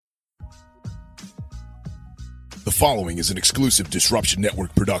following is an exclusive Disruption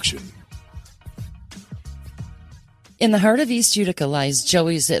Network production. In the heart of East Utica lies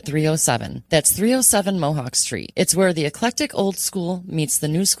Joey's at 307. That's 307 Mohawk Street. It's where the eclectic old school meets the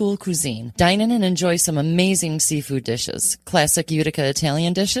new school cuisine. Dine in and enjoy some amazing seafood dishes, classic Utica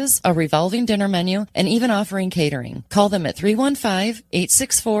Italian dishes, a revolving dinner menu, and even offering catering. Call them at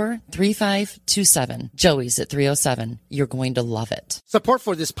 315-864-3527. Joey's at 307. You're going to love it. Support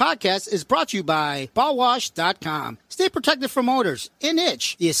for this podcast is brought to you by BallWash.com. Stay protected from odors. In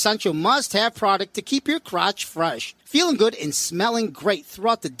Itch, the essential must-have product to keep your crotch fresh. Feeling good and smelling great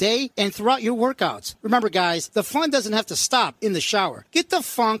throughout the day and throughout your workouts. Remember, guys, the fun doesn't have to stop in the shower. Get the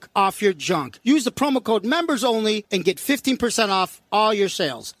funk off your junk. Use the promo code MEMBERSONLY and get 15% off all your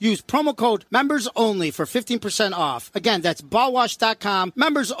sales. Use promo code MEMBERSONLY for 15% off. Again, that's ballwash.com.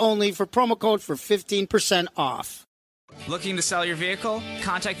 Members only for promo code for 15% off. Looking to sell your vehicle?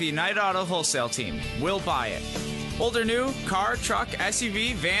 Contact the United Auto Wholesale Team. We'll buy it. Old or new, car, truck,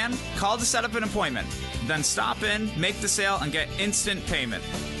 SUV, van, call to set up an appointment. Then stop in, make the sale, and get instant payment.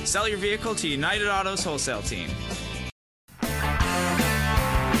 Sell your vehicle to United Auto's Wholesale Team. Easy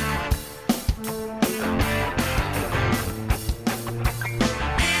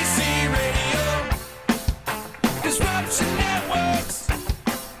Radio, Disruption Networks.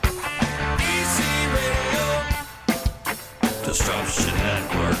 Easy Radio, Disruption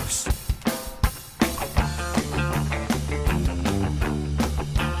Networks.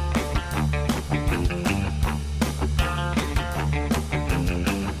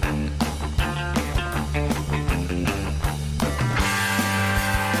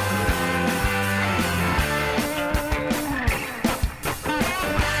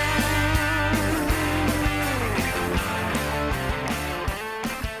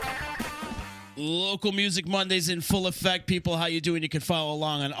 Local Music Mondays in full effect. People, how you doing? You can follow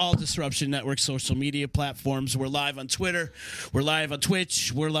along on all Disruption Network social media platforms. We're live on Twitter. We're live on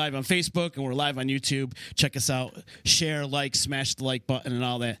Twitch. We're live on Facebook. And we're live on YouTube. Check us out. Share, like, smash the like button, and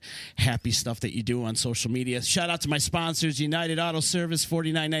all that happy stuff that you do on social media. Shout out to my sponsors, United Auto Service,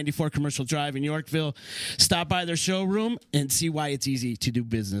 4994 Commercial Drive in Yorkville. Stop by their showroom and see why it's easy to do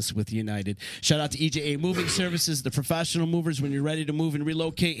business with United. Shout out to EJA Moving Services, the professional movers. When you're ready to move and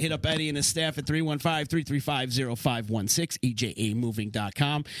relocate, hit up Eddie and his staff at 315-335-0516,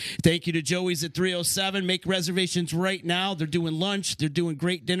 ejamoving.com. Thank you to Joey's at 307. Make reservations right now. They're doing lunch. They're doing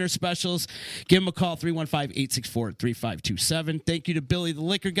great dinner specials. Give them a call, 315-864-3527. Thank you to Billy the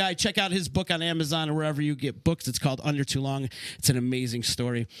Liquor Guy. Check out his book on Amazon or wherever you get books. It's called Under Too Long. It's an amazing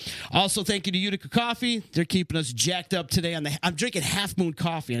story. Also, thank you to Utica Coffee. They're keeping us jacked up today. I'm drinking Half Moon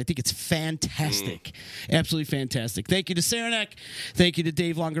Coffee, and I think it's fantastic. Absolutely fantastic. Thank you to Saranac. Thank you to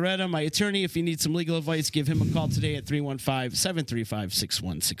Dave Longaretta, my attorney. If you need some legal advice, give him a call today at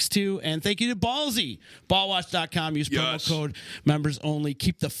 315-735-6162. And thank you to Ballsy, ballwatch.com. Use promo code members only.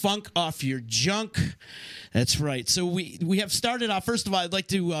 Keep the funk off your junk. That's right. So we have started off. First of all, I'd like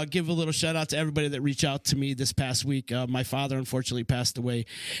to give a little shout out to everybody that reached out to me this past week. My father unfortunately passed away,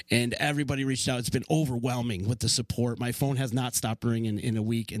 and everybody reached out. It's been overwhelming with the support. My phone has not stopped ringing in a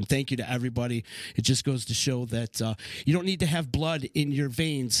week, and thank you to everybody. It just goes to show that you don't need to have blood in your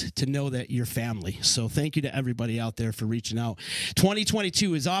veins to know that you're family. So thank you to everybody out there for reaching out.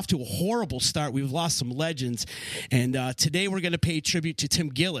 2022 is off to a horrible start. We've lost some legends, and today we're going to pay tribute to Tim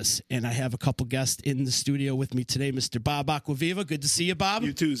Gillis, and I have a couple guests in the studio with me today. Mr. Bob Acquaviva, good to see you, Bob.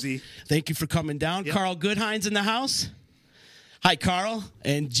 You too, Z. Thank you for coming down. Yep. Carl Goodhines in the house. Hi, Carl.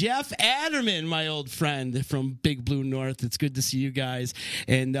 And Jeff Adderman, my old friend from Big Blue North. It's good to see you guys.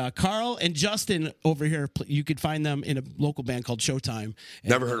 And Carl and Justin over here, you could find them in a local band called Showtime. And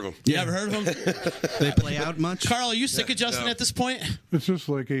never heard of them. You never heard of them? They play out much? Carl, are you sick of Justin at this point? It's just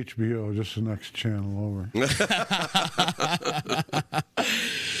like HBO, just the next channel over.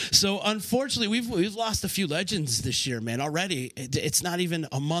 So, unfortunately, we've lost a few legends this year, man, already. It's not even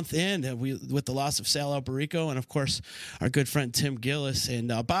a month in with the loss of Sal Alberico and, of course, our good friend Tim Gillis. And,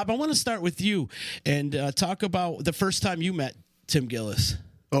 Bob, I want to start with you and talk about the first time you met Tim Gillis.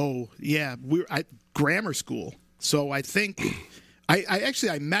 Oh, yeah. We're at grammar school. So I think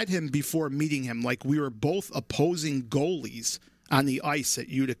I met him before meeting him. Like, we were both opposing goalies on the ice at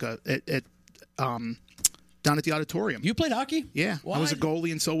Utica down at the auditorium. You played hockey? Yeah. Why? I was a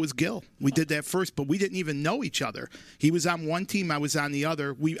goalie, and so was Gil. We did that first, but we didn't even know each other. He was on one team, I was on the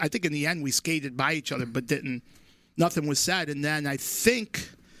other. I think in the end we skated by each other, but nothing was said. And then I think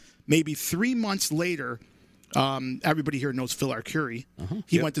maybe 3 months later, everybody here knows Phil Arcuri.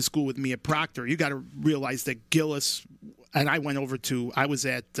 He went to school with me at Proctor. You got to realize that Gillis and I went over to, I was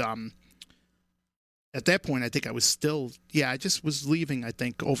at At that point, I think I was still, I just was leaving, I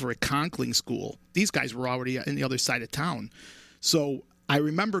think, over at Conkling School. These guys were already on the other side of town. So I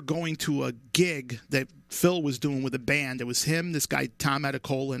remember going to a gig that Phil was doing with a band. It was him, this guy, Tom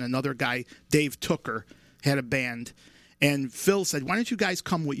Edicola, and another guy, Dave Tooker, had a band. And Phil said, why don't you guys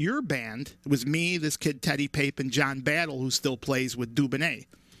come with your band? It was me, this kid, Teddy Pape, and John Battle, who still plays with Dubonnet.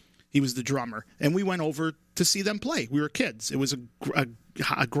 He was the drummer. And we went over to see them play. We were kids. It was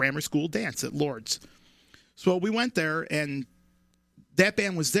a grammar school dance at Lord's. So we went there, and that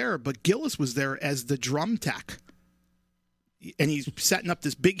band was there, but Gillis was there as the drum tech. And he's setting up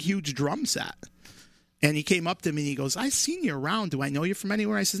this big, huge drum set. And he came up to me, and he goes, I've seen you around. Do I know you from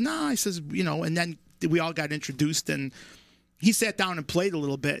anywhere? I says, no. I says, and then we all got introduced, and he sat down and played a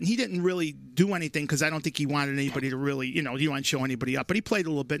little bit. And he didn't really do anything because I don't think he wanted anybody to really, he didn't want to show anybody up. But he played a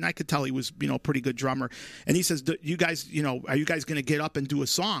little bit, and I could tell he was, a pretty good drummer. And he says, you guys, are you guys going to get up and do a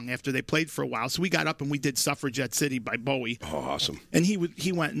song after they played for a while? So we got up, and we did Suffragette City by Bowie. Oh, awesome. And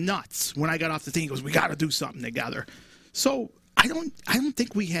he went nuts. When I got off the thing, he goes, we got to do something together. So I don't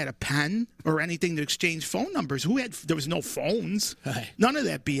think we had a pen or anything to exchange phone numbers. There was no phones. None of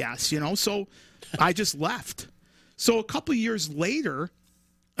that BS, So I just left. So a couple of years later,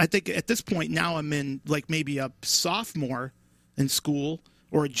 I think at this point now I'm in like maybe a sophomore in school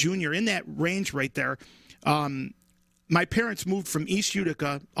or a junior, in that range right there. My parents moved from East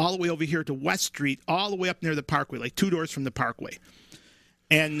Utica all the way over here to West Street, all the way up near the Parkway, like 2 doors from the Parkway.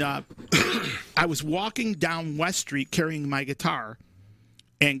 And I was walking down West Street carrying my guitar,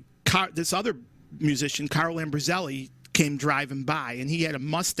 and this other musician, Carl Ambrzelli, came driving by, and he had a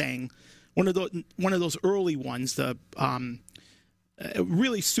Mustang, one of those early ones, the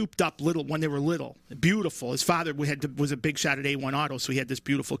really souped up little when they were little, beautiful. His father was a big shot at A1 Auto, so he had this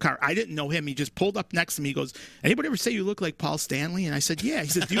beautiful car. I didn't know him. He just pulled up next to me. He goes, "Anybody ever say you look like Paul Stanley?" And I said, "Yeah." He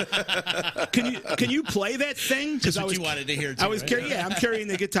said, "Can you play that thing?" That's what you wanted to hear. Too, I'm carrying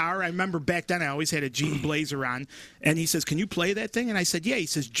the guitar. I remember back then I always had a jean blazer on, and he says, "Can you play that thing?" And I said, "Yeah." He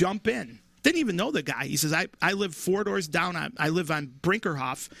says, "Jump in." Didn't even know the guy. He says, I live 4 doors down. I live on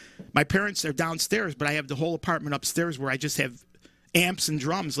Brinkerhoff. My parents are downstairs, but I have the whole apartment upstairs where I just have amps and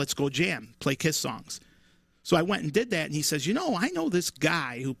drums. Let's go jam, play Kiss songs. So I went and did that, and he says, I know this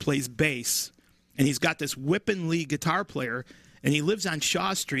guy who plays bass, and he's got this whipping lead guitar player, and he lives on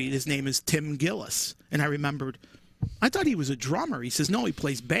Shaw Street. His name is Tim Gillis. And I remembered, I thought he was a drummer. He says, no, he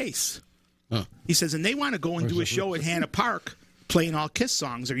plays bass. Huh. He says, and they want to go and do a show at Hanna Park playing all Kiss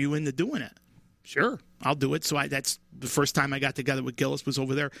songs. Are you into doing it? Sure, I'll do it. So that's the first time I got together with Gillis, was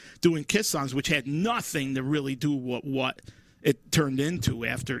over there doing Kiss songs, which had nothing to really do what it turned into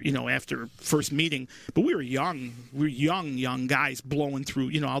after first meeting. But we were young. We were young guys blowing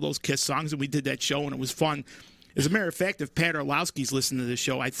through, all those Kiss songs, and we did that show, and it was fun. As a matter of fact, if Pat Orlowski's listening to the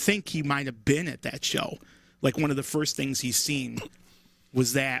show, I think he might have been at that show. Like, one of the first things he's seen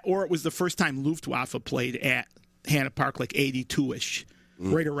was that, or it was the first time Luftwaffe played at Hanna Park, like 82-ish,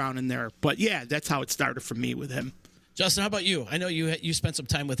 right around in there. But, yeah, that's how it started for me with him. Justin, how about you? I know you spent some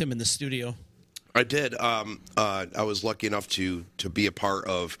time with him in the studio. I did. I was lucky enough to be a part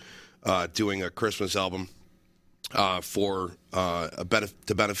of doing a Christmas album to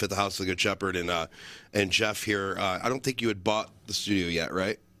benefit the House of the Good Shepherd. And Jeff here, I don't think you had bought the studio yet,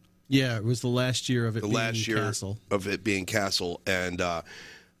 right? Yeah, it was the last year of it being Castle. Of it being Castle. And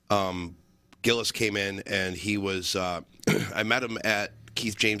Gillis came in, and he was I met him at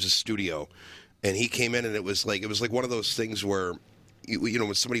Keith James's studio, and he came in, and it was like one of those things where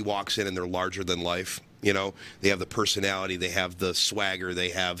when somebody walks in and they're larger than life, they have the personality, they have the swagger, they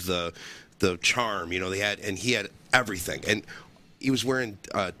have the charm, and he had everything, and he was wearing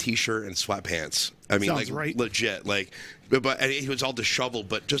a t-shirt and sweatpants. I mean, Sounds right. Legit, but he was all disheveled,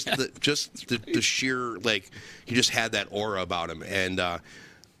 but just the sheer, he just had that aura about him. And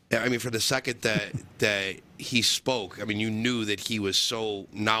I mean, for the second that he spoke, I mean, you knew that he was so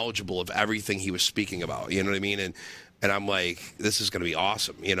knowledgeable of everything he was speaking about. You know what I mean? And I'm like, this is going to be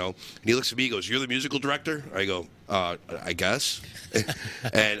awesome, And he looks at me, he goes, "You're the musical director?" I go, I guess.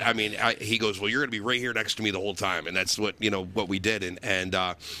 And I mean, he goes, "Well, you're going to be right here next to me the whole time." And that's what we did. And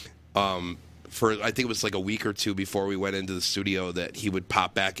for, I think it was like a week or two before we went into the studio, that he would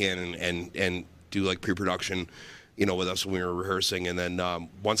pop back in and do like pre-production, with us when we were rehearsing. And then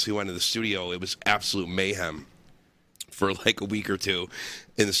once we went to the studio, it was absolute mayhem for like a week or two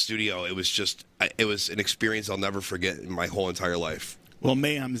in the studio. It was an experience I'll never forget in my whole entire life. Well,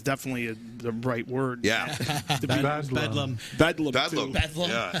 mayhem is definitely the right word. Yeah. Bedlam. Bedlam. Bedlam.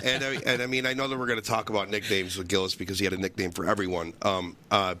 Yeah, and I mean, I know that we're going to talk about nicknames with Gillis because he had a nickname for everyone.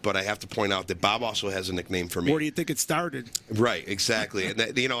 But I have to point out that Bob also has a nickname for me. Where do you think it started? Right, exactly. And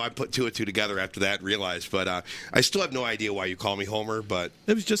that, I put two and two together after that and realized. But I still have no idea why you call me Homer. But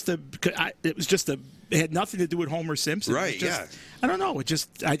it was just it had nothing to do with Homer Simpson. Right, just, I don't know.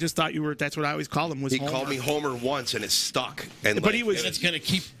 I just thought you were. That's what I always called him. Was he Homer. called me Homer once, and it stuck. And but he was. And it's going to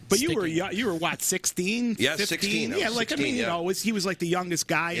keep. But sticking. you were what, 16? Yeah, 15? 16. Yeah, like 16, you know, he was like the youngest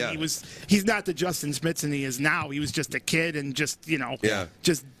guy, and he's not the Justin Smithson he is now. He was just a kid and just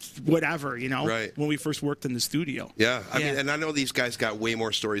just whatever, Right. When we first worked in the studio. Yeah, I mean, and I know these guys got way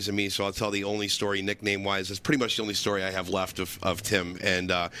more stories than me, so I'll tell the only story nickname wise. It's pretty much the only story I have left of Tim,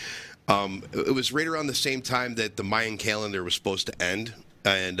 and it was right around the same time that the Mayan calendar was supposed to end.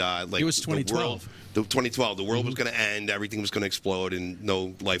 And it was 2012. The 2012, the world was going to end, everything was going to explode, and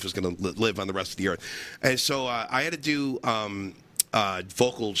no life was going to live on the rest of the earth. And so I had to do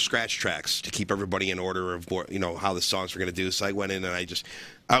vocal scratch tracks to keep everybody in order of how the songs were going to do. So I went in and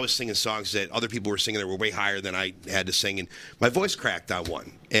I was singing songs that other people were singing that were way higher than I had to sing, and my voice cracked on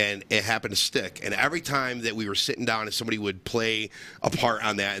one, and it happened to stick. And every time that we were sitting down and somebody would play a part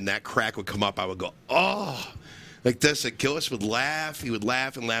on that, and that crack would come up, I would go, oh. Like this, and Gillis would laugh. He would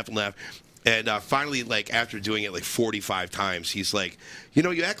laugh and laugh and laugh. And finally, like after doing it like 45 times, he's like,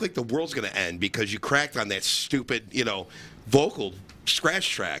 you act like the world's going to end because you cracked on that stupid, vocal scratch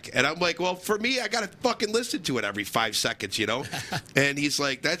track. And I'm like, well, for me, I got to fucking listen to it every 5 seconds, And he's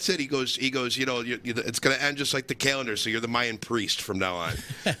like, that's it. He goes, it's going to end just like the calendar, so you're the Mayan priest from now on.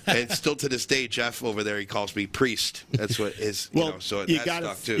 And still to this day, Jeff over there, he calls me priest. That's what is, so you that gotta,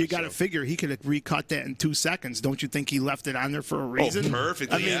 stuck too. You got to figure he could have recut that in 2 seconds. Don't you think he left it on there for a reason? Oh,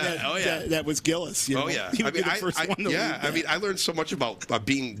 perfectly. I mean, that was Gillis. Oh, yeah. He would be the first one to leave that. I mean, I learned so much about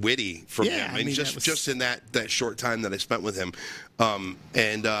being witty from him. And just in that short time that I spent with him. Even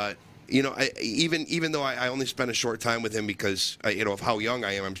though I only spent a short time with him because of how young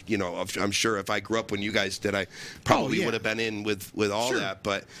I am, I'm sure if I grew up when you guys did, I probably would have been in with all that.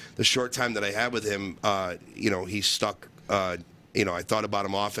 But the short time that I had with him, he stuck. I thought about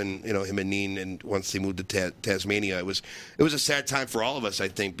him often. Him and Neen, and once they moved to Tasmania, it was a sad time for all of us. I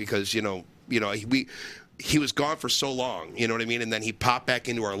think because he was gone for so long, you know what I mean? And then he popped back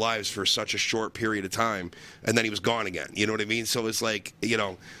into our lives for such a short period of time, and then he was gone again, you know what I mean? So it's like,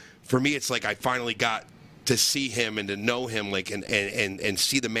 for me, it's like I finally got to see him and to know him, like, and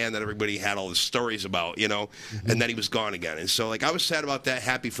see the man that everybody had all the stories about, and then he was gone again. And so, like, I was sad about that,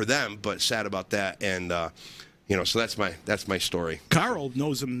 happy for them, but sad about that, and, so that's my story. Carl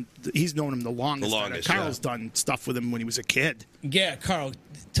knows him. He's known him the longest. Carl's yeah. done stuff with him when he was a kid. Yeah, Carl,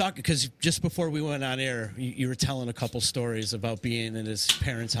 because just before we went on air, you were telling a couple stories about being in his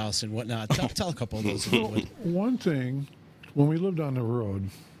parents' house and whatnot. Tell a couple of those. One thing, when we lived on the road,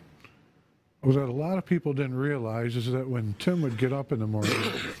 was that a lot of people didn't realize is that when Tim would get up in the morning,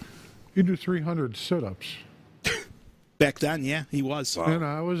 he'd do 300 sit-ups. Back then, yeah, he was. Wow. And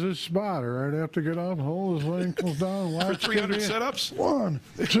I was his spotter. I'd have to get up, hold his ankles down. For 300 sit-ups? 1,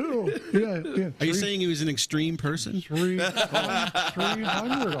 2. Yeah. Are you saying he was an extreme person? 300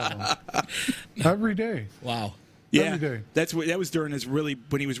 of them. Every day. Wow. Yeah, every day. That was during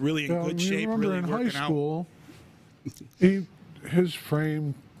when he was really in good shape, really in working high school, his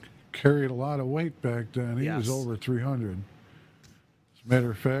frame carried a lot of weight back then. He was over 300. As a matter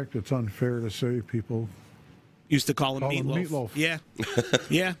of fact, it's unfair to say people used to call him Meatloaf. Yeah.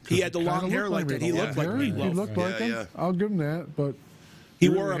 Yeah. He had the long hair like that. He looked like Meatloaf. He looked like him. I'll give him that, but he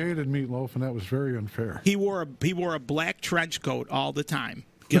hated Meatloaf, and that was very unfair. He wore a black trench coat all the time,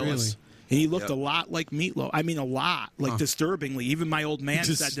 Gillis. Really? And he looked a lot like Meatloaf. I mean, a lot, disturbingly. Even my old man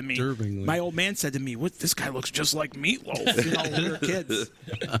said to me, "What? This guy looks just like Meatloaf." We were kids.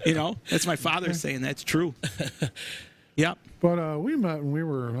 That's my father saying that's true. Yep. But we met when we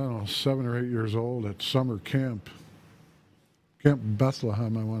were, 7 or 8 years old at summer camp. Camp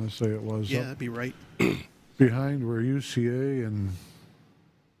Bethlehem, I want to say it was. Yeah, that'd be right. Behind where UCA and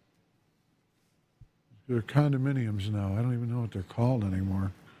they're condominiums now. I don't even know what they're called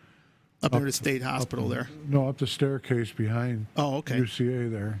anymore. Up near the state hospital there. No, up the staircase behind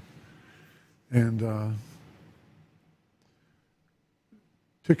UCA there. And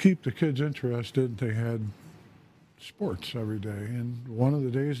to keep the kids interested, they had sports every day. And one of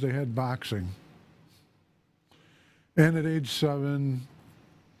the days they had boxing. And at age 7,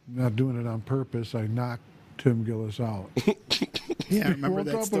 not doing it on purpose, I knocked Tim Gillis out. Yeah, I remember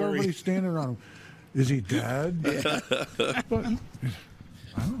that story. Everybody standing around him. Is he dead? Yeah. But I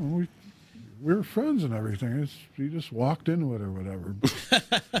don't know. we were friends and everything. He just walked into it or whatever.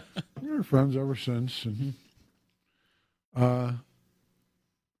 We were friends ever since. And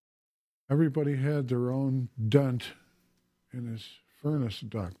everybody had their own dent in his furnace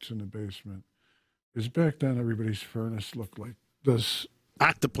ducts in the basement. Because back then, everybody's furnace looked like this.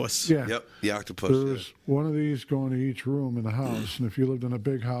 Octopus. Yeah. Yep, the octopus. There was one of these going to each room in the house. And if you lived in a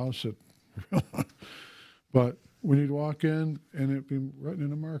big house, but when you'd walk in, and it'd be written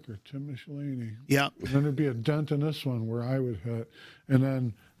in a marker, Tim Michelini. Yeah. And then there'd be a dent in this one where I would hit. And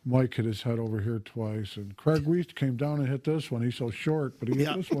then Mike hit his head over here twice. And Craig Weiss came down and hit this one. He's so short, but he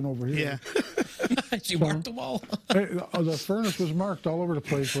hit this one over here. Yeah. You marked them all. Hey, the furnace was marked all over the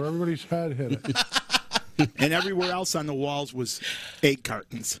place where everybody's head hit it. And everywhere else on the walls was egg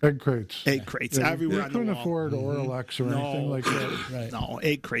cartons. Egg crates. Egg crates Yeah, everywhere you on the couldn't wall. afford Oralex or anything like that. Right. No,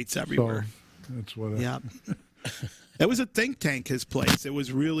 egg crates everywhere. So that's what Yeah. It was a think tank, his place. It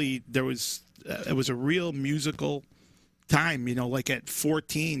was really, it was a real musical time, you know, like at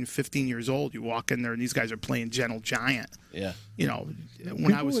 14, 15 years old, you walk in there and these guys are playing Gentle Giant. Yeah. You know, when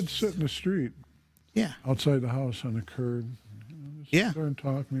People I was. would sit in the street Yeah. outside the house on the curb. Yeah. Sit there and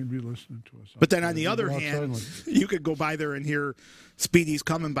talk, and they'd be listening to us. But then on the We'd other go outside hand, and like, you could go by there and hear Speedy's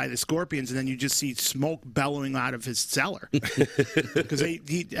Coming by the Scorpions, and then you just see smoke bellowing out of his cellar. Because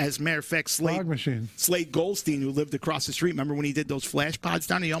he, as a matter of fact, fog machine. Slade Goldstein, who lived across the street, remember when he did those flash pods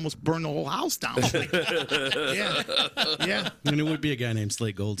down? He almost burned the whole house down. Yeah. And it would be a guy named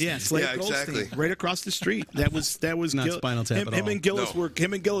Slade Goldstein. Yeah, Slade Yeah, Goldstein, exactly. right across the street. That was Not Spinal Tap at him all. and Gillis No.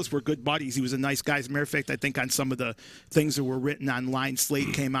 were good buddies. He was a nice guy. As a matter of fact, I think on some of the things that were written online,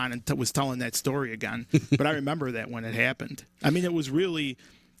 Slade came on and was telling that story again. But I remember that when it happened. I mean, it was really,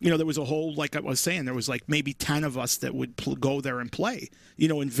 you know, there was a whole, like I was saying, there was like maybe 10 of us that would go there and play, you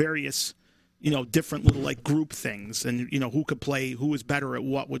know, in various, you know, different little like group things, and you know who could play, who was better at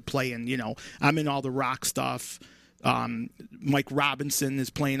what would play, and you know, I'm in all the rock stuff. Mike Robinson is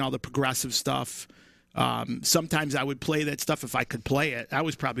playing all the progressive stuff. Sometimes I would play that stuff if I could play it. I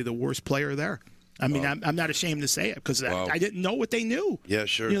was probably the worst player there. I mean, I'm not ashamed to say it because I didn't know what they knew. Yeah,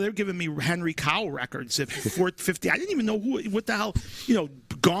 sure. You know, they were giving me Henry Cow records at 450. I didn't even know what the hell, you know,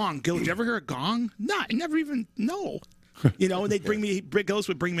 gong. Gil, did you ever hear a gong? No, I never even know. You know, and they'd Gillis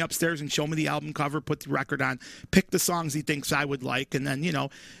would bring me upstairs and show me the album cover, put the record on, pick the songs he thinks I would like, and then, you know,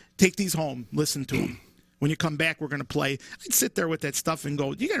 take these home, listen to them. When you come back, we're going to play. I'd sit there with that stuff and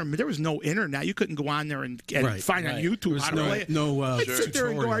go, you got to remember, there was no internet. You couldn't go on there and find on YouTube how to play it. I'd sit there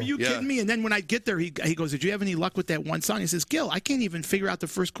and go, are you kidding me? And then when I get there, he goes, did you have any luck with that one song? He says, Gil, I can't even figure out the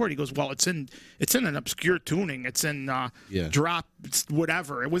first chord. He goes, well, it's in an obscure tuning. It's in drop, it's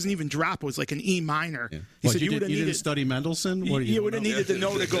whatever. It wasn't even drop. It was like an E minor. Yeah. He What, said, you didn't study Mendelssohn? What, you would have needed to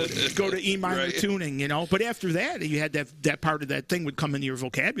know to go to E minor Right. tuning, you know. But after that, you had that part of that thing would come into your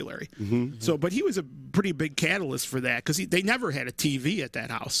vocabulary. Mm-hmm. So, but he was a pretty big catalyst for that because they never had a TV at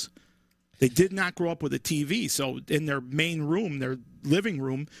that house. They did not grow up with a TV. So in their main room, their living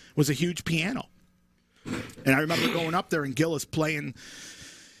room, was a huge piano. And I remember going up there and Gillis playing.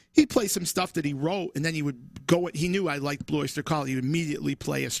 He'd play some stuff that he wrote, and then he would go. He knew I liked Blue Oyster Cult. He would immediately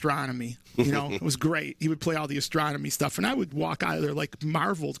play astronomy. You know, it was great. He would play all the astronomy stuff, and I would walk out of there like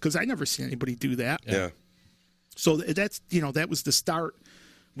marveled because I never seen anybody do that. Yeah. So that's, you know, that was the start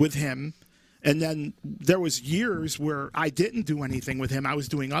with him. And then there was years where I didn't do anything with him. I was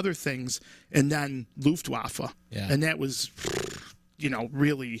doing other things, and then Luftwaffe, and that was, you know,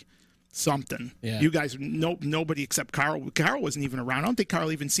 really something. Yeah. You guys, nobody except Carl. Carl wasn't even around. I don't think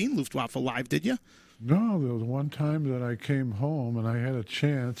Carl even seen Luftwaffe live, did you? No, there was one time that I came home and I had a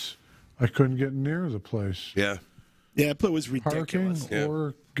chance. I couldn't get near the place. Yeah. Yeah, it was Parking ridiculous.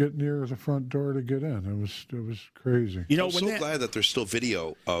 or get near the front door to get in. It was crazy. You know, I'm when so glad that there's still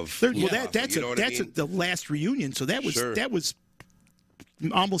video of. Well, Luftwaffe, that's you know what I mean? the last reunion. So that was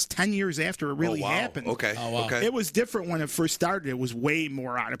almost 10 years after it really happened. Okay. Okay. It was different when it first started. It was way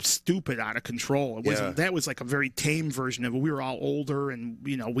more out of control. It wasn't. That was like a very tame version of it. We were all older, and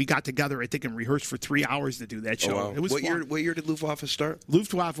you know, we got together, I think, and rehearsed for 3 hours to do that show. Oh, wow. It was what fun. year did Luftwaffe start?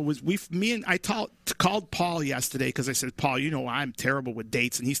 Luftwaffe was I called Paul yesterday because I said, Paul, you know I'm terrible with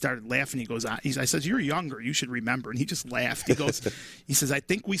dates, and he started laughing. He goes, I said, you're younger, you should remember, and he just laughed. He goes, he says, I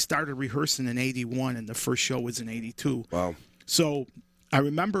think we started rehearsing in '81, and the first show was in '82. Wow. So I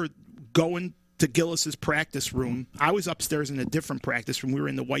remember going to Gillis's practice room. I was upstairs in a different practice room. We were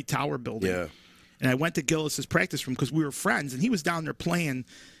in the White Tower building. Yeah. And I went to Gillis's practice room because we were friends, and he was down there playing,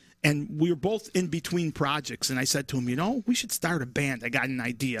 and we were both in between projects. And I said to him, you know, we should start a band. I got an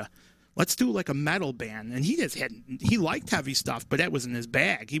idea. let's do like a metal band. And he liked heavy stuff, but that wasn't his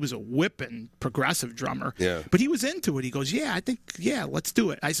bag. He was a whipping progressive drummer. Yeah. But he was into it. He goes, yeah, let's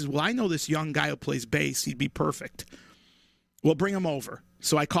do it. I says, well, I know this young guy who plays bass. He'd be perfect. Well, bring him over.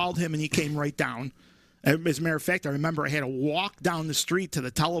 So I called him, and he came right down. As a matter of fact, I remember I had to walk down the street to the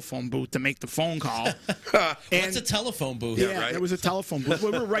telephone booth to make the phone call. What's a telephone booth? Yeah, right. there was a telephone booth.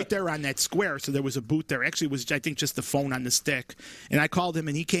 We were right there on that square, so there was a booth there. Actually, it was, I think, just the phone on the stick. And I called him,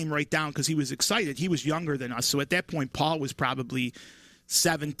 and he came right down because he was excited. He was younger than us. So at that point, Paul was probably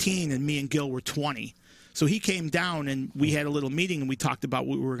 17, and me and Gil were 20. So he came down, and we had a little meeting, and we talked about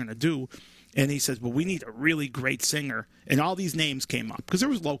what we were going to do. And he says, well, we need a really great singer. And all these names came up because there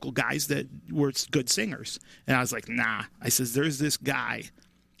was local guys that were good singers. And I was like, nah. I says, there's this guy.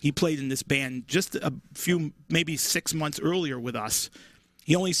 He played in this band just a few, maybe 6 months earlier with us.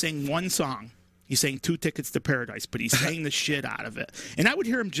 He only sang one song. He sang 2 Tickets to Paradise, but he sang the shit out of it. And I would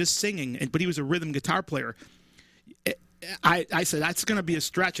hear him just singing, but he was a rhythm guitar player. I said, that's going to be a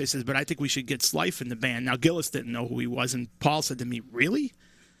stretch. I said, but I think we should get Slife in the band. Now, Gillis didn't know who he was, and Paul said to me, really?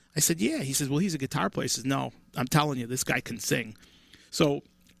 I said, yeah. He says, well, he's a guitar player. He says, no, I'm telling you, this guy can sing. So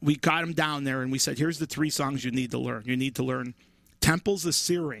we got him down there, and we said, here's the 3 songs you need to learn. You need to learn Temples of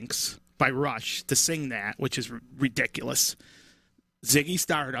Syrinx by Rush to sing that, which is ridiculous. Ziggy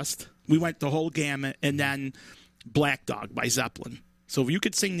Stardust. We went the whole gamut, and then Black Dog by Zeppelin. So if you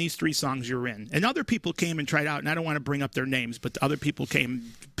could sing these 3 songs, you're in. And other people came and tried out, and I don't want to bring up their names, but other people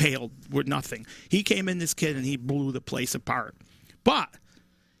came paled, were nothing. He came in, this kid, and he blew the place apart. But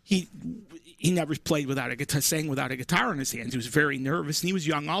he never played without a guitar, sang without a guitar in his hands. He was very nervous, and he was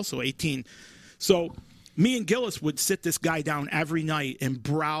young also, 18. So me and Gillis would sit this guy down every night and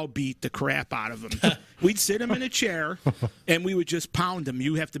browbeat the crap out of him. We'd sit him in a chair, and we would just pound him.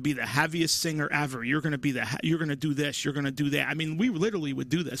 You have to be the heaviest singer ever. You're going to you're going to do this. You're going to do that. I mean, we literally would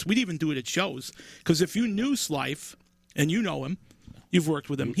do this. We'd even do it at shows. Because if you knew Slife, and you know him, you've worked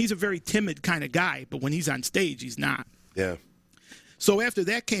with him, he's a very timid kind of guy, but when he's on stage, he's not. Yeah. So after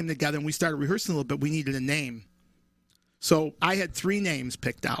that came together and we started rehearsing a little bit, we needed a name. So I had 3 names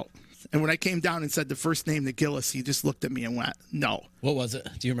picked out. And when I came down and said the first name to Gillis, he just looked at me and went, no. What was it?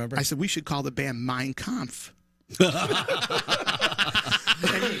 Do you remember? I said, we should call the band Mein Kampf. And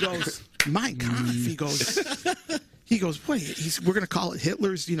he goes, Mein Kampf? He goes, wait, we're going to call it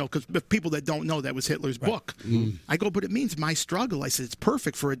Hitler's, because people that don't know, that was Hitler's book. I go, but it means my struggle. I said, it's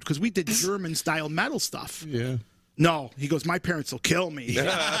perfect for it because we did German-style metal stuff. Yeah. No, he goes, my parents will kill me.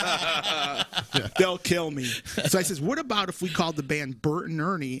 They'll kill me. So I says, what about if we called the band Bert and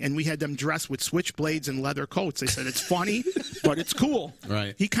Ernie and we had them dressed with switchblades and leather coats? I said, it's funny, but it's cool.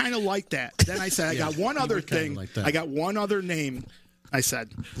 Right. He kind of liked that. Then I said, I got one other thing. Like that. I got one other name. I said,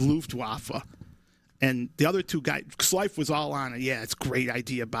 Luftwaffe. And the other 2 guys, Slife was all on it. Yeah, it's a great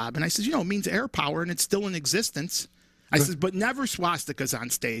idea, Bob. And I said, it means air power and it's still in existence. I says, but never swastikas on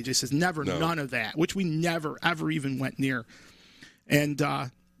stage. I says, never, none of that, which we never, ever even went near. And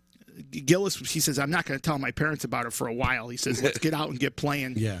Gillis, he says, I'm not going to tell my parents about it for a while. He says, let's get out and get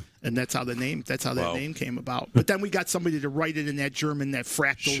playing. Yeah. And that's how that name came about. But then we got somebody to write it in that German, that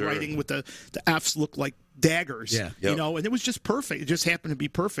fractal writing with the F's look like daggers. Yeah. Yep. And it was just perfect. It just happened to be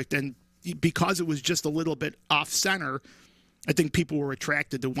perfect. And because it was just a little bit off center, I think people were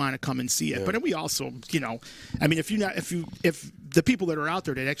attracted to want to come and see it. Yeah. But we also, I mean, if the people that are out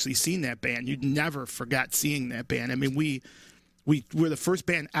there that actually seen that band, you'd never forget seeing that band. I mean, we were the first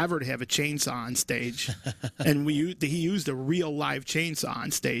band ever to have a chainsaw on stage, and he used a real live chainsaw on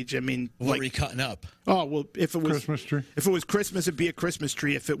stage. I mean, what were you cutting up? Oh well, if it was Christmas tree. If it was Christmas, it'd be a Christmas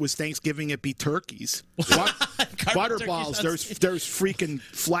tree. If it was Thanksgiving, it'd be turkeys. Butterballs. There's freaking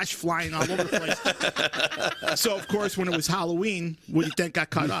flesh flying all over the place. So of course, when it was Halloween, what do you think got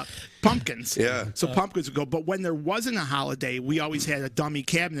cut up? Pumpkins. Yeah. So pumpkins would go. But when there wasn't a holiday, we always had a dummy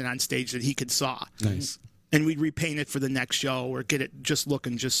cabinet on stage that he could saw. Nice. And we'd repaint it for the next show or get it just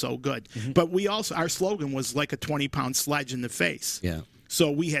looking just so good. But our slogan was like a 20-pound sledge in the face. Yeah.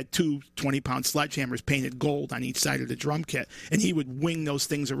 So we had 2 20-pound sledgehammers painted gold on each side of the drum kit, and he would wing those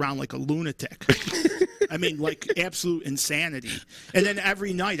things around like a lunatic. I mean, like absolute insanity. And then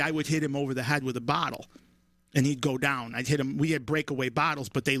every night I would hit him over the head with a bottle. And he'd go down. I'd hit him. We had breakaway bottles,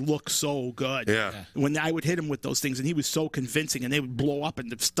 but they look so good. Yeah. When I would hit him with those things, and he was so convincing, and they would blow up, and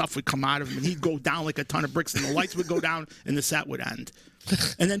the stuff would come out of him, and he'd go down like a ton of bricks, and the lights would go down, and the set would end.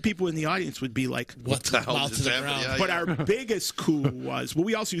 And then people in the audience would be like, "What the hell just happened?" Yeah, but our biggest coup was,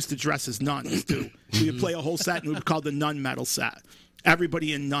 we also used to dress as nuns, too. We would play a whole set, and we would call the nun metal set.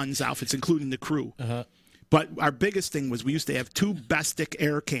 Everybody in nuns' outfits, including the crew. But our biggest thing was we used to have 2 Bestic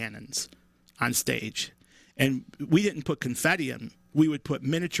air cannons on stage. And we didn't put confetti in. we would put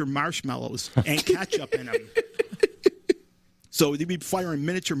miniature marshmallows and ketchup in them. So they'd be firing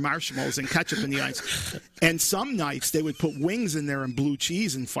miniature marshmallows and ketchup in the ice. And some nights they would put wings in there and blue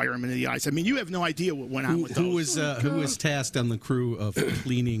cheese and fire them into the ice. I mean, you have no idea what went on with those. Who was tasked on the crew of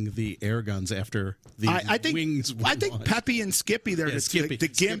cleaning the air guns after the wings were I think launched? Peppy and Skippy there, Yeah, Skippy. the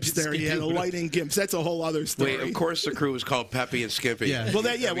gimps there. Skippy Yeah, the lighting gimps. That's a whole other story. Wait, of course the crew was called Peppy and Skippy. Yeah. Well,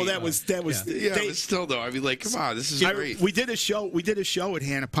 that was. Yeah, but still though, I mean, like, come on, this is great. We did a show at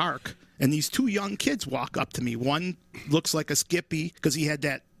Hannah Park, and these two young kids walk up to me. One looks like a Skippy because he had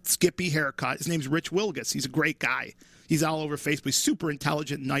that Skippy haircut. His name's Rich Wilgus. He's a great guy. He's all over Facebook. He's super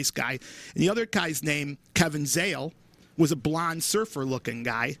intelligent, nice guy. And the other guy's name, Kevin Zale, was a blonde surfer-looking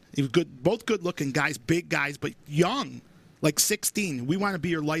guy. He was good, both good-looking guys, big guys, but young, like 16. We want to be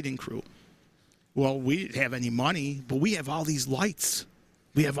your lighting crew. Well, we didn't have any money, but we have all these lights.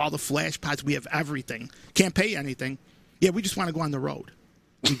 We have all the flash pods. We have everything. Can't pay anything. Yeah, we just want to go on the road.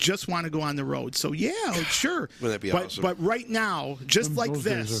 We just want to go on the road. So, yeah, sure. Wouldn't that be awesome? But right now, just like Those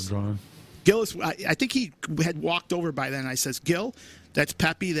this, days are gone. Gillis, I think he had walked over by then. I says, Gil, that's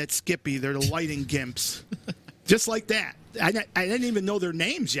Peppy, that's Skippy. They're the lighting gimps. Just like that. I didn't even know their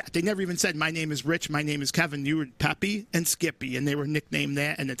names yet. They never even said, my name is Rich, my name is Kevin. You were Peppy and Skippy, and they were nicknamed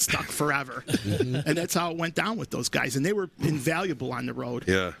that, and it stuck forever. And that's how it went down with those guys. And they were invaluable on the road.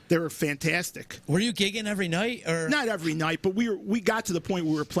 Yeah. They were fantastic. Were you gigging every night? Or Not every night, but we got to the point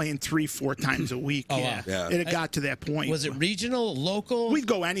where we were playing 3-4 times a week. Oh, yeah. wow. Yeah. And it got to that point. was it regional, local? We'd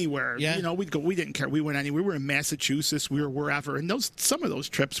go anywhere. Yeah. You know, we'd go. We didn't care. We went anywhere. We were in Massachusetts. We were wherever. And some of those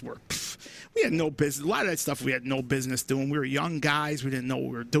trips were, we had no business. A lot of that stuff we had no business doing. We were young guys. We didn't know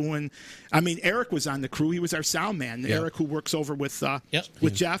what we were doing. I mean, Eric was on the crew. He was our sound man. Yeah. Eric, who works over with Yep.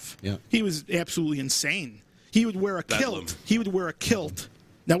 Jeff. Yeah. He was absolutely insane. He would wear a Bedlam. kilt. He would wear a kilt.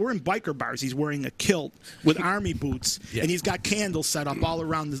 Now, we're in biker bars. He's wearing a kilt with army boots, and he's got candles set up all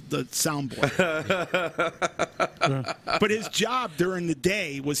around the soundboard. But his job during the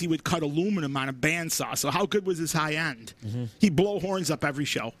day was he would cut aluminum on a bandsaw. So how good was his high end? He'd blow horns up every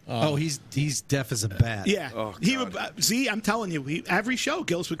show. Oh, he's deaf as a bat. Yeah. Oh, he God. would see, I'm telling you, every show,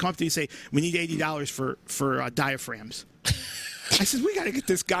 Gillis would come up to me and say, we need $80 for diaphragms. I said, we got to get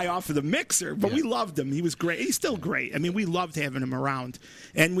this guy off of the mixer. But we loved him. He was great. He's still great. I mean, we loved having him around.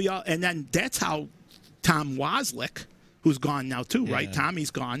 And then that's how Tom Waslick, who's gone now too, right?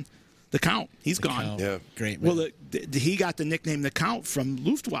 Tommy's gone. The Count, he's gone. Count. Yeah. Great, man. Well, he got the nickname The Count from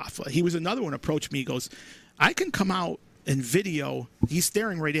Luftwaffe. He was another one approached me. He goes, I can come out and video. He's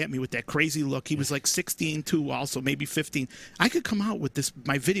staring right at me with that crazy look. He was like 16 too, also maybe 15. I could come out with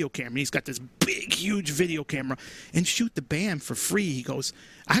my video camera. He's got this big, huge video camera and shoot the band for free. He goes,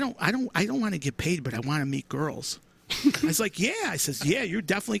 I don't want to get paid, but I want to meet girls. I was like, yeah. I says, yeah, you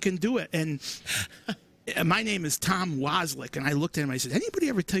definitely can do it. And my name is Tom Waslick. And I looked at him. I said, anybody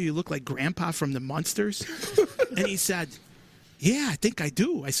ever tell you look like Grandpa from the Munsters? And he said, yeah, I think I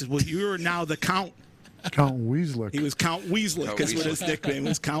do. I said, well, you're now the Count. Count Weaslick. He was Count Weaslick. Count That's what Weaslick. his nickname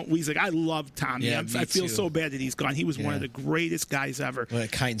was. Count Weaslick. I love Tom. Yeah, I me feel too. so bad that he's gone. He was one of the greatest guys ever. What a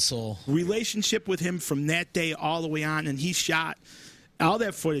kind soul. Relationship with him from that day all the way on, and he shot. All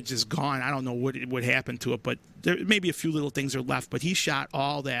that footage is gone. I don't know what happened to it, but there maybe a few little things are left. But he shot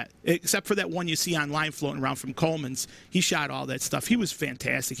all that, except for that one you see online floating around from Coleman's. He shot all that stuff. He was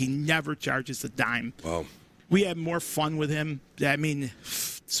fantastic. He never charges a dime. Wow. We had more fun with him. I mean,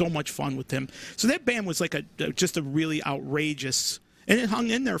 so much fun with him. So that band was like just a really outrageous, and it hung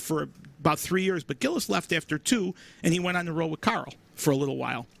in there for about 3 years. But Gillis left after 2, and he went on the road with Carl for a little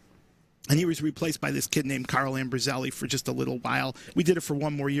while. And he was replaced by this kid named Carl Ambrzelli for just a little while. We did it for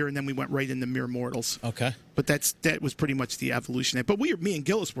 1 more year, and then we went right into Mere Mortals. Okay. But that was pretty much the evolution. But me and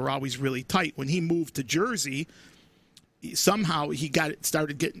Gillis were always really tight. When he moved to Jersey, somehow he got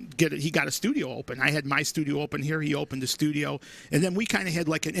a studio open. I had my studio open here. He opened a studio, and then we kind of had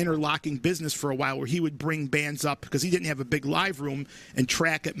like an interlocking business for a while where he would bring bands up because he didn't have a big live room and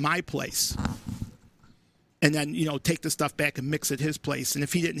track at my place. And then, take the stuff back and mix at his place. And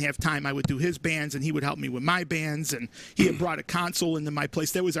if he didn't have time, I would do his bands, and he would help me with my bands. And he had brought a console into my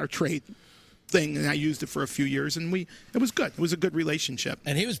place. That was our trade thing, and I used it for a few years, and it was good. It was a good relationship.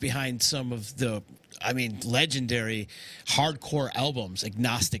 And he was behind some of the, legendary hardcore albums,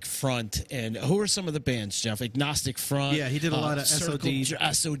 Agnostic Front. And who are some of the bands, Jeff? Agnostic Front. Yeah, he did a lot of SOD,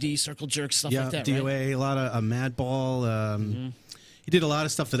 SOD. Circle Jerk, stuff Yeah, like that, DOA, right? a lot of Madball. He did a lot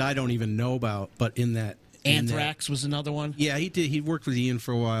of stuff that I don't even know about, but in that. Anthrax was another one. Yeah, he did. He worked with Ian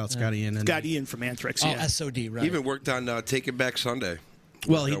for a while, Scott Ian. And Got Ian from Anthrax, yeah. Oh, SOD, right. He even worked on Taking Back Sunday.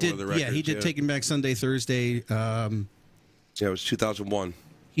 Well, he One did. of the He records, did Taking Back Sunday, Thursday. Yeah, it was 2001.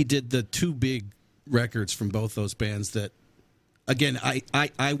 He did the 2 big records from both those bands that again,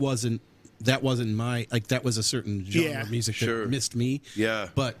 I wasn't. That wasn't my that was a certain genre of music that missed me. Yeah.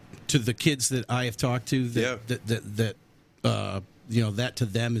 But to the kids that I have talked to, that that to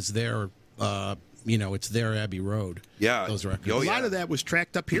them is their it's their Abbey Road. Yeah, those records. A lot of that was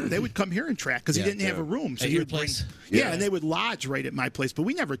tracked up here. They would come here and track because he didn't have a room. So at your place? And they would lodge right at my place. But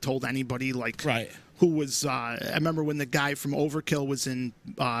we never told anybody who was. I remember when the guy from Overkill was in.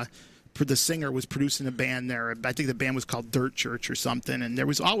 The singer was producing a band there. I think the band was called Dirt Church or something, and there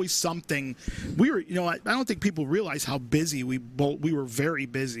was always something. We were, I don't think people realize how busy we were. Very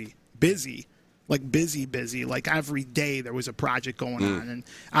busy. Like every day there was a project going on, and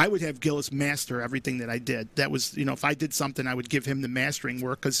I would have Gillis master everything that I did. That was, if I did something, I would give him the mastering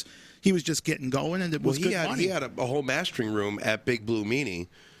work because he was just getting going, and it was good money. He had a whole mastering room at Big Blue Meanie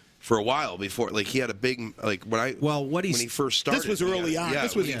for a while before, he had a big when he first started. This was early on. Yeah,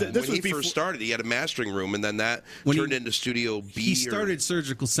 when he first started, he had a mastering room, and then that turned into Studio B. He started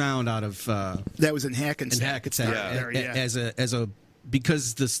Surgical Sound out of that was in Hackensack. As a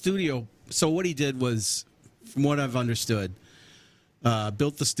because the studio. So what he did was, from what I've understood,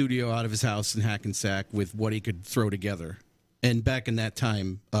 built the studio out of his house in Hackensack with what he could throw together. And back in that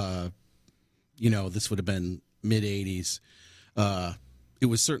time, this would have been mid '80s. It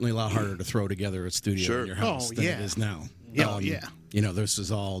was certainly a lot harder to throw together a studio in your house than it is now. This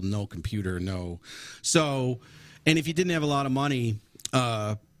is all no computer, no. So, and if you didn't have a lot of money,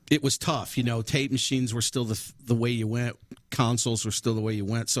 it was tough. Tape machines were still the way you went. Consoles were still the way you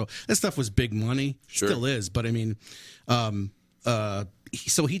went. So that stuff was big money. Still is. But I mean,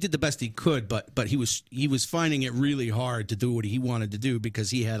 so he did the best he could. But he was finding it really hard to do what he wanted to do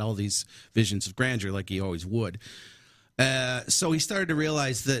because he had all these visions of grandeur, like he always would. So he started to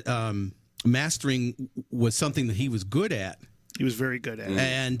realize that mastering was something that he was good at. He was very good at it.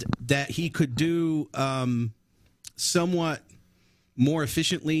 And that he could do somewhat more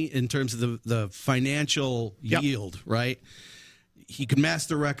efficiently in terms of the financial yield, right? He could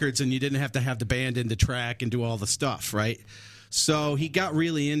master records and you didn't have to have the band in the track and do all the stuff, right? So he got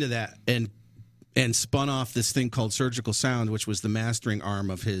really into that and spun off this thing called Surgical Sound, which was the mastering arm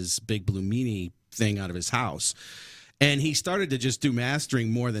of his Big Blue Meanie thing out of his house. And he started to just do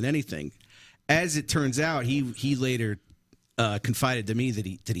mastering more than anything. As it turns out, he later confided to me that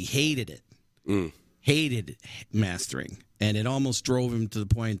he hated it, hated mastering, and it almost drove him to the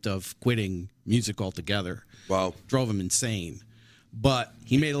point of quitting music altogether. Wow, drove him insane. But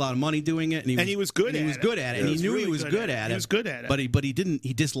he made a lot of money doing it, and he was good at it. He was good at it, and he knew he was good at it. He was good at it, but he didn't.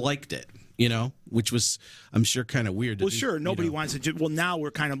 He disliked it. Which was, I'm sure, kind of weird. Nobody wants to. Well, now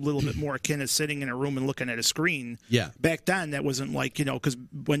we're kind of a little bit more akin to sitting in a room and looking at a screen. Yeah. Back then, that wasn't because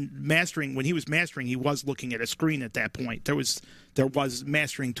when he was mastering, he was looking at a screen at that point. There was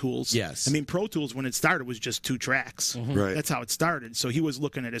mastering tools. Yes. I mean, Pro Tools, when it started, was just 2 tracks. Mm-hmm. Right. That's how it started. So he was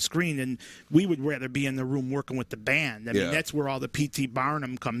looking at a screen, and we would rather be in the room working with the band. I mean, that's where all the P.T.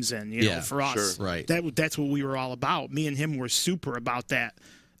 Barnum comes in, for us. Sure. Right. That's what we were all about. Me and him were super about that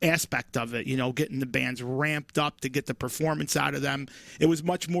aspect of it, getting the bands ramped up to get the performance out of them. It was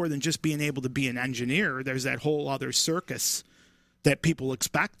much more than just being able to be an engineer. There's that whole other circus that people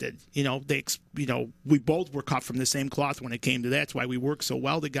expected. We both were cut from the same cloth when it came to that. That's why we worked so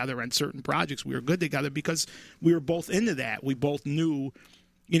well together on certain projects. We were good together because we were both into that. We both knew,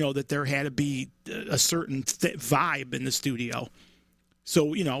 that there had to be a certain vibe in the studio. So,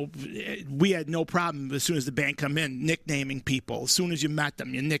 we had no problem as soon as the band come in nicknaming people. As soon as you met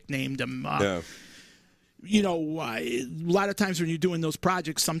them, you nicknamed them. A lot of times when you're doing those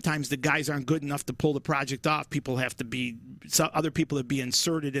projects, sometimes the guys aren't good enough to pull the project off. Other people have to be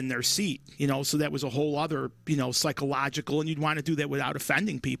inserted in their seat, so that was a whole other, psychological, and you'd want to do that without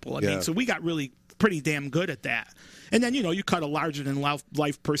offending people. I mean, so we got really pretty damn good at that. And then, you cut a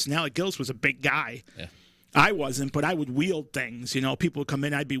larger-than-life personality. Gillis was a big guy. Yeah. I wasn't, but I would wield things. People would come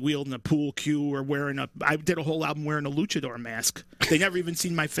in, I'd be wielding a pool cue or I did a whole album wearing a luchador mask. They never even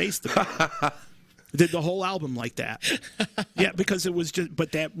seen my face. Did the whole album like that. Yeah, because it was just,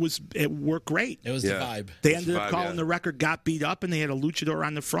 but it worked great. It was the vibe. They ended up calling the record Got Beat Up, and they had a luchador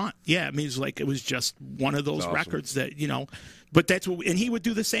on the front. Yeah, I mean, it was just one of those records that, but that's what, and he would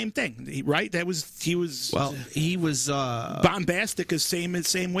do the same thing, right? He was bombastic as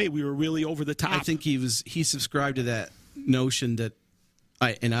same way. We were really over the top. I think he subscribed to that notion that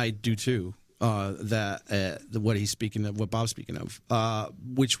I do too. What Bob's speaking of,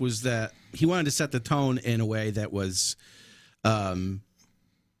 which was that he wanted to set the tone in a way that was,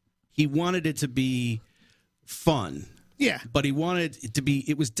 he wanted it to be fun. Yeah. But he wanted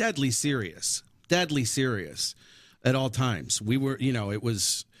it was deadly serious at all times. We were,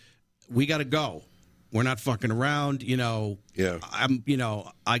 we got to go. We're not fucking around. Yeah.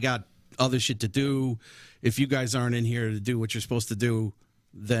 I got other shit to do. If you guys aren't in here to do what you're supposed to do,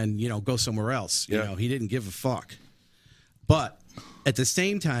 then, go somewhere else. Yeah. He didn't give a fuck. But at the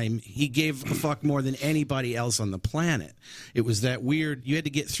same time, he gave a fuck more than anybody else on the planet. It was that weird, you had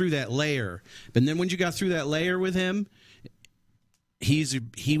to get through that layer. But then when you got through that layer with him,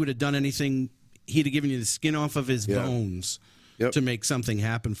 he would have done anything. He'd have given you the skin off of his bones to make something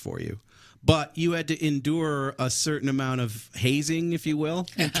happen for you. But you had to endure a certain amount of hazing, if you will.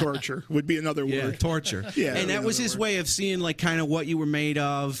 And torture would be another word. Yeah, torture. Yeah, and that was his way of seeing, like, kind of what you were made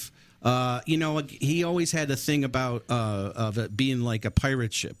of. He always had a thing about of it being like a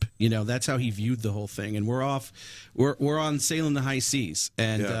pirate ship. That's how he viewed the whole thing. And we're on sailing the high seas,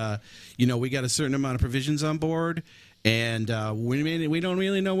 and we got a certain amount of provisions on board. And we don't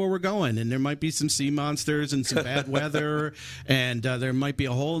really know where we're going, and there might be some sea monsters and some bad weather, and there might be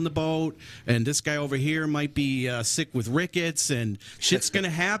a hole in the boat, and this guy over here might be sick with rickets, and shit's gonna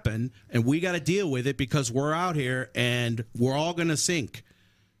happen, and we got to deal with it because we're out here, and we're all gonna sink.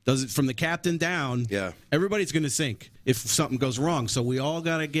 Does it from the captain down? Yeah, everybody's gonna sink if something goes wrong. So we all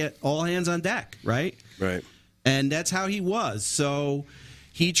got to get all hands on deck, right? Right. And that's how he was. So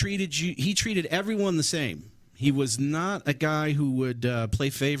he treated everyone the same. He was not a guy who would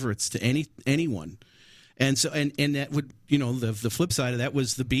play favorites to anyone, and so and that would the flip side of that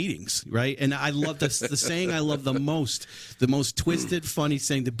was the beatings, right? And I love the saying I love the most twisted, funny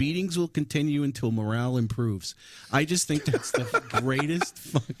saying: the beatings will continue until morale improves. I just think that's the greatest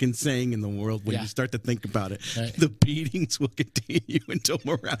fucking saying in the world when you start to think about it. Right. The beatings will continue until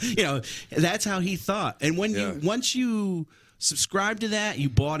morale. That's how he thought. And when once you subscribe to that, you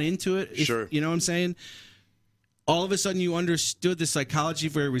bought into it. Sure. You know what I'm saying? All of a sudden you understood the psychology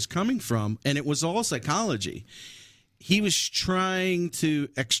of where he was coming from, and it was all psychology. He was trying to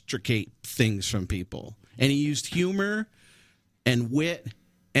extricate things from people, and he used humor and wit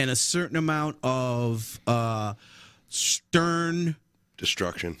and a certain amount of stern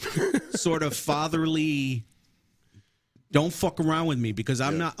destruction, sort of fatherly, don't fuck around with me because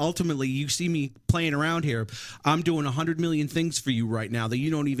I'm not, ultimately, you see me playing around here, I'm doing 100 million things for you right now that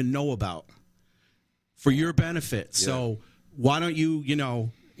you don't even know about. For your benefit. So why don't you,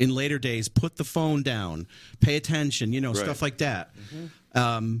 in later days, put the phone down, pay attention, stuff like that.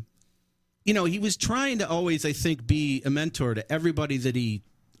 Mm-hmm. He was trying to always, I think, be a mentor to everybody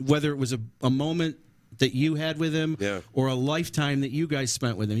whether it was a moment that you had with him or a lifetime that you guys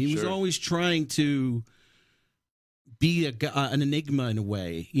spent with him. He was always trying to be an enigma in a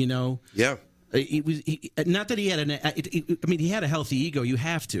way, Yeah. It was not that he had he had a healthy ego. You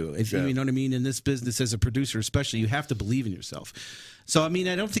have to, you know what I mean. In this business, as a producer, especially, you have to believe in yourself. So, I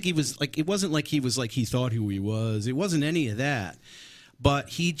don't think he was like. It wasn't like he was like he thought who he was. It wasn't any of that. But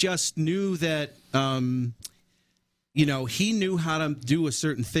he just knew that, he knew how to do a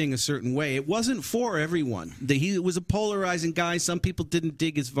certain thing a certain way. It wasn't for everyone. He was a polarizing guy. Some people didn't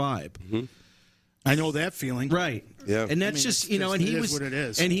dig his vibe. Mm-hmm. I know that feeling. Right. Yeah. And that's and he was what it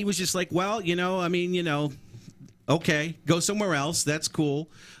is. And he was just like, well, okay, go somewhere else. That's cool.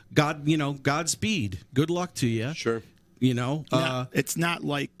 Godspeed. Good luck to you. Sure. It's not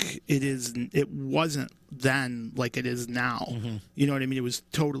like it wasn't then like it is now. Mm-hmm. You know what I mean? It was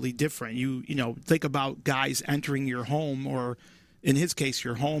totally different. You think about guys entering your home, or in his case,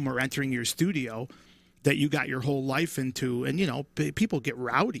 your home, or entering your studio that you got your whole life into, and people get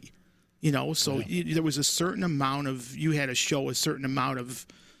rowdy. There was a certain amount of, you had to show a certain amount of,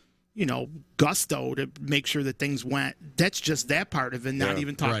 gusto to make sure that things went. That's just that part of it, not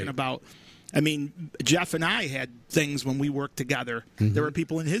even talking about, Jeff and I had things when we worked together. Mm-hmm. There were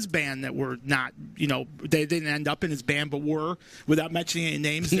people in his band that were not, they didn't end up in his band, but were, without mentioning any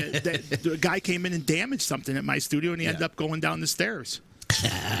names, that the guy came in and damaged something at my studio, and he ended up going down the stairs.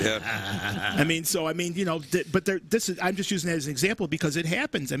 But this is, I'm just using that as an example because it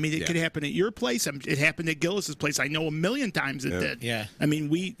happens. It could happen at your place. It happened at Gillis's place. I know a million times it did. Yeah.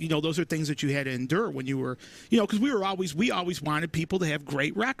 Those are things that you had to endure when you were, because we always wanted people to have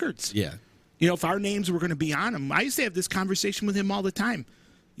great records. Yeah. If our names were going to be on them, I used to have this conversation with him all the time.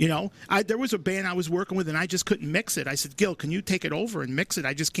 There was a band I was working with and I just couldn't mix it. I said, Gil, can you take it over and mix it?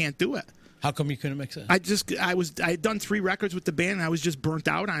 I just can't do it. How come you couldn't mix it? I had done 3 records with the band and I was just burnt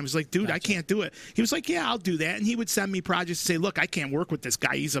out. I was like, dude, I can't do it. He was like, yeah, I'll do that. And he would send me projects to say, look, I can't work with this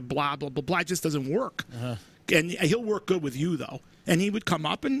guy. He's a blah, blah, blah, blah. It just doesn't work. Uh-huh. And he'll work good with you, though. And he would come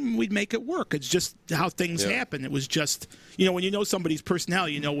up and we'd make it work. It's just how things happen. It was just, when you know somebody's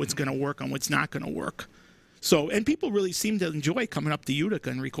personality, you know what's going to work and what's not going to work. So, and people really seem to enjoy coming up to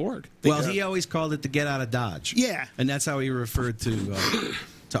Utica and record. Well, he always called it the get out of Dodge. Yeah. And that's how he referred to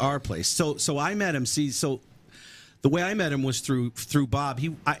to our place. So I met him. So the way I met him was through Bob.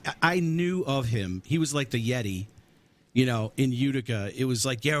 I knew of him. He was like the Yeti, in Utica. It was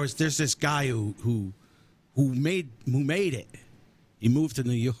like, there's this guy who made it. He moved to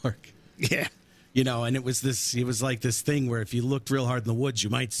New York. Yeah. And it was like this thing where if you looked real hard in the woods, you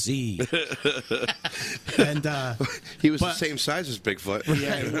might see. And he was the same size as Bigfoot.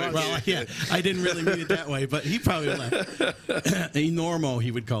 Yeah, he was. Well, yeah, I didn't really mean it that way, but he probably left. Enormo,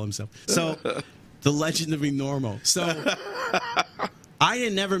 he would call himself. So, the legend of Enormo. So, I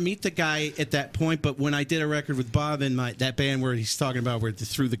didn't never meet the guy at that point, but when I did a record with Bob in that band where he's talking about where they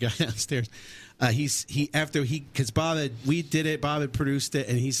threw the guy downstairs, because Bob had produced it,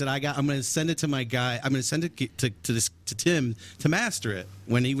 and he said, I'm going to send it to my guy. I'm going to send it to Tim to master it.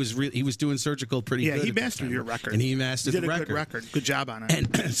 When he was doing Surgical pretty good. Yeah, he mastered your record, and he mastered the record. Good record. Good job on it.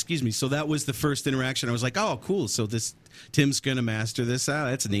 And excuse me. So that was the first interaction. I was like, oh, cool. So Tim's going to master this.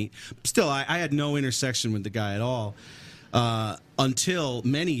 That's neat. Still, I had no intersection with the guy at all. Until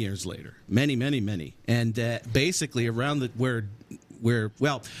many years later, many, and basically around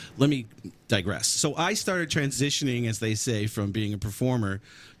well, let me digress. So I started transitioning, as they say, from being a performer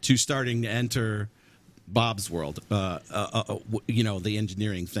to starting to enter Bob's world. The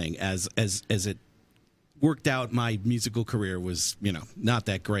engineering thing. As it worked out, my musical career was not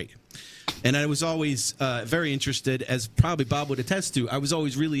that great. And I was always very interested, as probably Bob would attest to. I was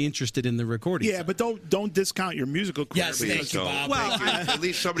always really interested in the recording. Yeah, but don't discount your musical career. Yes, thank you, Bob. Well, at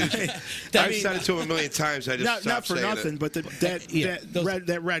least somebody's. I've said it to him a million times. I just not for nothing, but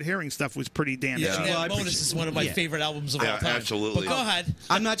that red herring stuff was pretty damn. Yeah, good. well, Bonus is one of my favorite albums of all time. Absolutely. But go ahead.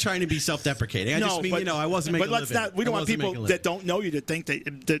 I'm not trying to be self-deprecating. I just mean, I wasn't making a living. But we don't want people that don't know you to think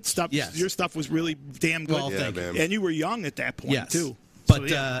that stuff. Yes. Your stuff was really damn good. Well, thank you. And you were young at that point too. But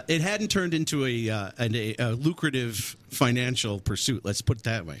it hadn't turned into a lucrative financial pursuit. Let's put it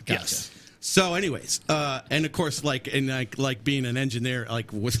that way. Gotcha. Yes. So, anyways, and of course, like being an engineer,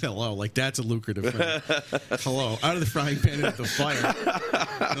 that's a lucrative thing. Hello, out of the frying pan into the fire.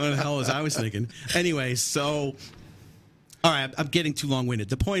 What the hell was I was thinking? Anyway, so. All right, I'm getting too long-winded.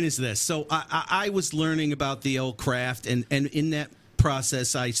 The point is this. So I was learning about the old craft, and in that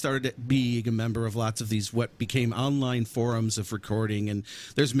process, I started being a member of lots of these what became online forums of recording, and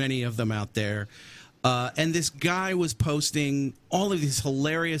there's many of them out there. And this guy was posting all of these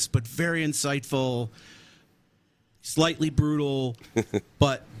hilarious but very insightful, slightly brutal,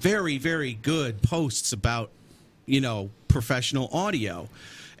 but very, very good posts about, professional audio.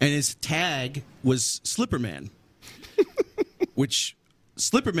 And his tag was Slipperman, which...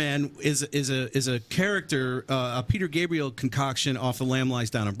 Slipperman is a character, a Peter Gabriel concoction off of Lamb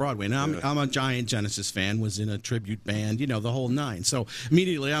Lies Down on Broadway. Now, I'm a giant Genesis fan, was in a tribute band, the whole nine. So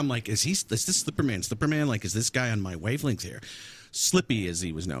immediately I'm like, is this Slipperman? Slipperman, like, is this guy on my wavelength here? Slippy, as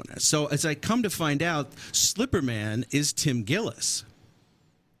he was known as. So as I come to find out, Slipperman is Tim Gillis,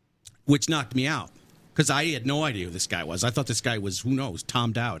 which knocked me out because I had no idea who this guy was. I thought this guy was, who knows,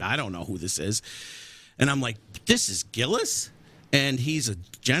 Tom Dowd. I don't know who this is. And I'm like, this is Gillis? And he's a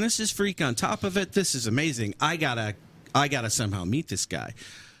Genesis freak on top of it. This is amazing. I gotta somehow meet this guy.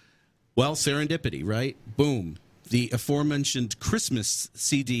 Well, serendipity, right? Boom. The aforementioned Christmas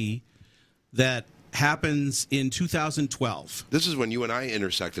CD that happens in 2012. This is when you and I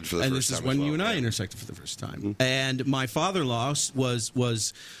intersected for the first time. And this is when you and I intersected for the first time. Mm-hmm. And my father-in-law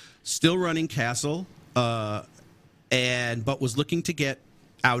was still running Castle, but was looking to get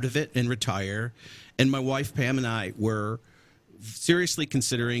out of it and retire. And my wife Pam and I were seriously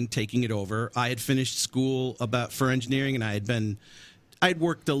considering taking it over. I had finished school for engineering, and I'd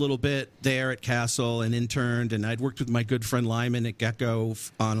worked a little bit there at Castle and interned, and I'd worked with my good friend Lyman at Gecko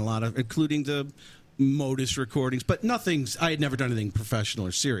on a lot of, including the Modus recordings, but I had never done anything professional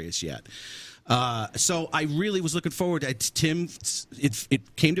or serious yet. So I really was looking forward to Tim.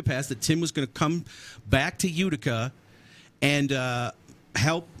 It came to pass that Tim was going to come back to Utica and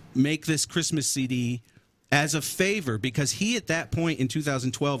help make this Christmas CD as a favor, because he at that point in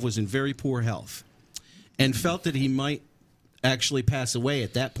 2012 was in very poor health and felt that he might actually pass away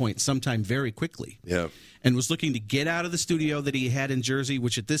at that point sometime very quickly. Yeah. And was looking to get out of the studio that he had in Jersey,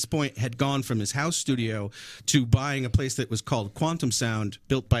 which at this point had gone from his house studio to buying a place that was called Quantum Sound,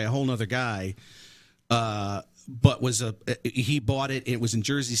 built by a whole other guy. But he bought it. It was in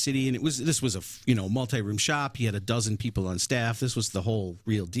Jersey City, and this was a multi-room shop. He had a dozen people on staff. This was the whole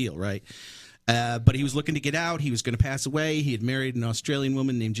real deal, right? But he was looking to get out. He was going to pass away. He had married an Australian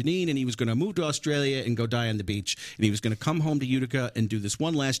woman named Janine, and he was going to move to Australia and go die on the beach. And he was going to come home to Utica and do this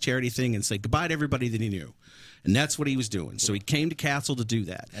one last charity thing and say goodbye to everybody that he knew. And that's what he was doing. So he came to Castle to do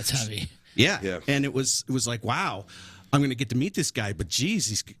that. That's heavy. Yeah. And it was like, wow. I'm going to get to meet this guy, but geez,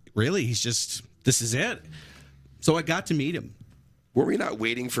 he's just, this is it. So I got to meet him. Were we not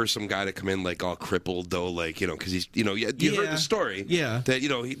waiting for some guy to come in like all crippled though, like because he's you heard the story, that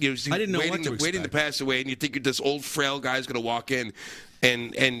he was I didn't know waiting to pass away, and you think this old frail guy's going to walk in,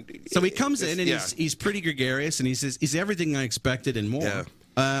 and so he comes in and he's pretty gregarious, and he says he's everything I expected and more. Yeah.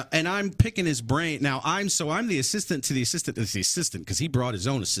 And I'm picking his brain. Now, I'm the assistant to the assistant because he brought his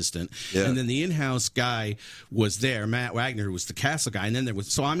own assistant. Yeah. And then the in-house guy was there, Matt Wagner, who was the Castle guy. And then there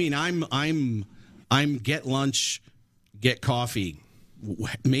was, so I mean, I'm get lunch, get coffee,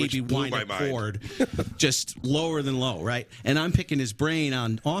 maybe wind a cord, just lower than low, right? And I'm picking his brain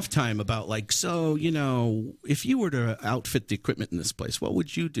on off time about so, if you were to outfit the equipment in this place, what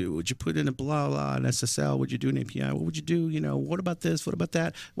would you do? Would you put in a blah, blah, an SSL? Would you do an API? What would you do? What about this? What about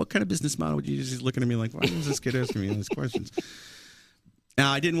that? What kind of business model would you use? He's looking at me like, why is this kid asking me all these questions?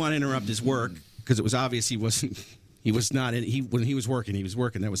 Now, I didn't want to interrupt his work because it was obvious when he was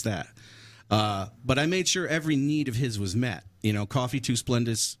working, that was that. But I made sure every need of his was met. Coffee, 2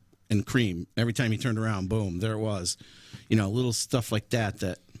 Splendors, and cream. Every time he turned around, boom, there it was. Little stuff like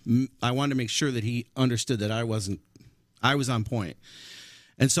that I wanted to make sure that he understood that I was on point.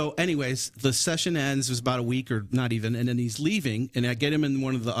 And so, anyways, the session ends. It was about a week or not even, and then he's leaving, and I get him in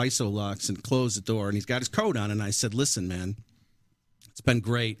one of the ISO locks and close the door, and he's got his coat on, and I said, listen, man, it's been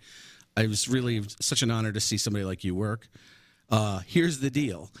great. It was really such an honor to see somebody like you work. Here's the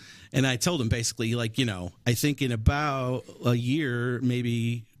deal. And I told him basically, I think in about a year,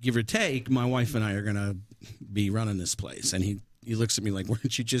 maybe give or take, my wife and I are going to be running this place. And he looks at me like,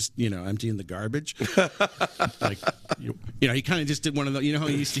 weren't you just, emptying the garbage? He kind of just did one of the,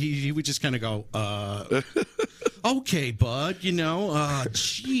 he would just kind of go, okay, bud,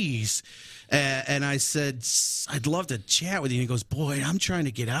 geez. And I said, I'd love to chat with you. And he goes, boy, I'm trying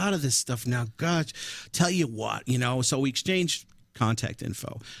to get out of this stuff now. Gosh, tell you what, So we exchanged contact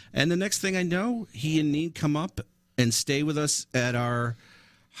info. And the next thing I know, he and Need come up and stay with us at our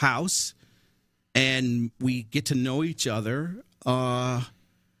house. And we get to know each other.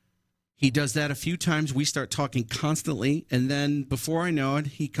 He does that a few times. We start talking constantly. And then before I know it,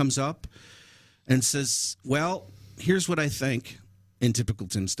 he comes up and says, well, here's what I think in typical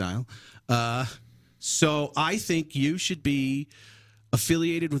Tim style. So I think you should be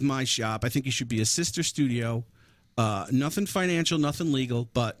affiliated with my shop. I think you should be a sister studio. Nothing financial, nothing legal,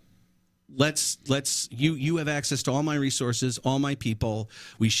 but you have access to all my resources, all my people.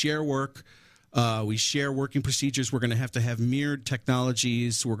 We share work. We share working procedures. We're going to have mirrored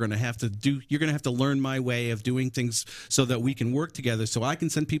technologies. You're going to have to learn my way of doing things so that we can work together. So I can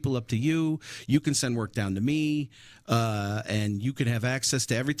send people up to you. You can send work down to me. And you can have access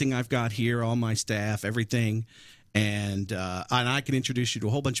to everything I've got here, all my staff, everything. And I can introduce you to a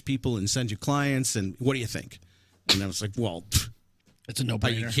whole bunch of people and send you clients. And what do you think? And I was like, well, it's a no-brainer. Are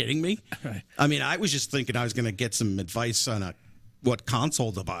you kidding me? Right. I mean, I was just thinking I was going to get some advice on what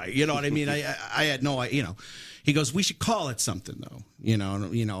console to buy. You know what I mean? I had no idea. He goes, we should call it something, though. And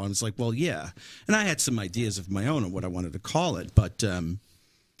I was like, well, yeah. And I had some ideas of my own of what I wanted to call it. But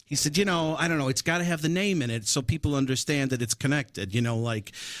he said, I don't know. It's got to have the name in it so people understand that it's connected,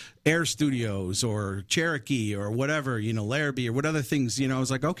 like Air Studios or Cherokee or whatever, Larrabee or what other things. I was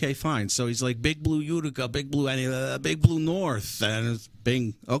like, okay, fine. So he's like, Big Blue Utica, Big Blue North. And it's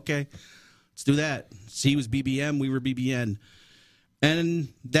Bing. Okay, let's do that. So he was BBM. We were BBN. And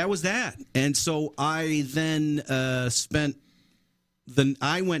that was that. And so I then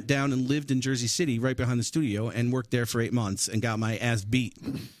I went down and lived in Jersey City right behind the studio and worked there for 8 months and got my ass beat.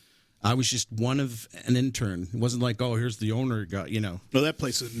 I was just one of an intern. It wasn't like, oh, here's the owner. No, that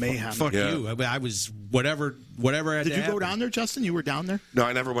place was mayhem. Fuck you. I was whatever had Did to you go happen. down there, Justin? You were down there? No,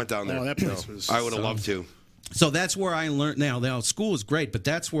 I never went down there. Oh, that place was... I would have loved to. So that's where I learned. Now school is great, but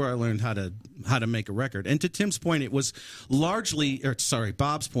that's where I learned how to make a record. And to Tim's point, it was Bob's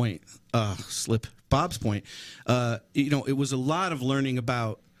point. Bob's point. It was a lot of learning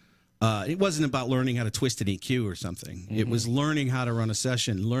about. It wasn't about learning how to twist an EQ or something. Mm-hmm. It was learning how to run a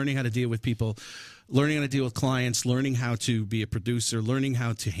session, learning how to deal with people, learning how to deal with clients, learning how to be a producer, learning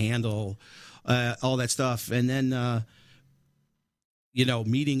how to handle all that stuff, and then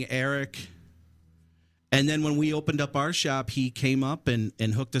meeting Eric. And then when we opened up our shop, he came up and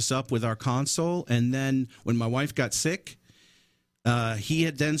hooked us up with our console. And then when my wife got sick, he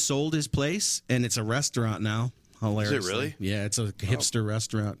had then sold his place, and it's a restaurant now. Hilariously. Is it really? Yeah, it's a hipster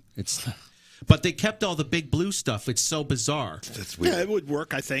restaurant. It's But they kept all the Big Blue stuff. It's so bizarre. That's weird. Yeah, it would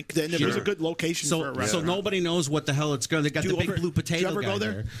work, I think. Then it was a good location for a So restaurant. nobody knows what the hell it's going. They got the Big Blue potato did you ever guy go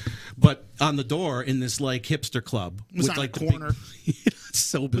there? But on the door in this like hipster club It was with on like a the corner. it's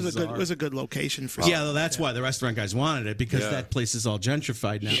so It was bizarre. it was a good location for. Yeah, well, that's why the restaurant guys wanted it because Yeah. that place is all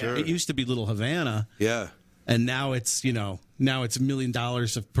gentrified now. Sure. It used to be Little Havana. Yeah. And now it's now it's $1 million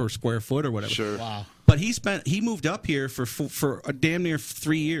per square foot or whatever. Sure. Wow. But he moved up here for a damn near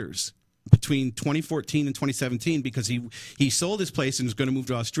 3 years between 2014 and 2017 because he sold his place and was going to move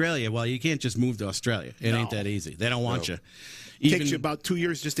to Australia. Well, you can't just move to Australia. It ain't that easy. They don't want you. Takes you about 2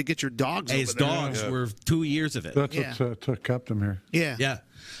 years just to get your dogs. His over there. dogs were 2 years of it. That's what kept him here. Yeah. Yeah.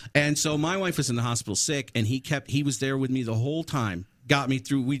 And so my wife was in the hospital sick, and he was there with me the whole time. Got me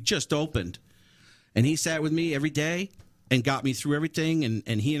through. We just opened, and he sat with me every day and got me through everything.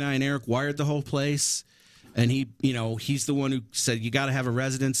 And he and I and Eric wired the whole place. And he's the one who said you got to have a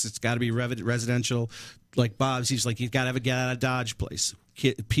residence. It's got to be residential. Like Bob's, he's like you got to have a get out of Dodge place.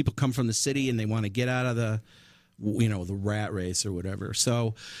 People come from the city and they want to get out of the rat race or whatever.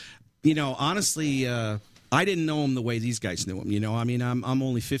 So, honestly, I didn't know him the way these guys knew him. I mean, I'm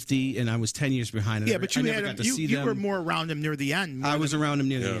only 50 and I was 10 years behind. Yeah, but you I never had got him. to see You them. were more around him near the end. I was around him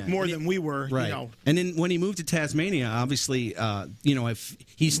near the end. more than we were. Right. And then when he moved to Tasmania, obviously, if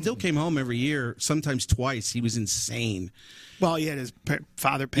he still came home every year, sometimes twice. He was insane. Well, he had his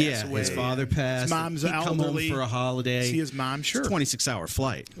father pass Yeah, away. his father passed. His mom's He'd come home elderly. for a holiday. See his mom, sure. It's a 26-hour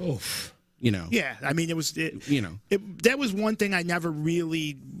flight. Oof. Yeah, I mean, that was one thing I never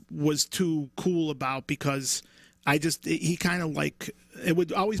really was too cool about because he kind of like it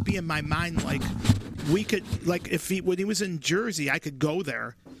would always be in my mind like we could like when he was in Jersey I could go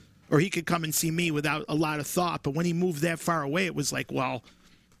there or he could come and see me without a lot of thought, but when he moved that far away it was like, well,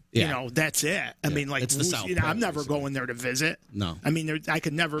 that's it. I mean, like, It's the South I'm Pole, never basically. going there to visit. No. I mean, I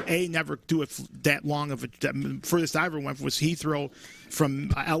could never do it that long of a. Furthest I ever went was Heathrow,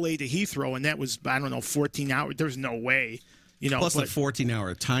 from L.A. to Heathrow, and that was 14 hours. There's no way. Plus the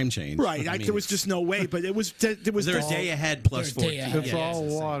 14-hour time change. Right, I mean, there was just no way. But it was. There was they're a day ahead plus They're a day 14. ahead. It's all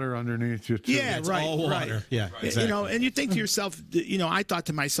water underneath you, too. Yeah, It's right, all water. right. Yeah, exactly. And you think to yourself, I thought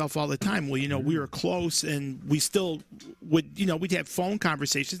to myself all the time, well, we were close, and we still would, we'd have phone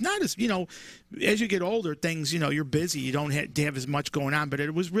conversations. Not as, as you get older, things, you're busy, you don't have as much going on. But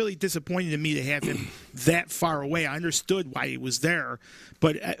it was really disappointing to me to have him that far away. I understood why he was there,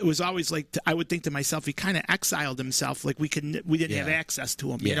 but it was always like I would think to myself, he kind of exiled himself, like we didn't have access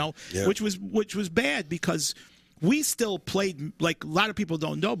to him, which was bad because we still played, like a lot of people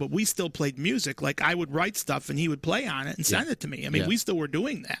don't know, but we still played music. Like I would write stuff and he would play on it and send it to me. I mean, we still were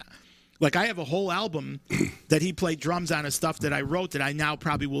doing that. Like I have a whole album that he played drums on of stuff that I wrote that I now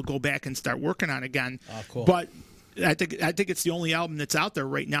probably will go back and start working on again. Oh, cool. But I think it's the only album that's out there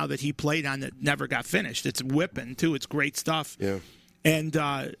right now that he played on that never got finished. It's whipping too. It's great stuff. Yeah. And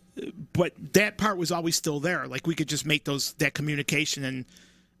but that part was always still there. Like we could just make that communication. And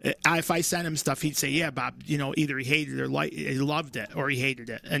if I sent him stuff, he'd say, "Yeah, Bob. Either he hated it or he loved it, or he hated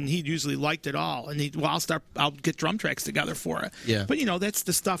it." And he usually liked it all. And I'll get drum tracks together for it. Yeah. But that's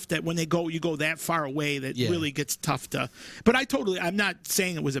the stuff that when you go that far away, that really gets tough to. But I'm not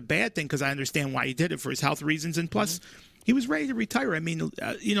saying it was a bad thing because I understand why he did it for his health reasons, and plus. He was ready to retire. I mean,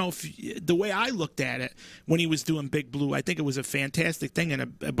 the way I looked at it when he was doing Big Blue, I think it was a fantastic thing,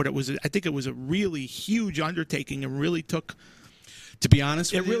 but I think it was a really huge undertaking, and really took. To be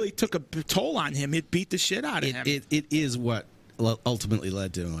honest with it you, really took a toll on him. It beat the shit out of him. It is what ultimately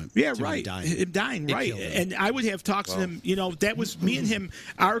led to him. Yeah, to right. Him dying, It right. killed him. And I would have talks with him. That was me and him.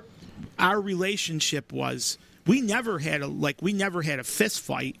 Our relationship was. We never had a fist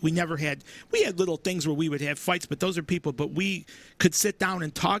fight. We had little things where we would have fights, but those are people. But we could sit down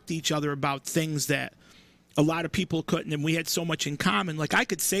and talk to each other about things that a lot of people couldn't, and we had so much in common. Like I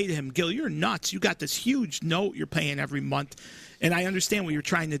could say to him, "Gil, you're nuts. You got this huge note you're paying every month, and I understand what you're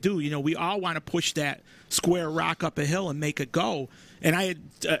trying to do. We all want to push that square rock up a hill and make it go." And I had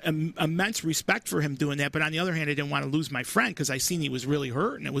immense respect for him doing that. But on the other hand, I didn't want to lose my friend because I seen he was really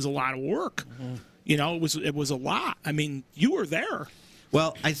hurt, and it was a lot of work. Mm-hmm. It was a lot. I mean, you were there.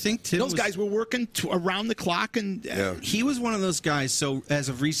 Well, I think Tim those guys were working around the clock, and he was one of those guys. So as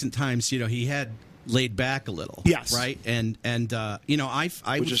of recent times, he had laid back a little. Yes. Right. And I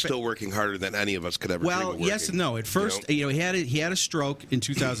which is still working harder than any of us could ever. Well, dream of yes and no. At first, he had a stroke in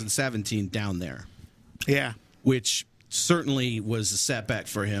 2017 down there. Yeah. Which certainly was a setback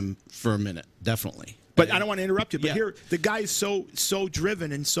for him for a minute, definitely. But I don't want to interrupt you. But here, the guy is so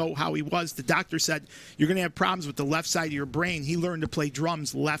driven and so how he was. The doctor said you're going to have problems with the left side of your brain. He learned to play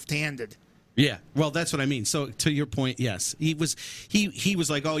drums left-handed. Yeah, well, that's what I mean. So to your point, yes, he was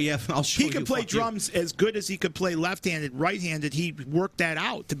like, oh yeah, I'll show you. He could play drums as good as he could play left-handed, right-handed. He worked that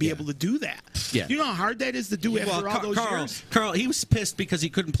out to be able to do that. Yeah. You know how hard that is to do after all those years? Carl, he was pissed because he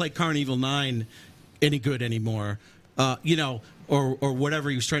couldn't play Carnival 9 any good anymore. Or whatever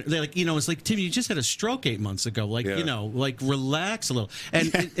he was trying. They're like, it's like, Tim, you just had a stroke 8 months ago. Like, like relax a little.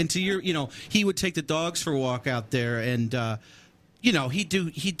 And to your, he would take the dogs for a walk out there, and he'd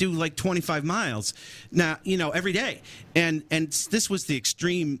do like 25 miles now, every day. And this was the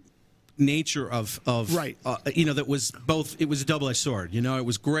extreme nature of right. That was both. It was a double-edged sword. It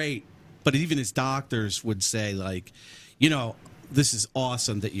was great, but even his doctors would say, like, this is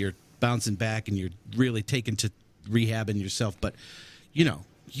awesome that you're bouncing back and you're really taking to rehabbing yourself, but you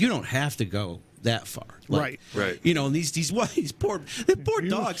don't have to go that far. Right. And these poor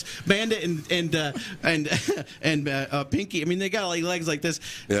dogs, Bandit and Pinky. I mean, they got like legs like this.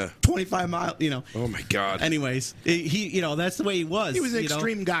 Yeah. 25 miles. Oh my God. Anyways, he that's the way he was. He was an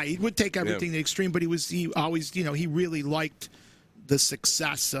extreme guy. He would take everything to the extreme, but he always he really liked the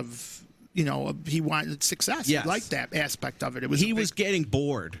success of. He wanted success. Yes. He liked that aspect of it. He was getting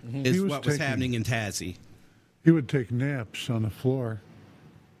bored. Is what was happening in Tassie. He would take naps on the floor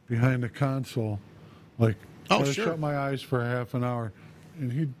behind the console, like shut my eyes for half an hour,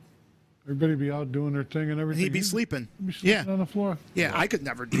 and everybody be out doing their thing and everything. He'd be sleeping. He'd be sleeping on the floor. Yeah, I could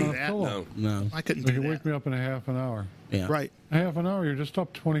never do that. No, I couldn't do that. He'd wake me up in a half an hour. Yeah, right. A half an hour, you're just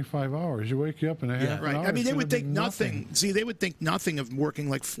up 25 hours. You wake you up in a half an hour. I mean, they would think nothing. See, they would think nothing of working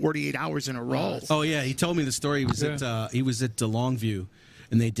like 48 hours in a row. Oh yeah, he told me the story. He was at Longview,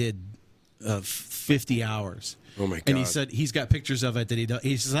 and they did 50 hours. Oh my God! And he said he's got pictures of it that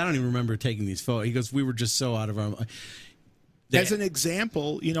he says I don't even remember taking these photos. He goes, we were just so out of our. As an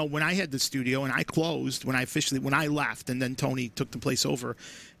example, when I had the studio and I closed when I left, and then Tony took the place over,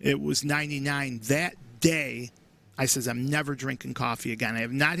 it was 99 that day. I says I'm never drinking coffee again. I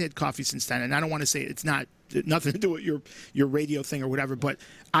have not had coffee since then, and I don't want to say it's nothing to do with your radio thing or whatever, but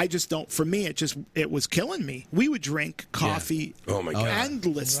I just don't. For me, it was killing me. We would drink coffee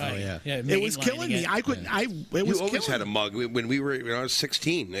endlessly. Right. It was killing me. I couldn't. You always had a mug when I was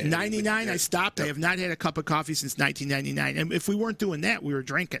 16. 99, I stopped. I have not had a cup of coffee since 1999. And if we weren't doing that, we were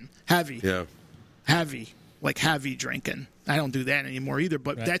drinking heavy. Yeah, heavy drinking. I don't do that anymore either.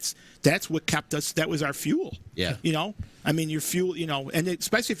 But that's what kept us. That was our fuel. Yeah. I mean, your fuel. And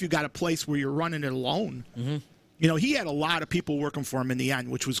especially if you got a place where you're running it alone. Mm-hmm. He had a lot of people working for him in the end,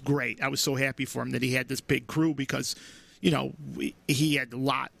 which was great. I was so happy for him that he had this big crew because, he had a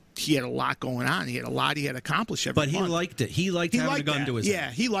lot. He had a lot going on. He had accomplished every month. But he liked it. He liked having a gun to his head. Yeah,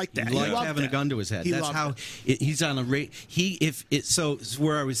 he liked that. He liked having a gun to his head. That's how he's on a rate. So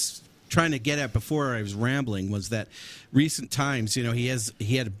where I was trying to get at before I was rambling was that recent times, he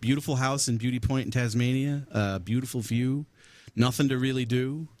had a beautiful house in Beauty Point in Tasmania, a beautiful view, nothing to really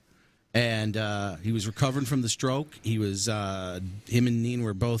do. And he was recovering from the stroke. He was him and Neen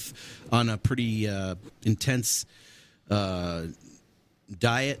were both on a pretty intense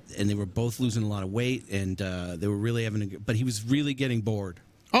diet, and they were both losing a lot of weight, and they were really but he was really getting bored.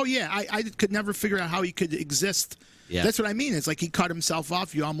 Oh yeah, I could never figure out how he could exist. Yeah. That's what I mean. It's like he cut himself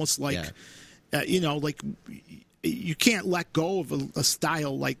off. You almost like, like you can't let go of a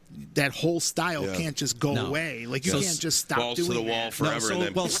style like that. Whole style can't just go away. Like you can't just stop balls doing to the wall that.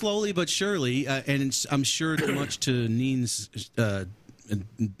 forever. Well, slowly but surely, and I'm sure much to Neen's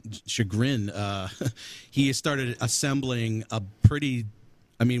chagrin, he started assembling a pretty.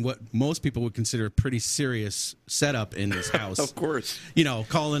 I mean, what most people would consider a pretty serious setup in his house. Of course.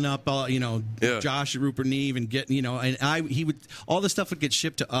 Calling up, Josh, Rupert Neve, and getting, and all the stuff would get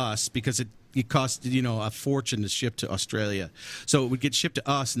shipped to us because it cost, a fortune to ship to Australia. So it would get shipped to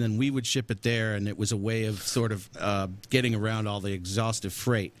us, and then we would ship it there, and it was a way of sort of getting around all the exhaustive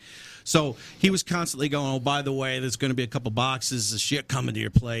freight. So he was constantly going, oh, by the way, there's going to be a couple boxes of shit coming to your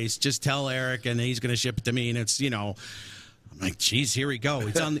place. Just tell Eric, and he's going to ship it to me, and it's, I'm like, geez, here we go.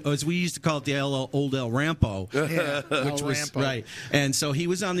 It's on, as we used to call it, the old El Rampo, which was Rampo. Right. And so he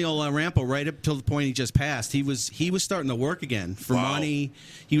was on the old El Rampo right up till the point he just passed. He was starting to work again for money.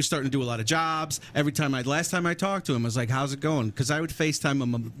 He was starting to do a lot of jobs. Last time I talked to him, I was like, how's it going? Because I would FaceTime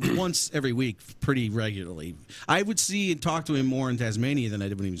him once every week, pretty regularly. I would see and talk to him more in Tasmania than I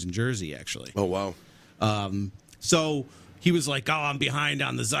did when he was in Jersey, actually. Oh wow. So he was like, "Oh, I'm behind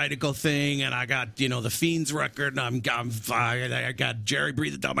on the Zydeco thing, and I got the Fiends record, and I got Jerry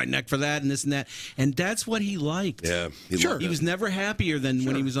breathing down my neck for that, and this and that." And that's what he liked. Yeah, He was never happier than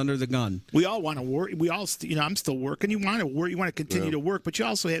when he was under the gun. We all want to work. We all, I'm still working. You want to work. You want to continue to work, but you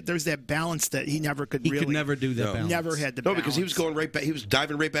also there's that balance that he never could. He could never do that. Balance. Never had the no, balance. because he was going right back. He was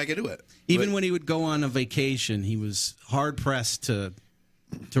diving right back into it. Even when he would go on a vacation, he was hard pressed to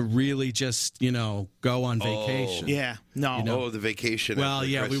really just go on vacation. Yeah, no. The vacation. Well,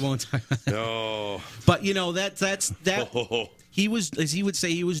 yeah, we won't. No, but that's. He was, as he would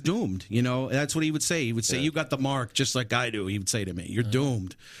say, he was doomed. That's what he would say. He would say, "You got the mark, just like I do." He would say to me, "You're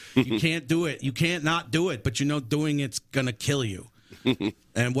doomed. You can't do it. You can't not do it. But doing it's gonna kill you.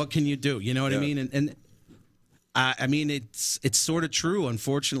 And what can you do? You know what I mean?" And I mean, it's sort of true.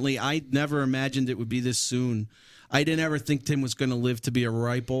 Unfortunately, I never imagined it would be this soon. I didn't ever think Tim was going to live to be a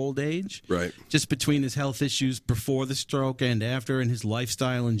ripe old age. Right. Just between his health issues before the stroke and after, and his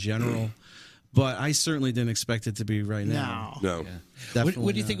lifestyle in general. But I certainly didn't expect it to be right now. No. Yeah.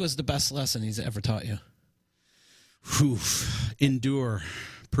 What do you think was the best lesson he's ever taught you? Endure,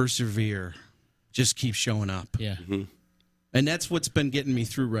 persevere, just keep showing up. Yeah. Mm-hmm. And that's what's been getting me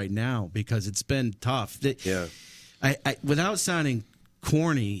through right now, because it's been tough. I without sounding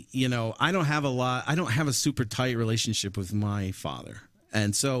corny, I don't have a super tight relationship with my father.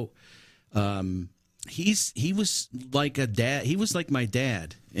 And so he was like a dad. He was like my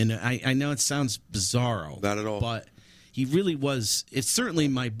dad. And I know it sounds bizarro. Not at all. But he really was. It's certainly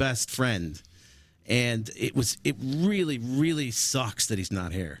my best friend. And it really, really sucks that he's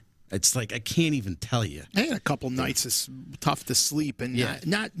not here. It's like I can't even tell you. I had a couple nights it's tough to sleep, and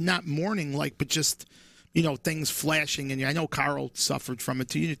not mourning, but just things flashing. And I know Carl suffered from it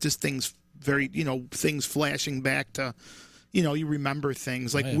too. Just things things flashing back to, you remember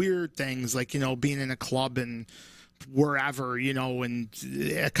things like weird things, like being in a club and wherever, and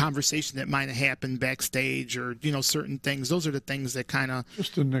a conversation that might have happened backstage, or certain things. Those are the things that kind of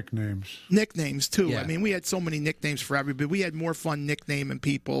just the nicknames too. Yeah. I mean, we had so many nicknames for everybody. We had more fun nicknaming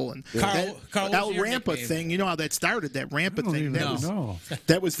people. And Carl, El Rampa thing, how that started, that Rampa thing.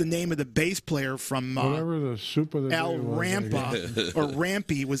 That was the name of the bass player from whatever the soup of the El day was, Rampa or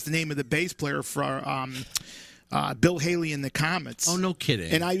Rampy was the name of the bass player for Bill Haley and the Comets. Oh, no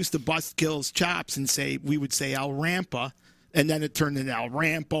kidding. And I used to bust Gil's chops and we would say El Rampa, and then it turned into El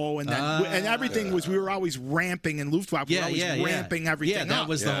Rampo, and then and everything was, we were always ramping in Luftwaffe. We were always ramping everything up. Yeah, that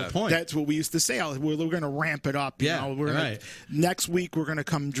was the whole point. That's what we used to say. We're going to ramp it up. Next week, we're going to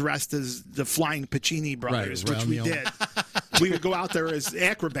come dressed as the Flying Pacini brothers, which we did. We would go out there as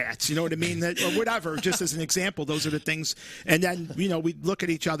acrobats, you know what I mean? Or whatever, just as an example. Those are the things. And then, we'd look at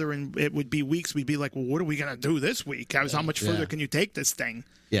each other, and it would be weeks. We'd be like, well, what are we going to do this week? How much further can you take this thing?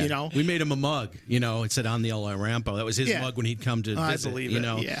 Yeah. We made him a mug, it said on the El Rampo. That was his mug when he'd come to visit. I believe it,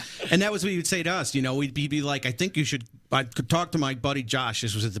 yeah. And that was what he would say to us, we'd be like, I think you should, I could talk to my buddy Josh.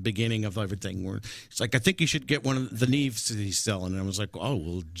 This was at the beginning of everything. Where it's like, I think you should get one of the Neves that he's selling. And I was like, oh,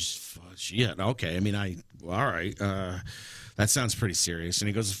 well, shit, okay. I mean, all right. That sounds pretty serious. And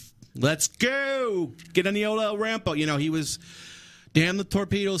he goes, let's go. Get on the old El Rampo. He was, damn the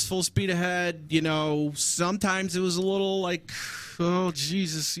torpedoes, full speed ahead. Sometimes it was a little like, oh,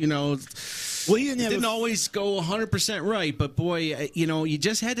 Jesus, Well, he didn't always go 100% right, but boy, you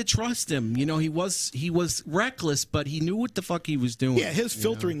just had to trust him. He was reckless, but he knew what the fuck he was doing. Yeah, his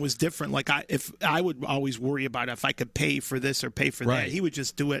filtering was different. Like I would always worry about if I could pay for this or pay for that. He would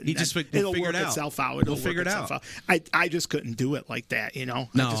just do it. He just it'll figure work it out. itself out. It'll figure it out. I just couldn't do it like that. No,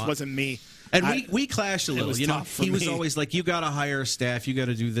 it just wasn't me. And we clashed a little. He was always like, you got to hire staff. You got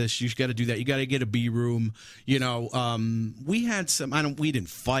to do this. You got to do that. You got to get a B room. We had some. We didn't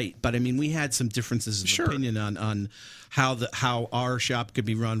fight, but I mean, we had some differences of opinion on how our shop could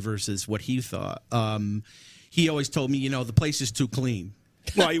be run versus what he thought. He always told me, the place is too clean.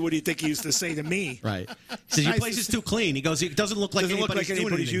 Well, what do you think he used to say to me? Right. He says, your place is too clean. He goes, it doesn't look like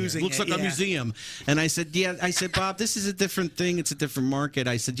anybody's using it. It looks like a museum. And I said, Bob, this is a different thing. It's a different market.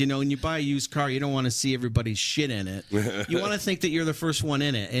 I said, when you buy a used car, you don't want to see everybody's shit in it. You want to think that you're the first one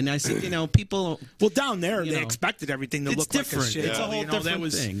in it. And I said, people... Well, down there, they expected everything to look different. like a shit. It's a whole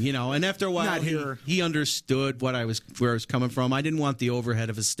different thing, And after a while, he understood where I was coming from. I didn't want the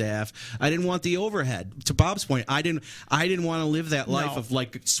overhead of his staff. I didn't want the overhead. To Bob's point, I didn't want to live that life of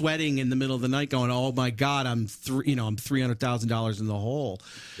like sweating in the middle of the night, going, "Oh my God, I'm $300,000 in the hole.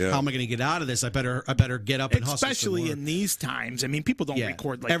 How am I going to get out of this? I better get up and hustle." Especially in these times. I mean, people don't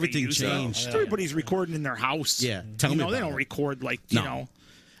record like everything they used changed. to. Everybody's recording in their house. Yeah, tell me. They don't record like you know.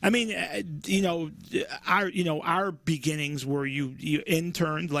 I mean, our beginnings were you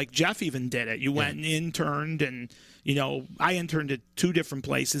interned, like Jeff even did it. You went and interned, and I interned at 2 different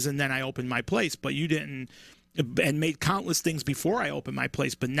places, and then I opened my place. But you didn't, and made countless things before I opened my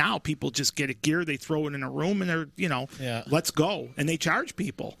place. But now people just get a gear, they throw it in a room, and they're let's go, and they charge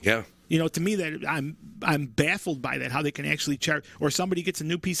people. Yeah. To me, that I'm baffled by that, how they can actually charge, or somebody gets a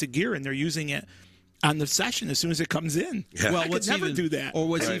new piece of gear and they're using it on the session as soon as it comes in. Yeah. Well, I could never do that. Or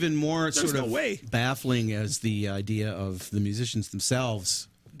what's even more There's sort no of way. baffling is the idea of the musicians themselves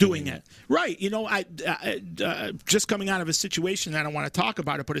doing it. Right. I just coming out of a situation, I don't want to talk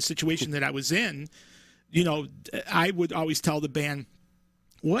about it, but a situation that I was in, I would always tell the band,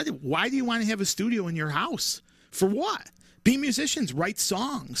 why do you want to have a studio in your house? For what? Be musicians, write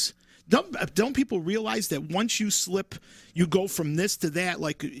songs. Don't people realize that once you slip, you go from this to that?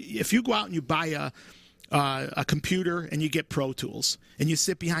 Like if you go out and you buy a computer and you get Pro Tools and you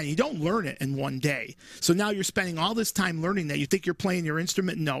sit behind, you don't learn it in one day. So now you're spending all this time learning that. You think you're playing your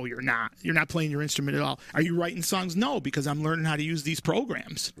instrument? No, you're not. You're not playing your instrument at all. Are you writing songs? No, because I'm learning how to use these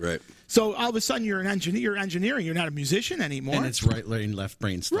programs. Right. So all of a sudden you're an engineer. You're engineering. You're not a musician anymore. and it's right brain, left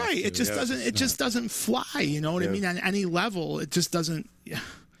brain stuff. Right. too. It just doesn't. It just doesn't fly. You know what I mean? On any level, it just doesn't. Yeah.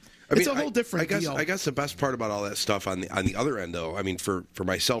 It's a whole different deal. I guess the best part about all that stuff on the other end, though, I mean, for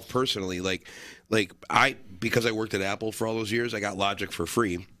myself personally, because I worked at Apple for all those years, I got Logic for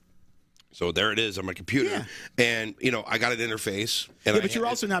free. So there it is on my computer, and I got an interface. And but you're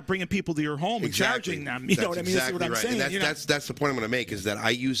also not bringing people to your home and charging them. You know what I mean? Exactly That's what I'm saying. And that's the point I'm going to make, is that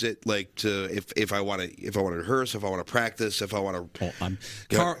I use it if I want to rehearse, if I want to practice, if I want to.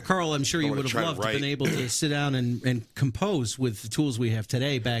 Carl, I'm sure you would have loved to been able to sit down and compose with the tools we have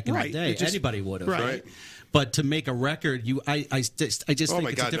today. Back in the day, anybody would have. Right. But to make a record, I just think it's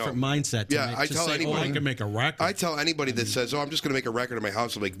a different mindset. I tell anybody, I can make a record. I tell anybody that says, I'm just going to make a record in my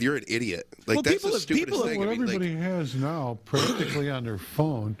house, I'm like, you're an idiot. Like, that's the stupidest thing. What everybody has now, practically on their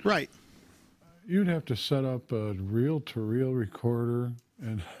phone. Right. You'd have to set up a reel-to-reel recorder.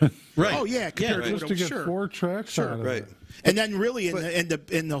 And right. Oh yeah, just to get 4 tracks out of it. And then really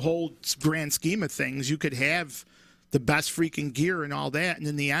in the whole grand scheme of things, you could have the best freaking gear and all that, and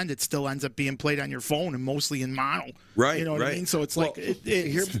in the end, it still ends up being played on your phone and mostly in mono. Right. You know what I mean? So it's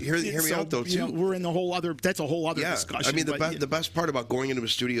hear me out though too. We're in the whole other. That's a whole other discussion. I mean, the best part about going into a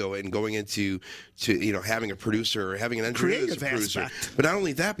studio and going into having a producer or having an engineer as a producer, aspect. But not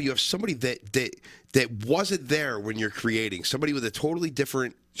only that, but you have somebody that wasn't there when you're creating. Somebody with a totally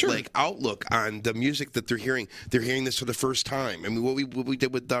different outlook on the music that they're hearing. They're hearing this for the first time. I mean, what we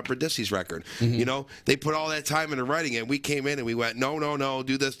did with Brindisi's record. Mm-hmm. They put all that time into writing it. We came in and we went, no,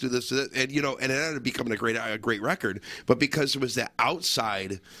 do this, and and it ended up becoming a great record. But because it was that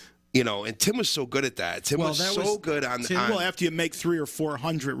outside. And Tim was so good at that. Tim was so good on. Well, after you make 300 or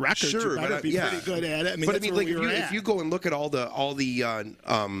 400 records, you better be pretty good at it. I mean, but if you go and look at all the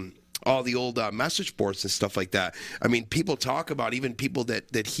old message boards and stuff like that. I mean, people talk about even people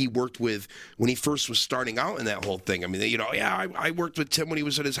that he worked with when he first was starting out in that whole thing. I mean, I worked with Tim when he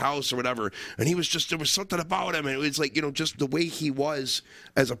was at his house or whatever, and he was there was something about him, and it was like, just the way he was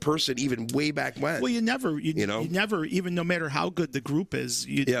as a person, even way back when. Well, you never, even no matter how good the group is,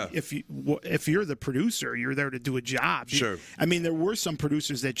 if you're the producer, you're there to do a job. Sure. I mean, there were some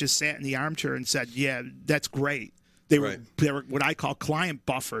producers that just sat in the armchair and said, "Yeah, that's great." They were what I call client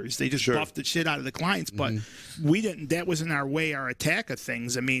buffers. They just buffed the shit out of the clients, but we didn't. That wasn't our attack of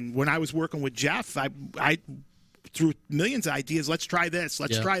things. I mean, when I was working with Jeff, I threw millions of ideas. Let's try this.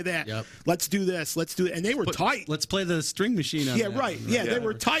 Let's try that. Yep. Let's do this. Let's do it. And they were tight. Let's play the string machine on that. Right. Yeah, they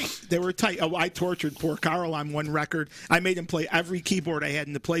were tight. They were tight. Oh, I tortured poor Carl on one record. I made him play every keyboard I had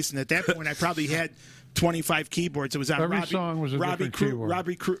in the place, and at that point, I probably had 25 keyboards. It was on every song was a different keyboard.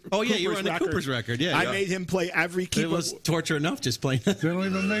 Oh yeah, you were on the Cooper's record. Yeah, I made him play every keyboard. It was torture enough just playing. They don't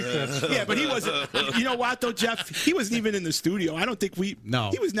even make that. Yeah, but he wasn't. You know what though, Jeff? He wasn't even in the studio. I don't think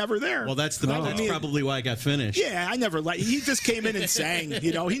No, he was never there. Well, that's probably why I got finished. Yeah, I never he just came in and sang.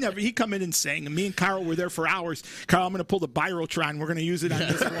 He come in and sang. And me and Carl were there for hours. Carl, I'm going to pull the Birotron. We're going to use it on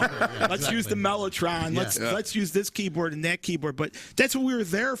this one. Let's use the Mellotron. Let's use this keyboard and that keyboard. But that's what we were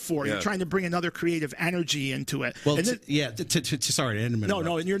there for. You're trying to bring another creative energy into it. Well, sorry to interrupt.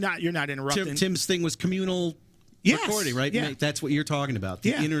 No, and you're not interrupting. Tim's thing was communal recording, right? Yeah. That's what you're talking about.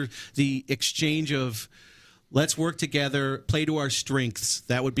 The exchange of let's work together, play to our strengths.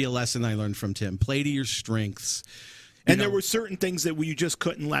 That would be a lesson I learned from Tim. Play to your strengths. And there were certain things that you just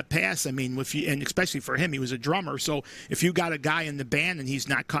couldn't let pass. I mean, and especially for him, he was a drummer. So if you got a guy in the band and he's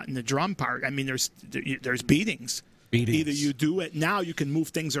not cutting the drum part, I mean, there's beatings. Either you do it now, you can move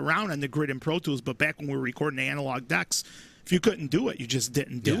things around on the grid and Pro Tools, but back when we were recording the analog decks, If you couldn't do it, you just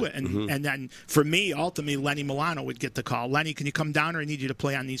didn't do it. And then for me, ultimately, Lenny Milano would get the call. Lenny, can you come down, or I need you to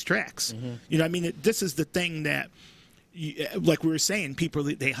play on these tracks? You know, I mean, this is the thing that, like we were saying,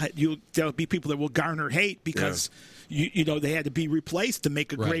 there'll be people that will garner hate because you know, they had to be replaced to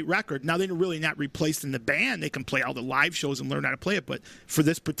make a great record. Now, they're really not replaced in the band. They can play all the live shows and learn how to play it. But for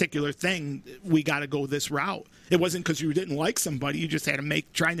this particular thing, we got to go this route. It wasn't because you didn't like somebody. You just had to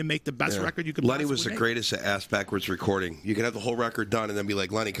trying to make the best record you could. Lenny was possibly the make. greatest at ass backwards recording. You could have the whole record done and then be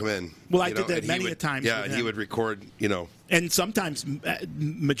like, Lenny, come in. Well, I You did know, that and many would- a times Yeah, with and he him. would record, you know. And sometimes,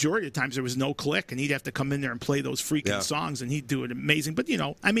 majority of the times, there was no click, and he'd have to come in there and play those freaking songs, and he'd do it amazing. But, you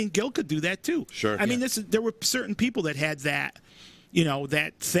know, I mean, Gil could do that, too. Sure. I mean, there were certain people that had that, you know,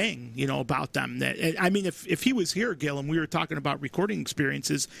 that thing, you know, about them. That I mean, if he was here, Gil, and we were talking about recording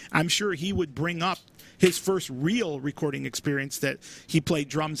experiences, I'm sure he would bring up his first real recording experience that he played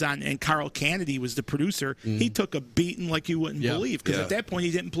drums on, and Carl Kennedy was the producer. He took a beating like you wouldn't believe, because at that point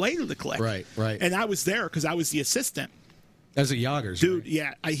he didn't play to the click. Right. And I was there because I was the assistant. As a Yoggers, Dude, right?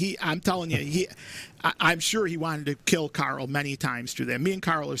 yeah, I'm telling you, I'm sure he wanted to kill Carl many times through that. Me and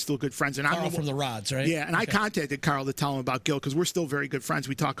Carl are still good friends, and Carl from the Rods, right? Yeah, and I contacted Carl to tell him about Gil because we're still very good friends.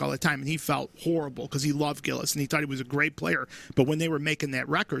 We talk all the time, and he felt horrible because he loved Gillis and he thought he was a great player. But when they were making that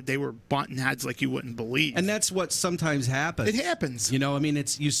record, they were bunting heads like you wouldn't believe. And that's what sometimes happens. It happens. You know, I mean,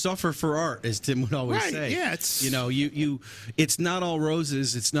 it's you suffer for art, as Tim would always Right, say. yeah, it's- you know, it's not all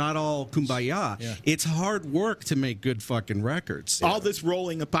roses, it's not all kumbaya. Yeah. It's hard work to make good fucking records. All this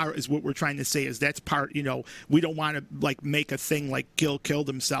rolling apart is what we're trying to say is that's part, you know, we don't want to like make a thing like Gil killed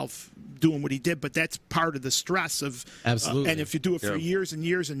himself doing what he did, but that's part of the stress of Absolutely. And if you do it for years and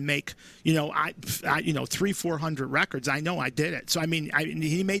years and make, you know, I 300-400 records, I know I did it. So I mean,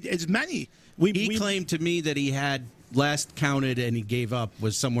 he made as many. He claimed to me that he had last counted and he gave up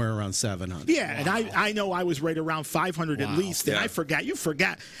was somewhere around 700. Yeah, and I know I was right around 500 at least, and I forgot. You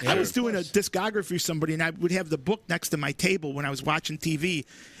forgot. I was doing a discography for somebody, and I would have the book next to my table when I was watching TV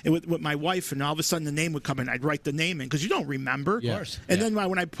and with my wife, and all of a sudden the name would come in. I'd write the name in because you don't remember. Of course. And then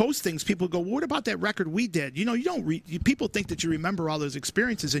when I post things, people go, "What about that record we did?" You know, you don't. People think that you remember all those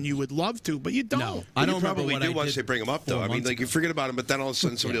experiences, and you would love to, but you don't. No, I don't You remember probably what do I once did they bring them up, though. 4 I mean, months like, you ago. forget about them, but then all of a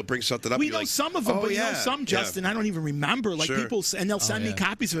sudden somebody will bring something up. We you're know like, some of them, oh, but you know yeah, some, Justin, I don't even remember. Like Sure. people, and they'll send me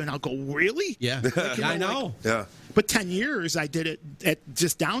copies of it, and I'll go, "Really?" Yeah, Like, you I know, know. like- Yeah. But 10 years, I did it at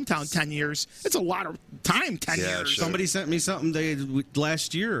just downtown 10 years. It's a lot of time, 10 Yeah, years. sure. Somebody sent me something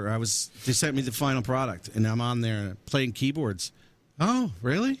last year. They sent me the final product, and I'm on there playing keyboards. Oh,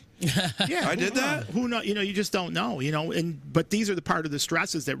 really? Yeah, I did that? Who know? You know, you just don't know. You know, but these are the part of the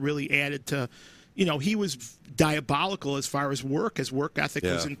stresses that really added to. You know, he was diabolical as far as work. His work ethic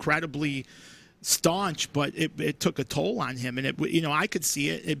was Yeah. incredibly staunch, but it took a toll on him. And you know, I could see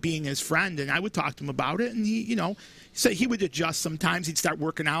it being his friend, and I would talk to him about it, and he, you know, say he would adjust. Sometimes he'd start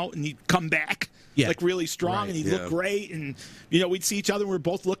working out, and he'd come back. Yeah. Like really strong, Right. and he'd Yeah. look great, and you know we'd see each other, and we were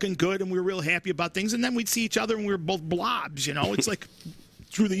both looking good, and we were real happy about things, and then we'd see each other, and we were both blobs. You know, it's like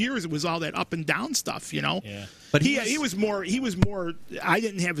through the years, it was all that up and down stuff. You know, Yeah. But he was more. I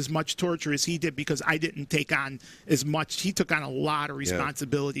didn't have as much torture as he did because I didn't take on as much. He took on a lot of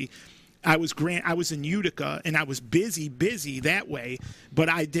responsibility. I was in Utica, and I was busy that way, but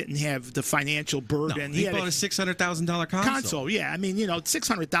I didn't have the financial burden. He had bought a $600,000 console. Yeah, I mean, you know,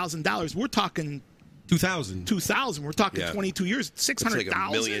 $600,000. We're talking 2000. 2000. We're talking Yeah. 22 years. It's like 600,000.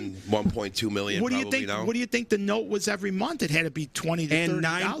 $1 million, 1.2 million. What do you probably think? now. What do you think the note was every month? It had to be 20 to And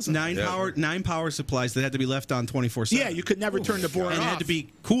 30,000. nine power supplies that had to be left on 24/7. Yeah, you could never turn the board and off. had to be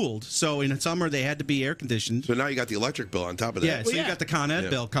cooled. So in summer they had to be air conditioned. So now you got the electric bill on top of that. Yeah, so you got the Con Ed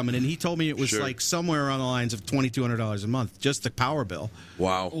bill coming in. He told me it was Sure. like somewhere on the lines of $2,200 a month, just the power bill.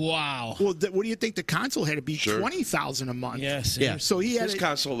 Wow. Wow. Well, what do you think the console had to be? Sure. 20,000 a month. Yes. Yeah. So he had This a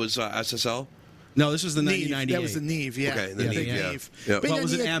console was SSL? No, this was the Neve. 1998. That was the Neve. Yeah. Okay, the Yeah, Neve, big yeah. Neve. Yeah. But Well, then it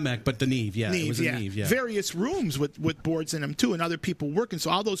was he an had- AMEC, but the Neve, yeah. Neve, it was a Neve, yeah. Various rooms with boards in them too, and other people working. So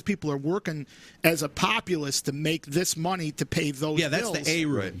all those people are working as a populace to make this money to pay those. Yeah, that's bills. the A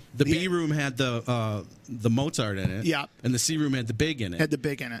room. Right. The B room had the Mozart in it. Yeah. And the C room had the Big in it. Had the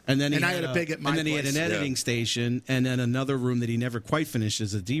Big in it. And then I had a Big at my And then he had place. an editing station, and then another room that he never quite finished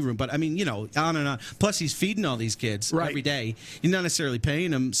as a D room. But I mean, you know, on and on. Plus, he's feeding all these kids Right. every day. He's not necessarily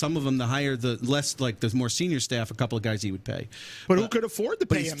paying them. Some of them, the higher, the less, like the more senior staff, a couple of guys he would pay. But who could afford to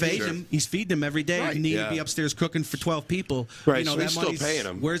But pay he's him? feeding them. He's feeding them every day. Right. And he Yeah. would be upstairs cooking for 12 people. Right, You know, so that he's still money's- paying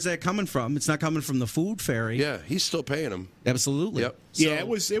 'em. Where's that coming from? It's not coming from the food fairy. Yeah, he's still paying them. Absolutely. Yep. Yeah,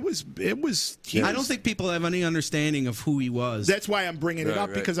 So- it was. I don't think people have any understanding of who he was. That's why I'm bringing it Right, up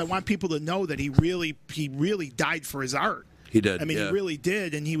right. because I want people to know that he really died for his art. He did, I mean, yeah. he really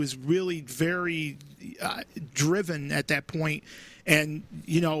did, and he was really very. driven at that point. And,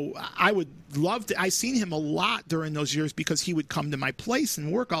 I would love to. I seen him a lot during those years because he would come to my place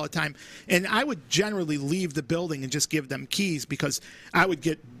and work all the time. And I would generally leave the building and just give them keys because I would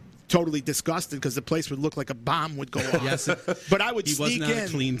get totally disgusted because the place would look like a bomb would go off. Yes, but I would he sneak was not a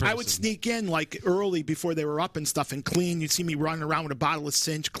clean in. person. I would sneak in like early before they were up and stuff and clean. You'd see me running around with a bottle of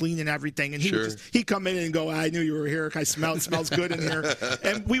Cinch, cleaning everything. And he'd come in and go, "I knew you were here. It smells good in here."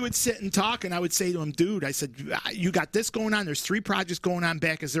 And we would sit and talk. And I would say to him, "Dude," I said, "you got this going on. There's 3 projects going on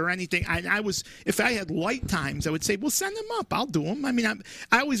back. Is there anything?" If I had light times, I would say, "Well, send them up. I'll do them." I mean,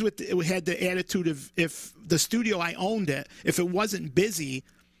 I always had the attitude of if the studio I owned it, if it wasn't busy,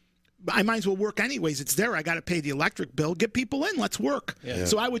 I might as well work anyways. It's there. I got to pay the electric bill. Get people in. Let's work. Yeah.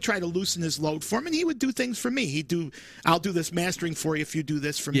 So I would try to loosen his load for him, and he would do things for me. I'll do this mastering for you if you do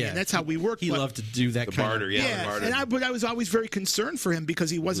this for me. And that's how we worked. He loved to do that kind barter, of barter. But I was always very concerned for him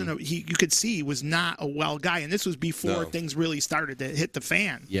because he wasn't. You could see he was not a well guy, and this was before things really started to hit the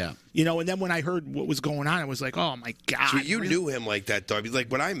fan. Yeah. And then when I heard what was going on, I was like, oh my God. So you knew him like that, though. I mean, like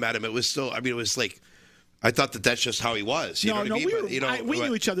when I met him, it was still. I mean, it was like. I thought that's just how he was. You know what I mean? We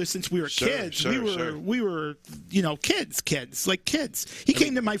knew each other since we were kids. Sure. We were, kids. He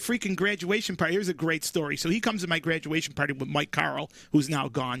came to my freaking graduation party. Here's a great story. So he comes to my graduation party with Mike Carl, who's now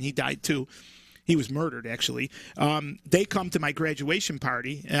gone. He died too. He was murdered, actually. They come to my graduation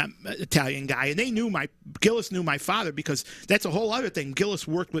party, Italian guy, and Gillis knew my father because that's a whole other thing. Gillis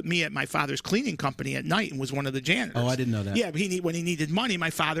worked with me at my father's cleaning company at night and was one of the janitors. Oh, I didn't know that. Yeah, when he needed money, my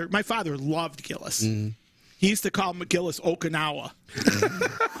father loved Gillis. Mm-hmm. He used to call McGillis Okinawa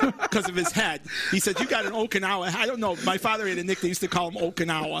because of his head. He said, "You got an Okinawa." I don't know. My father had a nickname. They used to call him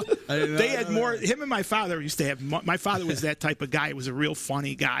Okinawa. They had more. Him and my father used to have. My father was that type of guy. He was a real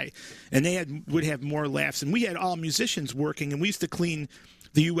funny guy, and they would have more laughs. And we had all musicians working, and we used to clean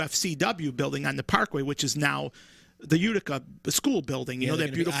the UFCW building on the Parkway, which is now the Utica school building. You know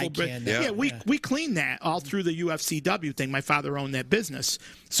that beautiful brick. Yeah, we cleaned that all through the UFCW thing. My father owned that business,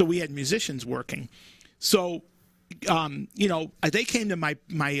 so we had musicians working. So, they came to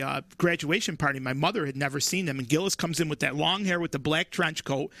my graduation party. My mother had never seen them, and Gillis comes in with that long hair with the black trench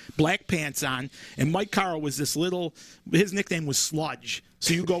coat, black pants on, and Mike Carl was this little. His nickname was Sludge.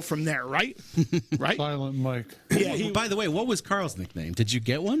 So you go from there, right? Right. Silent Mike. Yeah. By the way, what was Carl's nickname? Did you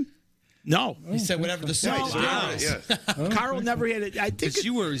get one? No. He said whatever the size was. Carl never had it. I think because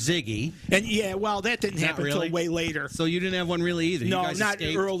you were Ziggy. And that didn't happen until way later. So you didn't have one really either. No, not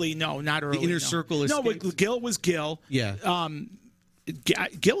early. No, not early. The inner circle escaped. No, but Gil was Gil. Yeah.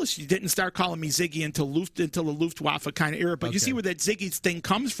 Gillis didn't start calling me Ziggy until the Luftwaffe kind of era. But you see where that Ziggy thing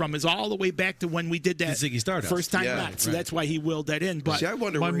comes from is all the way back to when we did that Ziggy Stardust. First time back. So that's why he willed that in. But see, I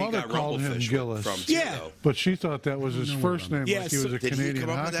wonder my where mother he got called him Rumblefish Gillis. from. Yeah. Though. But she thought that was his first name, Yeah, like he was a did he Canadian come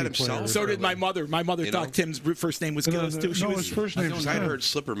up with hockey that himself? player. So did my mother. My mother thought Tim's first name was Gillis too. She no, was his first name was I'd Tim. heard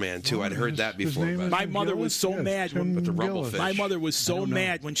Slipperman too. I'd heard that before. name But is My mother Gillis? was so Yes, mad Tim with the Gillis. Rumblefish. My mother was so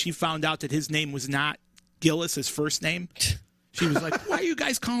mad when she found out that his name was not Gillis, his first name. She was like, "Why are you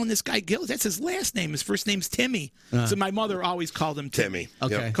guys calling this guy Gillis? That's his last name. His first name's Timmy." So my mother always called him Timmy.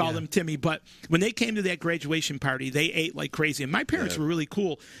 Okay. Called him Timmy. But when they came to that graduation party, they ate like crazy. And my parents were really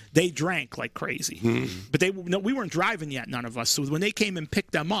cool. They drank like crazy. But we weren't driving yet, none of us. So when they came and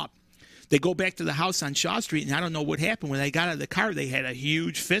picked them up, they go back to the house on Shaw Street, and I don't know what happened. When they got out of the car, they had a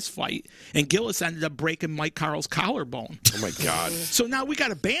huge fist fight, and Gillis ended up breaking Mike Carl's collarbone. oh my God. So now we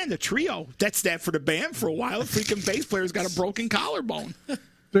got a band, a trio. That's that for the band for a while. Freaking bass player's got a broken collarbone.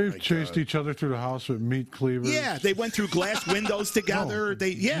 They've chased each other through the house with meat cleavers. Yeah, they went through glass windows together.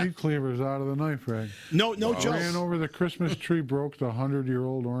 Meat cleavers out of the knife rack. No joke. Ran over the Christmas tree, broke the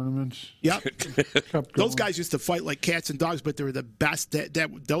 100-year-old ornaments. Yep. Kept going. Those guys used to fight like cats and dogs, but they were the best.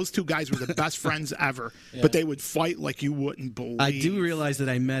 Those two guys were the best friends ever. Yeah. But they would fight like you wouldn't believe. I do realize that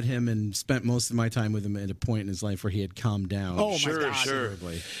I met him and spent most of my time with him at a point in his life where he had calmed down. Oh, Sure.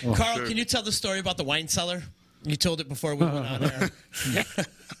 Carl, can you tell the story about the wine cellar? You told it before we went on air.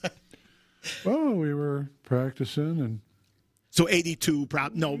 Well, we were practicing, and So 82,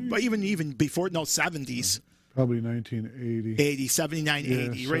 even before, 70s. probably 1980. 80, 79, Yeah,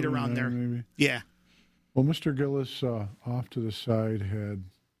 80, right around 79 there. maybe. Yeah. Well, Mr. Gillis, off to the side, had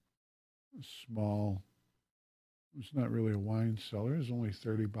a small. It's not really a wine cellar. There's only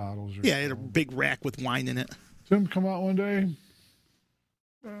 30 bottles. Or Yeah, it had a so. big rack with wine in it. Tim come out one day.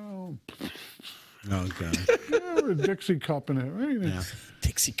 Oh, God. a Dixie cup in it. Right? Yeah.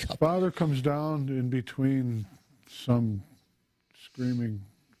 Dixie cup. Father comes down in between some screaming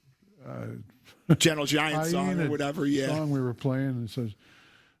Gentle Giant song hyena or whatever, yeah. song we were playing, and says,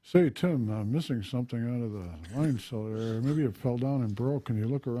 Say, Tim, I'm missing something out of the wine cellar. Maybe it fell down and broke. Can you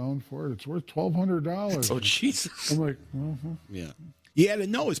look around for it? It's worth $1,200. Oh, Jesus. I'm like, Yeah. You had to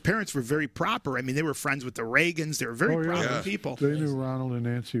know his parents were very proper. I mean, they were friends with the Reagans. They were very proper people. They knew Ronald and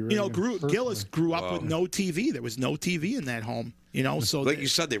Nancy Reagan. You know, Gillis grew up Wow. with no TV. There was no TV in that home. You know, so Like you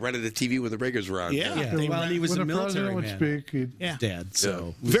said, they rented the TV when the Reagans were on. Yeah. Yeah. Well, he was when a the president military would man. speak, he'd Yeah. Dad.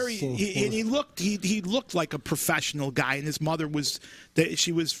 So very, and he looked like a professional guy. And his mother was,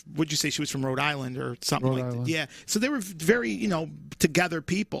 she was, would you say she was from Rhode Island or something Rhode like Island. that? Yeah. So they were very, you know, together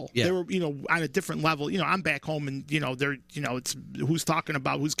people. Yeah. They were, you know, on a different level. You know, I'm back home, and you know, they're, you know, it's who's talking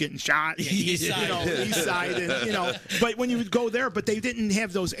about who's getting shot. East side. You know, East Side, and you know. But when you would go there, but they didn't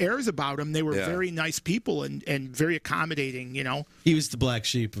have those airs about them. They were very nice people and very accommodating. You know. he was the black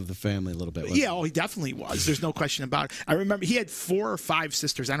sheep of the family a little bit. wasn't Yeah, oh, he definitely was. There's no question about it. I remember he had 4 or 5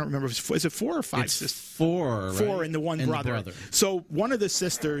 sisters. I don't remember. Is it 4 or 5 It's sisters? 4, right? 4 and the one brother. So one of the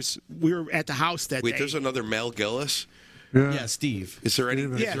sisters, we were at the house that Wait, day. there's another Mel Gillis? Yeah, Steve. Is there any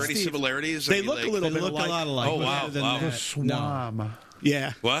Yeah, any Steve. similarities? They Any, look like- a little They bit look alike. a lot alike. Oh, but wow, other than wow. the that, swam.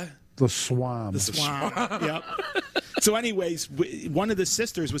 Yeah. What? The swam. Swamp. Yep. So, anyways, one of the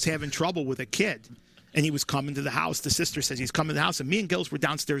sisters was having trouble with a kid, and he was coming to the house. The sister says he's coming to the house, and me and Gillis were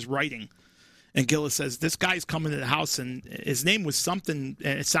downstairs writing. And Gillis says, this guy's coming to the house, and his name was something,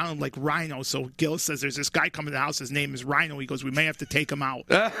 and it sounded like Rhino. So Gillis says, there's this guy coming to the house, his name is Rhino. He goes, we may have to take him out.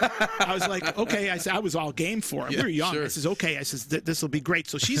 I was like, okay. I said, I was all game for him. Yeah, We were young. sure. I says, okay. I says, this will be great.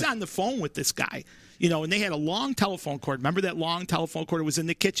 So she's on the phone with this guy, you know, and they had a long telephone cord. Remember that long telephone cord? It was in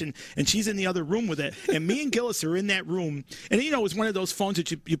the kitchen, and she's in the other room with it. And me and Gillis are in that room. And, you know, it was one of those phones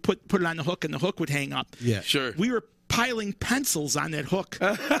that you put it on the hook, and the hook would hang up. Yeah. Sure. We were piling pencils on that hook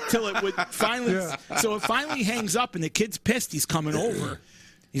till it would finally. So it finally hangs up, and the kid's pissed. He's coming over.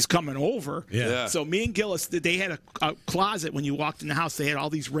 He's coming over. Yeah. So me and Gillis, they had a closet when you walked in the house. They had all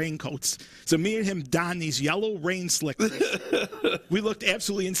these raincoats. So me and him donned these yellow rain slickers. We looked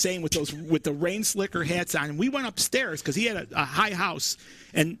absolutely insane with the rain slicker hats on. And we went upstairs because he had a high house,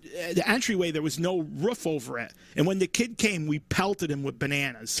 and the entryway there was no roof over it. And when the kid came, we pelted him with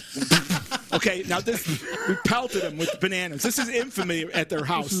bananas. Okay, now we pelted him with bananas. This is infamy at their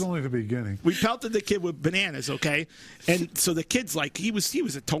house. This is only the beginning. We pelted the kid with bananas, okay? And so the kid's like, he was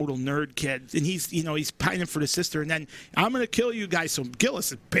a total nerd kid, and he's pining for the sister, and then I'm gonna kill you guys. So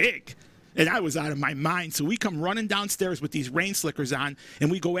Gillis is big. And I was out of my mind. So we come running downstairs with these rain slickers on,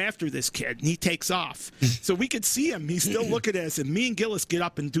 and we go after this kid, and he takes off. So we could see him. He's still looking at us, and me and Gillis get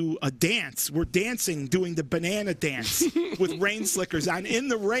up and do a dance. We're dancing, doing the banana dance with rain slickers on in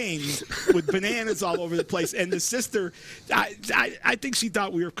the rain with bananas all over the place. And the sister, I think she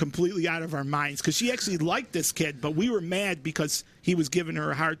thought we were completely out of our minds because she actually liked this kid, but we were mad because he was giving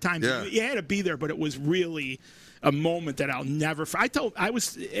her a hard time. Yeah. You had to be there, but it was really a moment that I'll never.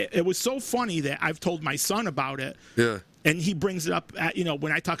 It was so funny that I've told my son about it. Yeah. And he brings it up,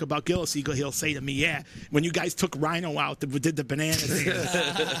 when I talk about Gillis, he'll say to me, yeah, when you guys took Rhino out, did the banana dance.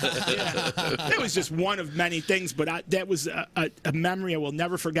 Yeah. That was just one of many things, but that was a memory I will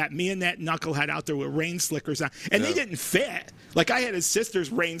never forget. Me and that knucklehead out there with rain slickers on. And they didn't fit. Like, I had his sister's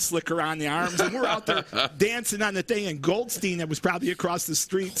rain slicker on the arms, and we're out there dancing on the thing, and Goldstein, that was probably across the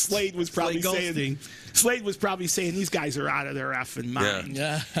street, Slade was probably saying, these guys are out of their effing mind.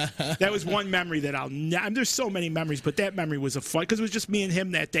 Yeah. That was one memory that there's so many memories, but that memory was a fun because it was just me and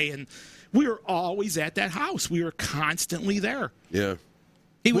him that day, and we were always at that house. We were constantly there. Yeah.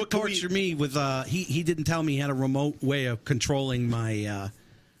 He would torture me with. He didn't tell me he had a remote way of controlling my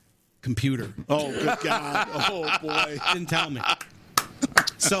computer. Oh, good God! Oh boy! Didn't tell me.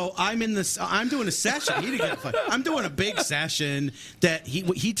 So I'm doing a session. He didn't get fun. I'm doing a big session that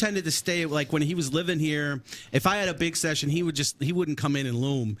he tended to stay, like when he was living here. If I had a big session, he wouldn't come in and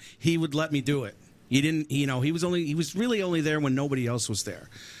loom. He would let me do it. He didn't, he was really only there when nobody else was there.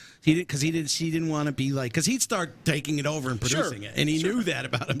 He didn't want to be like, because he'd start taking it over and producing it, and he knew that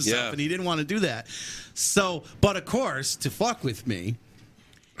about himself, and he didn't want to do that. So, but of course, to fuck with me,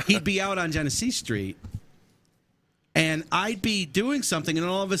 he'd be out on Genesee Street, and I'd be doing something, and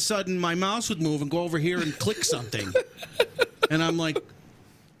all of a sudden my mouse would move and go over here and click something, and I'm like,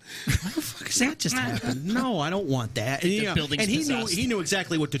 what the fuck is that just happened? No, I don't want that. And, he knew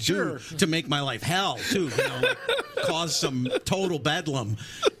exactly what to do to make my life hell too. Cause some total bedlam.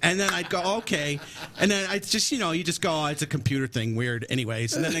 And then I'd go, okay. And then I just, you just go, oh, it's a computer thing, weird.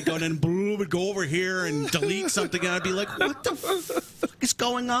 Anyways, and then I'd go, and then boom, would go over here and delete something, and I'd be like, what the fuck is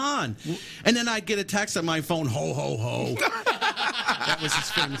going on? And then I'd get a text on my phone, ho, ho, ho. That was his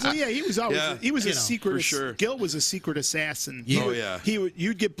famous. Well, yeah, he was always he was a secret. for sure. Gil was a secret assassin. Yeah.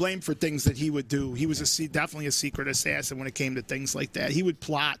 You'd get blamed for things that he would do. He was definitely a secret assassin when it came to things like that. He would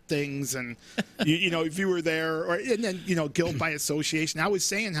plot things, and you know, if you were there, and then guilt by association. I was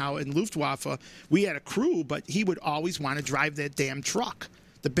saying how in Luftwaffe we had a crew, but he would always want to drive that damn truck.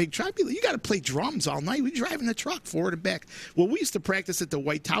 The big truck. You got to play drums all night. We driving the truck forward and back. Well, we used to practice at the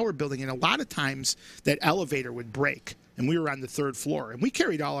White Tower building, and a lot of times that elevator would break, and we were on the 3rd floor, and we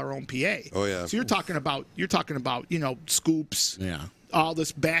carried all our own PA. Oh yeah. So you're talking about scoops. Yeah. All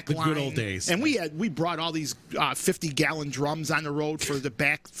this back The line. good old days. And we brought all these 50-gallon drums on the road for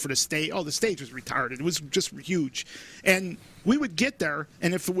the stage. Oh, the stage was retarded. It was just huge. And we would get there,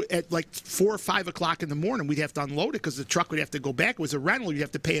 and if at like 4 or 5 o'clock in the morning, we'd have to unload it because the truck would have to go back. It was a rental. You'd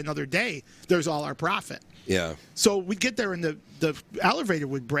have to pay another day. There's all our profit. Yeah. So we'd get there, and the elevator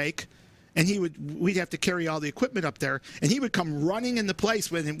would break. And we'd have to carry all the equipment up there, and he would come running in the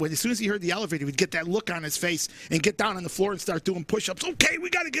place when as soon as he heard the elevator, we'd get that look on his face and get down on the floor and start doing push-ups. Okay, we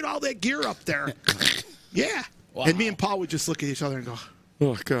got to get all that gear up there. Yeah. Wow. And me and Paul would just look at each other and go,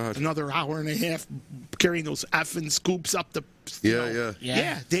 "Oh God, another hour and a half carrying those effing scoops up the."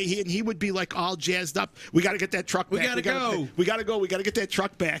 Yeah. He would be like all jazzed up. We got to get that truck back. We got to go. We got to go. We got to get that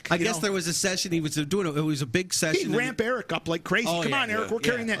truck back. I guess there was a session he was doing. It was a big session. He'd ramp Eric up like crazy. Oh, Come yeah, on, Eric. yeah, We're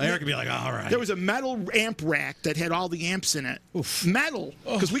carrying that. Eric would be like, all right. There was a metal amp rack that had all the amps in it. Oof. Metal.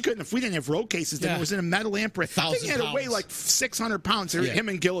 Because we didn't have road cases, then it was in a metal amp rack. I think he had to weigh like 600 pounds. Him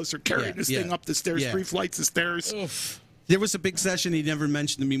and Gillis are carrying this thing up the stairs, 3 flights of stairs. Oof. There was a big session. He never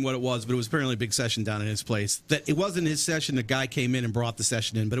mentioned to me what it was, but it was apparently a big session down in his place. That it wasn't his session. The guy came in and brought the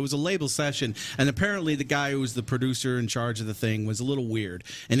session in, but it was a label session. And apparently the guy who was the producer in charge of the thing was a little weird.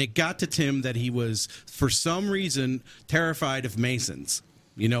 And it got to Tim that he was, for some reason, terrified of Masons.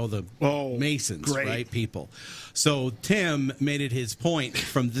 You know, the Masons, great. Right? People. So Tim made it his point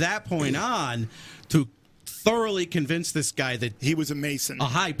from that point on to thoroughly convince this guy that he was a Mason, a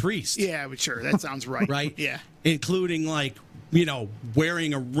high priest. Yeah, but sure, that sounds right. Right? Yeah. Including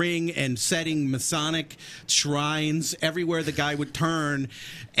wearing a ring and setting Masonic shrines everywhere the guy would turn.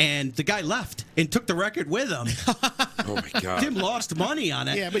 And the guy left and took the record with him. Oh my God. Tim lost money on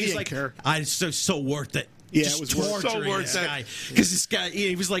it. Yeah, but he's he like, didn't care. It's so worth it. Yeah, just it was torturing so worth this it. guy. Because this guy,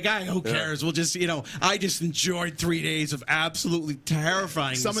 he was like, who cares? We'll just, I just enjoyed 3 days of absolutely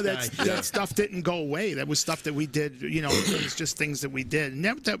terrifying Some of this guy. that stuff didn't go away. That was stuff that we did, it was just things that we did. And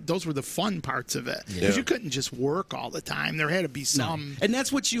those were the fun parts of it. Because you couldn't just work all the time. There had to be some. No. And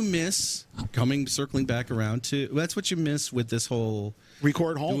that's what you miss, circling back around to, that's what you miss with this whole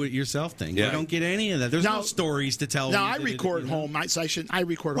record home, do-it-yourself thing. Yeah. You don't get any of that. There's no stories to tell. No, I record home. I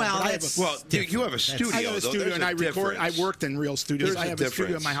record home. Well, you have a studio. I have a studio, and I record. I worked in real studios. I have a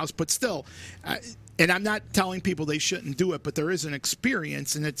studio in my house, but still, and I'm not telling people they shouldn't do it, but there is an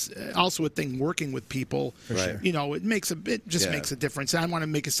experience, and it's also a thing working with people. For sure. It just makes a difference. I don't want to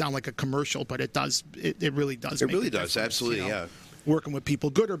make it sound like a commercial, but it does. It really does. It make really a does. difference, Absolutely, yeah. Working with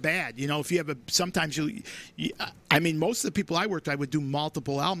people, good or bad. If you have sometimes most of the people I worked, I would do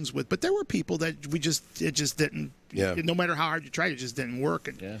multiple albums with, but there were people that it just didn't. Yeah. No matter how hard you tried, it just didn't work.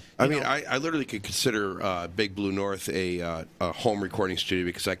 And, I literally could consider Big Blue North a home recording studio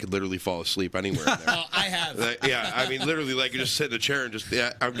because I could literally fall asleep anywhere in there. I have. Literally, you just sit in a chair and just,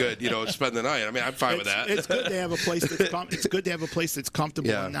 I'm good. Spend the night. I'm fine with that. It's good to have a place that's comfortable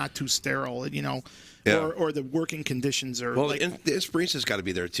and not too sterile. Or the working conditions are. Well, the inspiration's got to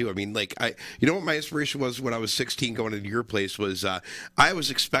be there too. What my inspiration was when I was 16 going into your place was I was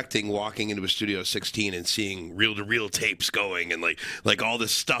expecting walking into a studio at 16 and seeing reel-to-reel tapes going and like all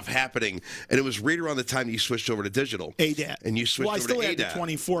this stuff happening, and it was right around the time you switched over to digital. ADAT. And you switched over to ADAT. Well, I still had the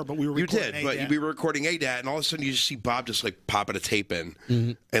 24, but we were recording ADAT. But we were recording ADAT, and all of a sudden you just see Bob just popping a tape in,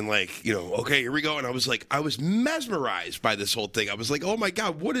 and okay, here we go. And I was mesmerized by this whole thing. I was like, oh my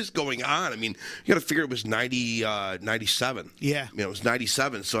God, what is going on? You got to figure it was 97. Yeah. It was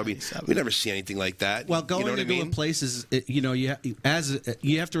 97. So, we never see anything like that. Well, going into places, you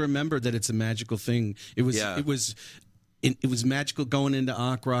have to remember that it's a magical thing. It was magical going into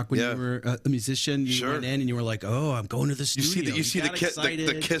Ak Rock when you were a musician. You went in and you were like, "Oh, I'm going to the studio." You see the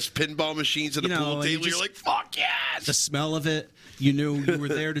Kiss pinball machines at the pool table. You're like, "Fuck yes!" The smell of it. You knew you were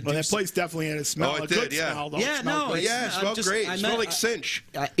there to do. Well, that place definitely had a smell. Oh, it good did, yeah. smell, though. It smelled great. It smelled like cinch.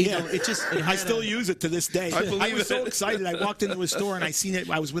 I still use it to this day. I was so excited. I walked into a store and I seen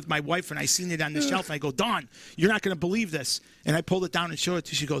it. I was with my wife and I seen it on the shelf. And I go, Dawn, you're not going to believe this. And I pulled it down and showed it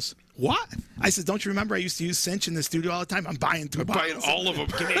to her. She goes, what? I said, don't you remember I used to use Cinch in the studio all the time? I'm buying 2 bottles. Buying all of them.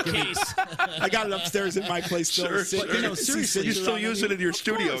 Give me a case. I got it upstairs in my place still. Sure, Sit- sure. You know, seriously, you still use it in your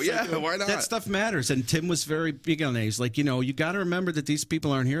studio. course I Yeah, do. why not? That stuff matters, and Tim was very big on that. He's like, you know, you got to remember that these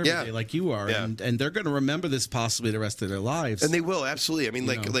people aren't here every Yeah. day like you are, Yeah. and they're going to remember this possibly the rest of their lives. And they will, absolutely. I mean,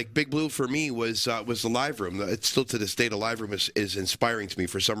 know. like Big Blue for me was the live room. It's still to this day, the live room is inspiring to me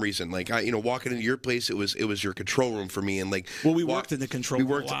for some reason. Like walking into your place, it was your control room for me, and like Well, we worked in the control we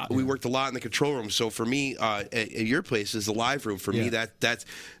room a worked lot. we worked a lot in the control room. So for me, at your place is the live room for me.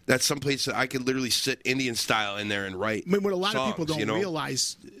 That's some place that I could literally sit Indian style in there and write. I mean, what a lot songs, of people don't you know?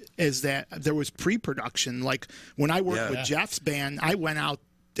 realize is that there was pre-production. Like when I worked with Jeff's band, I went out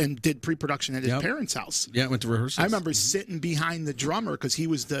and did pre-production at his parents' house. Yeah, went to rehearsals. I remember sitting behind the drummer because he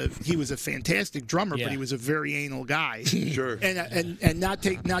was a fantastic drummer, Yeah. but he was a very anal guy. Sure. And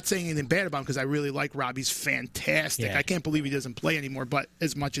not saying anything bad about him because I really like Rob. He's fantastic. Yeah. I can't believe he doesn't play anymore, but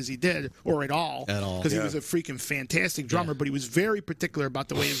as much as he did or at all, because he was a freaking fantastic drummer. But he was very particular about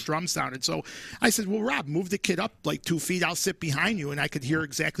the way his drum sounded. So I said, "Well, Rob, move the kid up like 2 feet. I'll sit behind you, and I could hear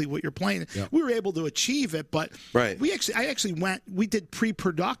exactly what you're playing." Yeah. We were able to achieve it, but Right. we did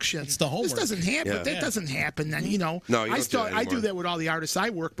pre-production. It's the homework. This doesn't happen. Yeah. That doesn't happen. Then you know. No, you don't do that I do anymore. that with all the artists I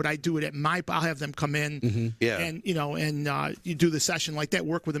work, but I do it at my. I'll have them come in, Yeah. and you do the session like that.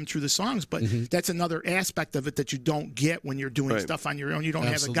 Work with them through the songs, but that's another aspect of it that you don't get when you're doing Right. stuff on your own. You don't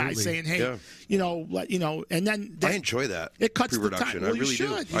have a guy Absolutely. saying, "Hey, Yeah. and then I enjoy that. It cuts the pre-production. time. Well, I you really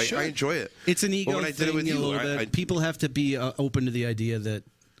should. do. You should. I enjoy it. It's an ego But when I did it thing with a you, little bit. People have to be open to the idea that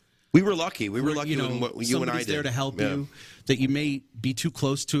we were lucky. We were lucky you know, when what you and I somebody's did. there to help Yeah. you. That you may be too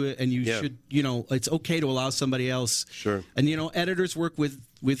close to it, and you Yeah. should, you know, it's okay to allow somebody else. Sure. And you know, editors work with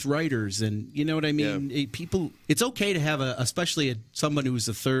writers, and you know what I mean. People, it's okay to have especially someone who's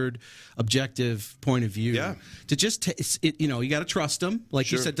a third objective point of view. Yeah. To just, you know, you got to trust them. Like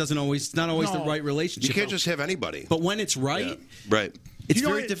you Sure. said, it's not always the No. right relationship. You can't just have anybody. But when it's right, Yeah. Right. it's You know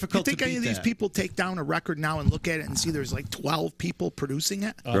very what? difficult You think to any beat of these that. people take down a record now and look at it and see there's like 12 people producing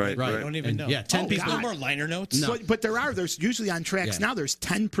it? Right. right. I don't even And, know. yeah, 10 Oh, people. No God. more liner notes. No. But there's usually on tracks Yeah. now. There's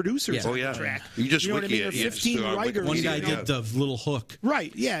 10 producers Yeah. on Oh, yeah. the track. You just know what I wiki mean? Or it. Yeah, 15 just go on writers. One Wikipedia. guy you know? did the little hook.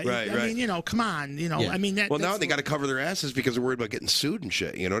 Right. Yeah. Right, I right. mean, come on. Yeah. I mean that. Well, now that's they got to cover their asses because they're worried about getting sued and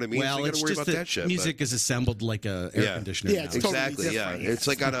shit. You know what I mean? Well, so you got it's to worry just about that shit. music is assembled like a air conditioner. Yeah, now. it's totally Exactly. Yeah, different. it's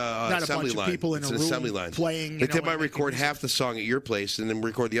like on Not a a assembly bunch of line. people in It's a an room assembly line. playing, you Like know, they might and record making half the song at your place and then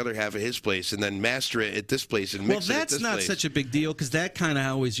record the other half at his place and then master it at this place and Well, mix it at that's this not place. such a big deal because that kind of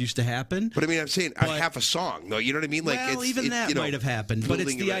always used to happen. But I mean, I'm saying But- half a song. No, you know what I mean? Like, Well, it's, even that you know, might have happened, but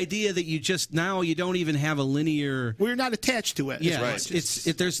it's building the it. idea that you just now you don't even have a linear. We're not attached to it. Yeah, Right.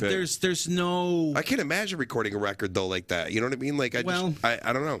 there's no. I can't imagine recording a record though like that. You know what I mean? Like, I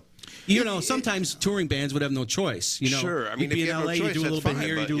don't know. You know, sometimes touring bands would have no choice. You know, Sure. I mean, you'd be if in you have no LA, you choice, do a little that's bit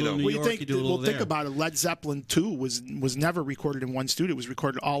here, fine, you do a but, little you New know. York, you do a little there. think about it. Led Zeppelin 2 was never recorded in one studio. It was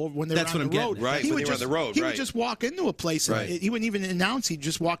recorded all over when they That's were what on I'm the getting road. at. Right, when they were on the road, He right. would just walk into a place. And Right. he wouldn't even announce. He'd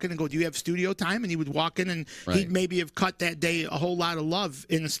just walk in and go, "Do you have studio time?" And he would walk in and Right. he'd maybe have cut that day a whole lot of love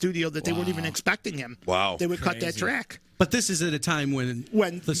in a studio that they weren't even expecting him. Wow. They would cut that track. But this is at a time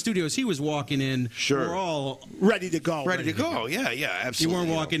when the studios he was walking in Sure. were all Ready to go. Ready to go. Yeah, yeah, you absolutely. weren't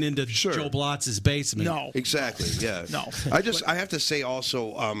know. walking into Sure. Joe Blotz's basement. No. Exactly. Yeah. No. I have to say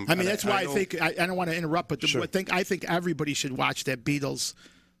also. I mean, and that's why I know- think I don't want to interrupt, but Sure. I think everybody should watch that Beatles.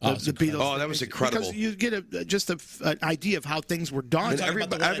 The Beatles. Oh, that was incredible. Because you get an idea of how things were done. And Talking about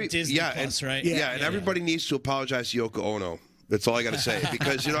the one on Disney Plus, right? Yeah, and everybody needs to apologize to Yoko Ono. That's all I got to say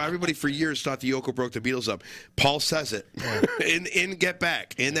because everybody for years thought the Yoko broke the Beatles up. Paul says it in Get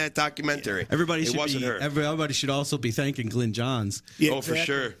Back in that documentary. Everybody it should wasn't be. her. Everybody should also be thanking Glenn Johns Yeah, Oh, for exactly.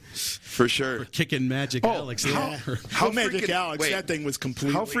 sure, for sure. for kicking Magic Alex. How Magic freaking- Alex, wait, that thing was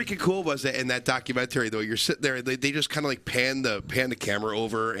completely. How freaking cool was that in that documentary though? You're sitting there, they just kind of like pan the camera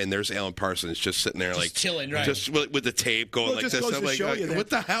over, and there's Alan Parsons just sitting there like chilling, right? just with the tape going Well, it like just this. goes I'm to like, show you that what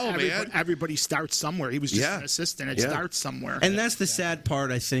the hell, man? Everybody starts somewhere. He was just Yeah. an assistant. It Yeah. starts somewhere. And that's the sad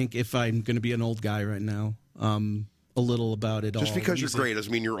part, I think, if I'm going to be an old guy right now, a little about it all. Just because you're Music. great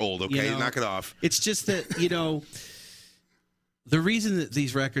doesn't mean you're old. Okay, You know, knock it off. It's just that, the reason that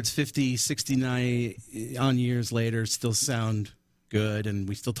these records 50, 69 on years later still sound good and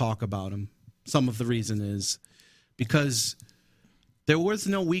we still talk about them, some of the reason is because there was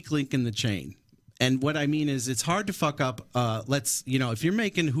no weak link in the chain. And what I mean is it's hard to fuck up, if you're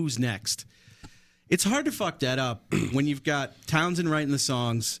making Who's Next, it's hard to fuck that up when you've got Townsend writing the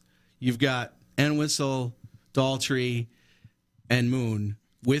songs, you've got Entwistle, Daltrey, and Moon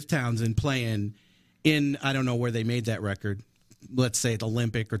with Townsend playing in, I don't know where they made that record, let's say at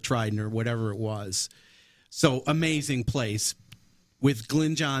Olympic or Trident or whatever it was. So amazing place. with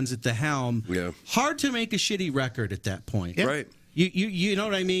Glyn Johns at the helm. Yeah. Hard to make a shitty record at that point. Yeah. Right. You know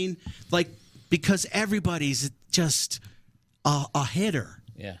what I mean? Like, because everybody's just a hitter.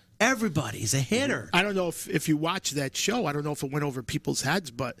 Yeah. Everybody's a hitter. I don't know if you watch that show, I don't know if it went over people's heads,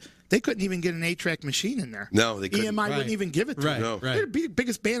 but they couldn't even get an 8-track machine in there. No, they couldn't. EMI wouldn't even give it to them. No. They're the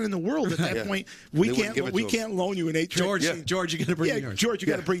biggest band in the world at that point. We can't loan you an 8-track machine. George, you got to bring yours. George, you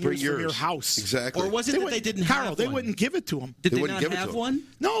got to bring yours from your house. Exactly. Or was it that they didn't have one? They wouldn't give it to them. Did they wouldn't not give it to have him. one?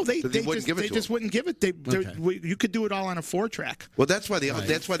 No, they wouldn't give it to just him. wouldn't give it. You could do it all on a 4-track. Well, that's why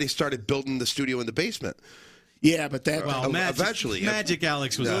they started building the studio in the basement. Yeah, but that eventually Magic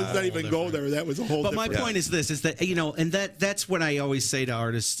Alex was let's not even go there. That was a whole. But my point is this: is that and that's what I always say to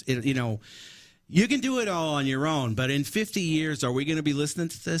artists. You can do it all on your own, but in 50 years, are we going to be listening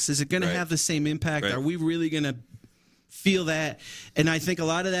to this? Is it going to have the same impact? Right. Are we really going to feel that? And I think a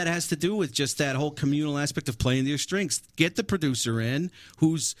lot of that has to do with just that whole communal aspect of playing to your strengths. Get the producer in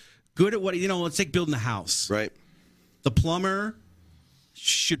who's good at what, let's take building a house. Right. The plumber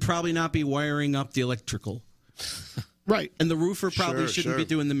should probably not be wiring up the electrical. Right. And the roofer probably shouldn't be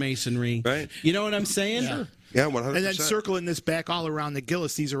doing the masonry. Right. You know what I'm saying? Sure. Yeah, 100%. And then circling this back all around the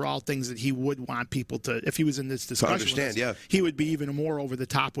Gillis, these are all things that he would want people to, if he was in this discussion, understand, with us, he would be even more over the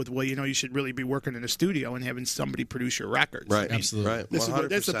top with, you should really be working in a studio and having somebody produce your records. Right, absolutely. Right.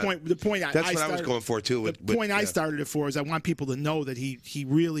 That's the point. The point that's I what I was going for too. The point I started it for is I want people to know that he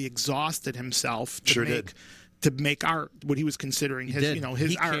really exhausted himself to make art what he was considering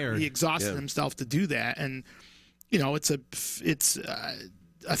his art. Cared. He exhausted himself to do that, and it's a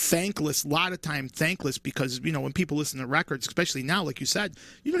thankless, because when people listen to records, especially now, like you said,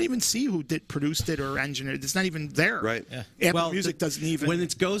 you don't even see who produced it or engineered it. It's not even there. Right. Yeah. Apple Music doesn't even. When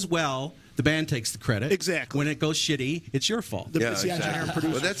it goes well, the band takes the credit. Exactly. When it goes shitty, it's your fault. It's the engineer and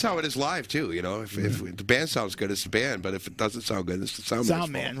producer. Well, that's how it is live too. If the band sounds good, it's the band. But if it doesn't sound good, it's the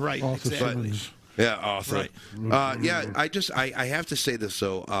sound man. Right. Arthur Exactly. Simmons. Yeah, awesome. Right. I have to say this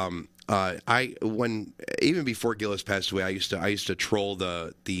though. Even before Gillis passed away, I used to troll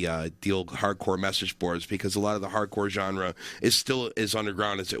the old hardcore message boards, because a lot of the hardcore genre is still as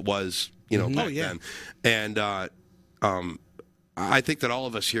underground as it was, back then. And I think that all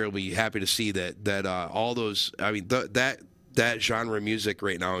of us here will be happy to see that all those. I mean, that genre of music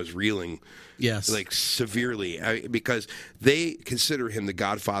right now is reeling. Yes. Like severely, because they consider him the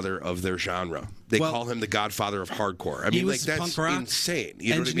godfather of their genre. They call him the godfather of hardcore. I mean, was that's punk rock insane.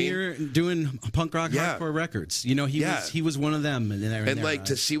 You know what I engineer mean? Doing punk rock hardcore records. He was one of them.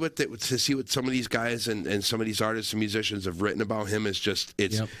 To see what some of these guys and some of these artists and musicians have written about him is just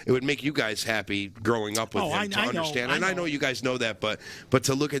it would make you guys happy growing up with him to understand. I know you guys know that, but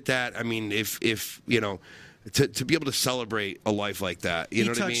to look at that, I mean, if To be able to celebrate a life like that, you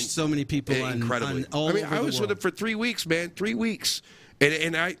know what I mean? He touched so many people incredibly. I was with him for 3 weeks, man. 3 weeks,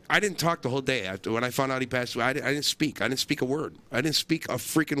 and I didn't talk the whole day. After when I found out he passed away, I didn't speak. I didn't speak a word. I didn't speak a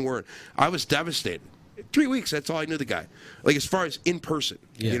freaking word. I was devastated. 3 weeks. That's all I knew the guy. Like as far as in person,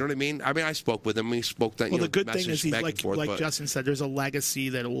 you know what I mean? I mean, I spoke with him. We spoke that. Well, the good thing is, he's like Justin said, there's a legacy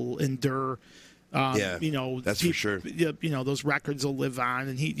that will endure. That's for sure. Those records will live on,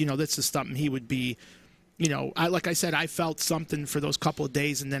 and he, that's just something he would be. Like I said, I felt something for those couple of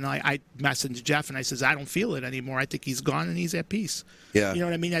days, and then I messaged Jeff, and I says, I don't feel it anymore. I think he's gone, and he's at peace. Yeah. You know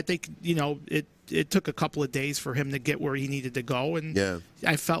what I mean? I think, it took a couple of days for him to get where he needed to go, and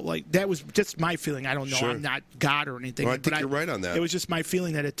I felt like that was just my feeling. I don't know. Sure. I'm not God or anything. Well, I think you're right on that. It was just my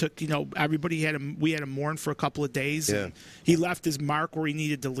feeling that it took, everybody we had to mourn for a couple of days, and he left his mark where he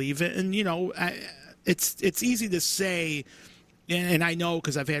needed to leave it. And, it's easy to say, and I know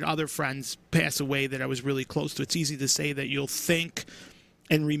because I've had other friends pass away that I was really close to. It's easy to say that you'll think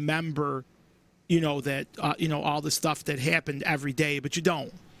and remember, that all the stuff that happened every day, but you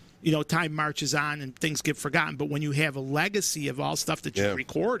don't. Time marches on and things get forgotten. But when you have a legacy of all stuff that you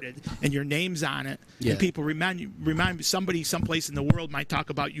recorded and your name's on it, and people remind somebody someplace in the world might talk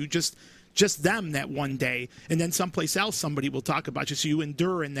about you, just them that one day, and then someplace else somebody will talk about you. So you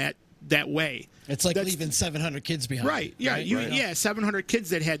endure in that way. It's like leaving 700 kids behind. Right. Yeah. Right? 700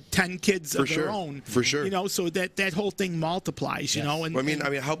 kids that had 10 kids of their own. For sure. So that whole thing multiplies. And I mean,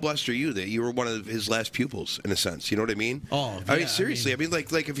 how blessed are you that you were one of his last pupils in a sense? You know what I mean? Oh, I mean, seriously. I mean,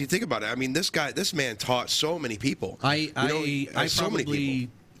 like if you think about it, I mean, this man taught so many people. I so probably many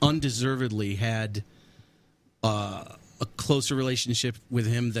people. undeservedly had a closer relationship with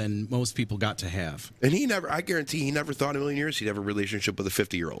him than most people got to have. And I guarantee he never thought in a million years he'd have a relationship with a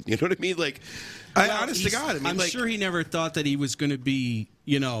 50-year-old. You know what I mean? Like, honest to God. I mean, I'm sure he never thought that he was going to be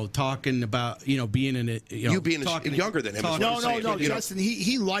talking about being in it. You being younger than him. Is what I'm saying. No, Justin.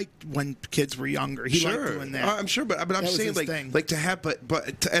 He liked when kids were younger. He liked doing that. I'm sure, but I'm saying like to have,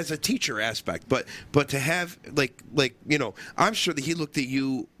 but as a teacher aspect, but to have I'm sure that he looked at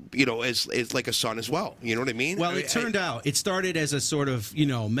you, as like a son as well. You know what I mean? Well, it turned out it started as a sort of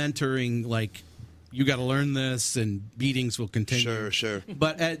mentoring, like you got to learn this, and beatings will continue. Sure.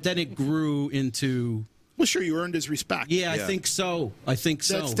 But then it grew into. Well, sure, you earned his respect. Yeah, I think so. That's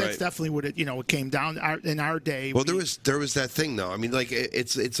definitely what it came down in our day. Well, there was that thing though. I mean, like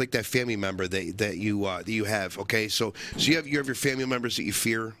it's like that family member that you have. Okay, so you have your family members that you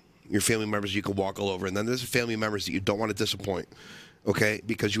fear, your family members you can walk all over, and then there's family members that you don't want to disappoint. Okay,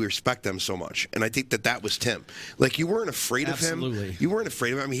 because you respect them so much, and I think that was Tim. Like you weren't afraid of him. Absolutely. You weren't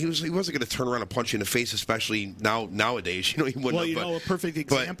afraid of him. I mean, he wasn't going to turn around and punch you in the face, especially nowadays. He wouldn't. Well, a perfect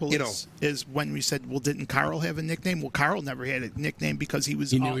example is when we said, "Well, didn't Carl have a nickname?" Well, Carl never had a nickname because he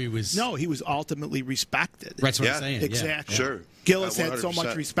knew he was. No, he was ultimately respected. That's what I'm saying. Exactly. Yeah. Sure. Gillis had so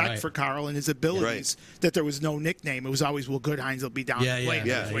much respect for Carl and his abilities that there was no nickname. It was always, "Well, Goodhines will be down to play."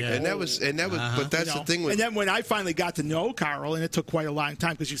 And that was. But that's the thing with. And then when I finally got to know Carl, and it took quite a long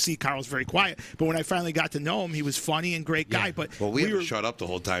time because you see Carl's very quiet. But when I finally got to know him, he was funny and great guy. But we haven't shut up the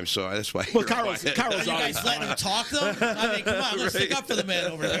whole time, so that's why. Well, Carl's Are you guys letting him talk though? I mean, come on, let's stick up for the man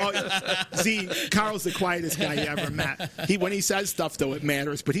over there. See, Carl's the quietest guy you ever met. When he says stuff though, it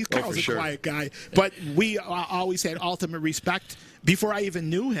matters. But Carl's a quiet guy. But we always had ultimate respect. Before I even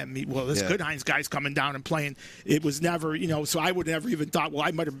knew him, this Goodhines guy's coming down and playing. It was never, so I would never even thought,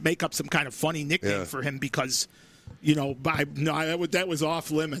 I might make up some kind of funny nickname for him because, that was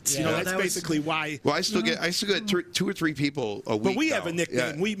off limits. Yeah. That's basically why. Well, I still get 2 or 3 people a week. But we have a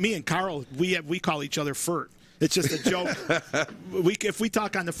nickname. Yeah. Me and Carl, we call each other Furt. It's just a joke. If we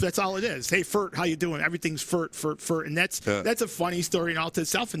talk on that's all it is. Hey, Furt, how you doing? Everything's Furt, and that's a funny story in all to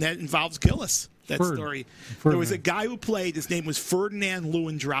itself, and that involves Gillis. That story. There was a guy who played. His name was Ferdinand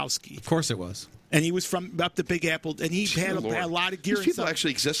Lewandowski. Of course, it was. And he was from up the Big Apple, and he had a lot of gear. These people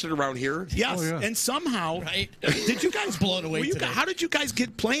actually existed around here. Yes, and somehow, did you guys blown away? How did you guys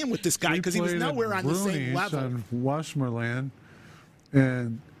get playing with this guy? Because he was nowhere on the same level. On Westmoreland,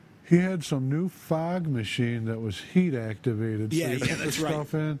 and he had some new fog machine that was heat activated. Yeah, so you that's put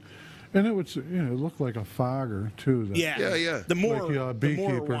stuff in, and it would, it looked like a fogger too. Yeah. The more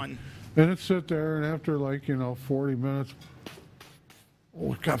one. And it'd sit there, and after 40 minutes,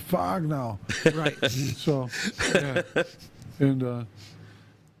 it's got fog now. Right. So, yeah. And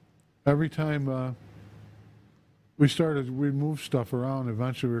every time we moved stuff around,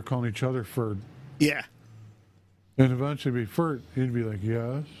 eventually we were calling each other Ferd. Yeah. And eventually Ferd, he'd be like,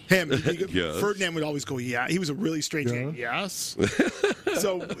 yes. Yes. Ferdinand would always go, yeah. He was a really strange guy. Yes.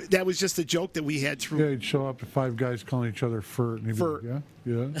 So that was just a joke that we had through. Yeah, he'd show up to 5 guys calling each other Ferd. And he'd be like,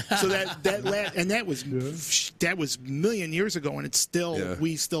 yeah. So that was a million years ago, and it's still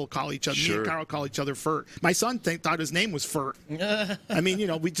we still call each other. Sure. Me and Carl call each other Fert. My son thought his name was Fert. I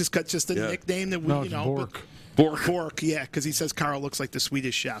mean, we just got a nickname that we Bork. Bork, yeah, because he says Carl looks like the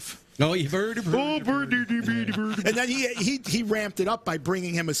Swedish chef. Oh, you heard it. And then he ramped it up by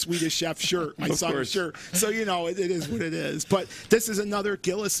bringing him a Swedish chef shirt, my son's shirt. So it is what it is. But this is another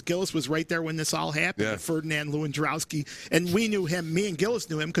Gillis. Gillis was right there when this all happened. Yeah. Ferdinand Lewandowski, and we knew him. Me and Gillis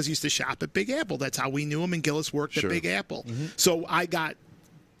knew him because he used to shop at Big Apple. That's how we knew him. And Gillis worked at Big Apple. Mm-hmm. So I got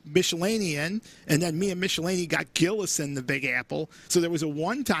Michelini in, and then me and Michelini got Gillis in the Big Apple. So there was a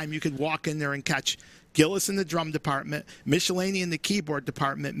one time you could walk in there and catch Gillis in the drum department, Michelini in the keyboard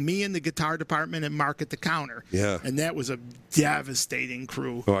department, me in the guitar department, and Mark at the counter. Yeah. And that was a devastating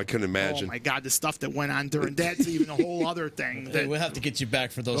crew. Oh, I couldn't imagine. Oh, my God, the stuff that went on during that's even a whole other thing. We'll have to get you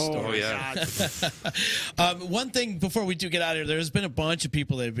back for those stories. Yeah. One thing before we do get out of here, there's been a bunch of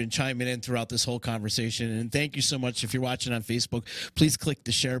people that have been chiming in throughout this whole conversation, and thank you so much. If you're watching on Facebook, please click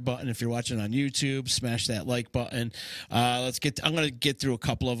the share button. If you're watching on YouTube, smash that like button. I'm going to get through a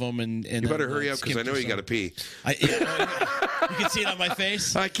couple of them, and you better hurry up because I know you got to pee. You can see it on my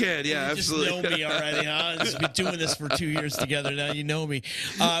face. I can, yeah, you absolutely. You just know me already, huh? I've been doing this for 2 years together now. You know me.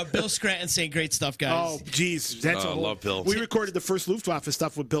 Bill Scranton saying great stuff, guys. Oh, geez. I love Bill. We recorded the first Luftwaffe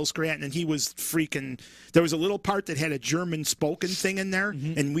stuff with Bill Scranton, and he was freaking. There was a little part that had a German spoken thing in there,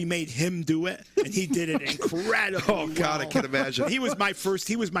 and we made him do it, and he did it incredibly. Oh God, well. I can imagine. He was my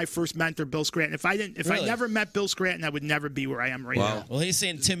first mentor, Bill Scranton. If I never met Bill Scranton, I would never be where I am right now. Well, he's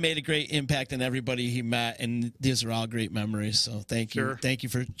saying Tim made a great impact on everybody he met, and these are all great memories. So thank you, thank you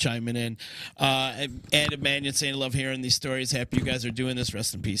for chiming in. And Emmanuel saying, "Love hearing these stories. Happy you guys are doing this.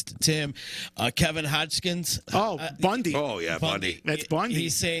 Rest in peace to Tim." Kevin Hodgkins. Bundy. Oh yeah, Bundy. That's Bundy.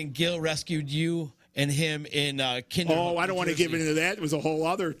 He's saying Gil rescued you and him in Kinder. Oh, I don't want to give into that. It was a whole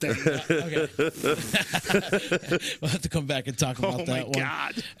other thing. Okay. We'll have to come back and talk about that one.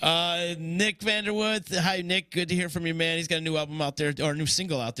 God. Nick Vanderwood. Hi, Nick. Good to hear from you, man. He's got a new album out there, or a new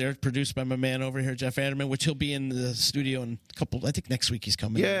single out there, produced by my man over here, Jeff Anderman, which he'll be in the studio in a couple, I think next week he's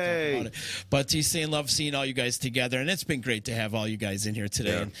coming. Yay. About it. But he's saying love seeing all you guys together, and it's been great to have all you guys in here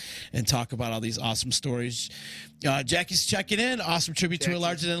today and talk about all these awesome stories. Jackie's checking in. Awesome tribute to a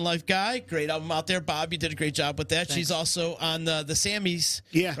larger-than-life guy. Great album out there. Bob, you did a great job with that. Thanks. She's also on the Sammys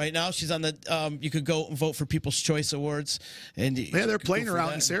right now. She's on the you could go and vote for People's Choice Awards. And Yeah, they're playing her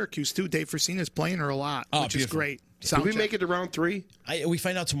out in Syracuse, too. Dave Frasina's playing her a lot, which is great. Did we make it to round 3? We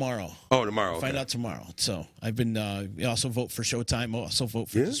find out tomorrow. Oh, tomorrow. Find out tomorrow. So I've been also vote for Showtime. Also vote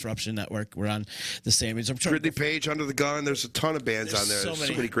for Disruption Network. We're on the Sammys. I'm trying. Ridley Page, Under the Gun. There's a ton of bands on there. So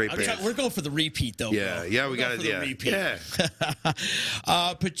many great bands. We're going for the repeat, though. Yeah, bro. yeah, we got it. it. Yeah.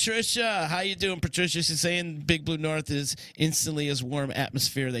 Patricia, how you doing, Patricia? She's saying Big Blue North is instantly as warm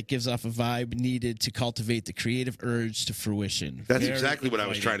atmosphere that gives off a vibe needed to cultivate the creative urge to fruition. That's Very exactly what I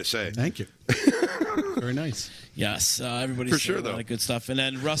was inviting. trying to say. Thank you. Very nice. Yes, everybody's For saying sure, a lot though. of good stuff. And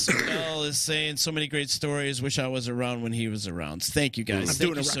then Russell Bell is saying so many great stories. Wish I was around when he was around. Thank you, guys. I'm Thank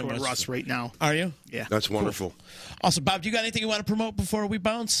doing a you so record with much. Russ right now. Are you? Yeah. That's wonderful. Awesome. Bob, do you got anything you want to promote before we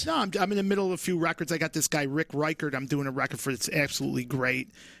bounce? No, I'm in the middle of a few records. I got this guy, Rick Reichert. I'm doing a record for that's absolutely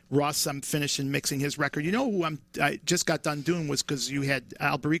great. Russ, I'm finishing mixing his record. You know who I just got done doing was because you had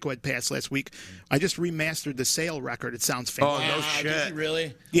Alberico had passed last week. I just remastered the Sale record. It sounds fantastic. Oh, no Did shit. you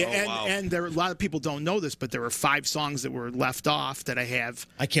really? Yeah, Oh, wow. and there a lot of people don't know this, but there were 5 songs that were left off that I have.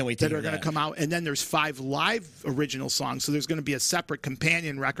 I can't wait to that hear are going to that. come out, and then there's 5 live original songs. So there's going to be a separate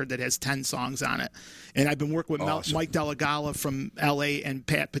companion record that has 10 songs on it. And I've been working with Awesome. Mike Delagala from L.A. and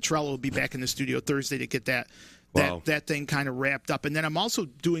Pat Petrello will be back in the studio Thursday to get that. Wow. That thing kind of wrapped up. And then I'm also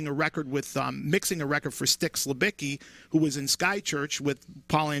doing a record with, mixing a record for Styx Labicki, who was in Sky Church with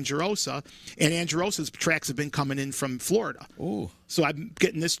Paul Angerosa. And Angerosa's tracks have been coming in from Florida. Ooh. So I'm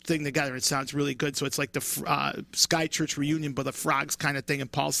getting this thing together. It sounds really good. So it's like the Sky Church reunion, but the Frogs kind of thing.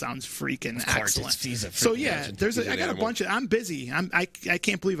 And Paul sounds freaking excellent. he's a So freaking yeah, legend. there's He's I an got animal. a bunch of. I'm busy. I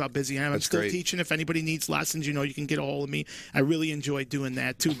can't believe how busy I am. I'm That's still great. teaching. If anybody needs lessons, you can get a hold of me. I really enjoy doing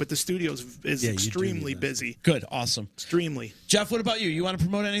that too. But the studio is Yeah, you do extremely need that. busy. Good. Awesome. Extremely. Jeff, what about you? You want to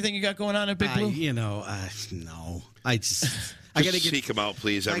promote anything you got going on at Big Blue? No. I just. I gotta Just get. seek them out,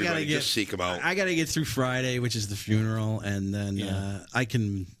 please, I gotta everybody. get. Just seek them out. I gotta get through Friday, which is the funeral, and then I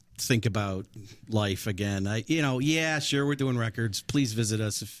can think about life again. Sure, we're doing records. Please visit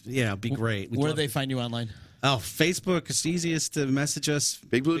us. Be great. We'd Where love do they find you online? Oh, Facebook. It's easiest to message us.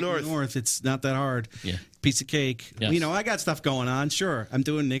 Big Blue North. It's not that hard. Yeah. Piece of cake. Yes. I got stuff going on. Sure. I'm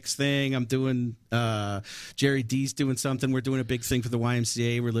doing Nick's thing. I'm doing Jerry D's doing something. We're doing a big thing for the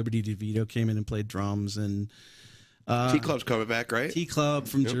YMCA where Liberty DeVito came in and played drums, and T-Club's coming back, right? T Club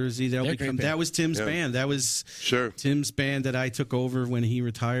from Jersey. They're a great band. That was Tim's band. That was Tim's band that I took over when he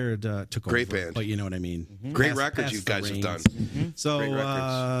retired. Great over, band. but you know what I mean. Great records you the guys have reins. done. So Great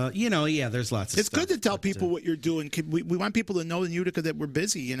records. there's lots of It's stuff. good to tell people what you're doing. We want people to know in Utica that we're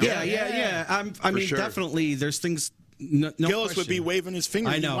busy. Yeah. I mean, sure. definitely. There's things. No Gillis would question. be waving his finger.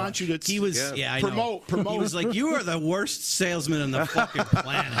 I know. He wants you to. He was. Yeah, I know. promote. He was like, "You are the worst salesman on the fucking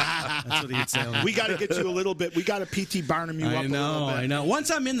planet." That's what he'd say. We got to get you a little bit. We got to PT Barnum you up a little bit. I know. Once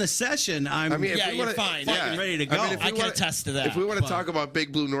I'm in the session, I'm. If Yeah, we you're wanna- fine. fucking ready to go. if we I can wanna- attest to that. If we want to but- talk about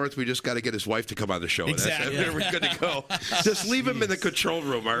Big Blue North, we just got to get his wife to come on the show. Exactly. That's we're good to go. Just leave him in the control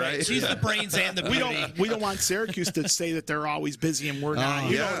room, all right? She's the brains and the We beauty. don't want Syracuse to say that they're always busy and we're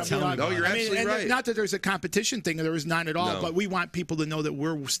not. You know yeah. what I Tell mean? me. No, you're absolutely and right. Not that there's a competition thing. There is none at all. No. But we want people to know that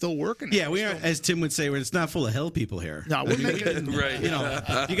we're still working. Yeah, we are. As Tim would say, it's not full of hell people here. No, we're making. Right.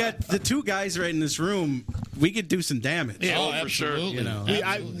 You got the 2 guys right in this room. We could do some damage. Yeah. Oh, for sure. absolutely.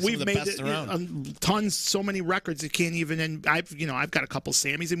 Absolutely. We've Some of the made best around. tons, so many records. It can't even. And I've got a couple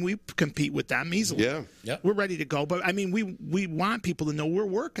Sammys, and we compete with them easily. Yeah. Yep. We're ready to go. But I mean, we want people to know we're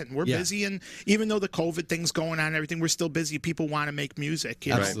working. We're Yeah. busy, and even though the COVID thing's going on and everything, we're still busy. People want to make music.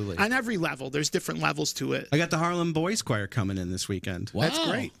 You know? Absolutely. On every level, there's different levels to it. I got the Harlem Boys Choir coming in this weekend. Wow. That's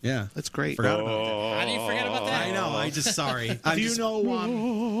great. Yeah. That's great. Forgot about that. How do you forget about that? I know. I just sorry. I'm Do you just-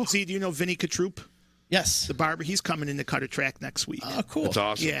 know? Do you know Vinny Katroop, Yes. the barber? He's coming in to cut a track next week. Oh, cool. That's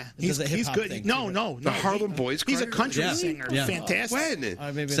awesome. Yeah, Does the he's hip-hop good. thing, No, too. no, The no. Harlem Boys He's a Choir? country Yeah. singer. Yeah. Fantastic.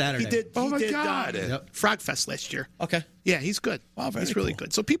 When? Saturday. He did. Oh, my he did, God. Yep. Frog Fest last year. Okay. Yeah, he's good. Wow, very he's really cool.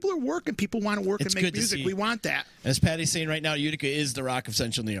 good. So people are working. People want to work It's and make good to music. see. We want that. As Patty's saying right now, Utica is the rock of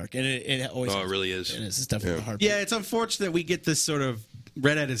Central New York, and it always. Oh, it has really been. is. It is. It's definitely the heart. Yeah, it's unfortunate we get this sort of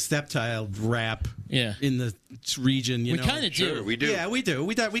redheaded stepchild rap Yeah. in the region. You We know, kind of do. We do. Yeah, we do.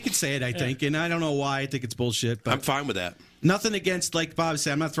 We can say it, I think, and I don't know why I think it's bullshit, but I'm fine with that. nothing against, like Bob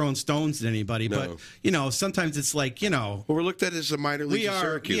said, I'm not throwing stones at anybody, No. but sometimes it's like, Well, we're looked at as a minor league in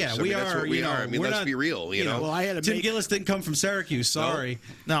Syracuse. Yeah, I mean, we that's are. what we are. I mean, we're let's not- be real. You know. Well, I had to Tim make. Gillis didn't come from Syracuse. Sorry.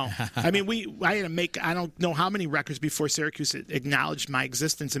 No, I mean I had to make. I don't know how many records before Syracuse acknowledged my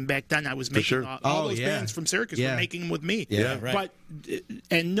existence, and back then I was making sure. all Oh, those yeah. bands from Syracuse Yeah. were making them with me. Yeah, right. But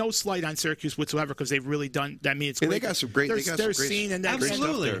and no slight on Syracuse whatsoever because they've really done. I mean, it's And great. they got some great- they There's, got some there's great- scene and that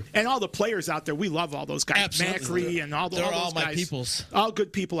Absolutely. and, and all the players out there. We love all those guys. Absolutely. Macri and all They're all all those my guys. peoples. All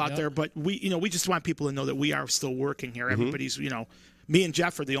good people out there. But we just want people to know that we are still working here. Everybody's me and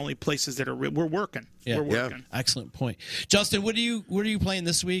Jeff are the only places that are we're working. Yeah. We're working. Excellent point, Justin. What are you playing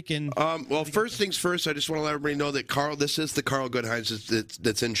this week? And Well, first things first, I just want to let everybody know that this is the Carl Goodhines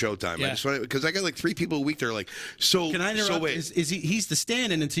that's in Showtime. Yeah. I just want because I got like 3 people a week that are like, so. Can I interrupt? So wait. Is he's the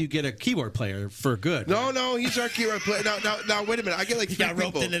stand-in until you get a keyboard player for good? No, he's our keyboard player. Now, wait a minute. I get like 3 got roped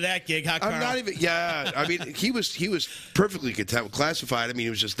people. into that gig, huh, Carl? I'm not even. Yeah, I mean, he was perfectly content with Classified. I mean, he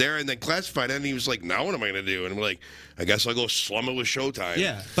was just there, and then Classified, and he was like, "Now what am I going to do?" And I'm like, "I guess I'll go slum it with Showtime."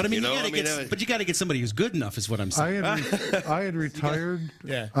 Yeah, but I mean, but you got to get somebody who's good enough, is what I'm saying. I had retired.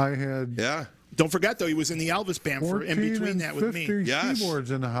 Yeah. I had yeah. Don't forget though, he was in the Elvis band for 14 in between and that with 50 me. Yes. keyboards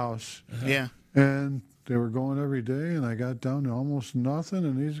in the house. Yeah. And they were going every day, and I got down to almost nothing.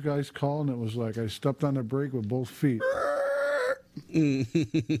 And these guys called, and it was like I stepped on the brake with both feet.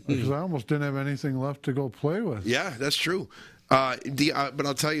 Because I almost didn't have anything left to go play with. Yeah, that's true. But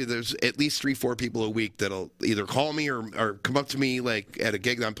I'll tell you, there's at least 3-4 people a week that'll either call me or come up to me like at a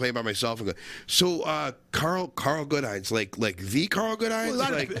gig that I'm playing by myself and go, "So Carl Goodhines, like the Carl Goodhines,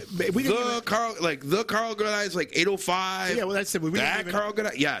 Well, like we didn't the Carl Goodhines, like 805." Yeah, well, that's it. We didn't that even- Carl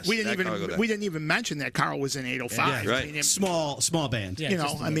Goodhines. Yes, We didn't that Carl even Goodhines. we didn't even mention that Carl was in 805. Yeah, right. I mean, small band. Yeah, you know,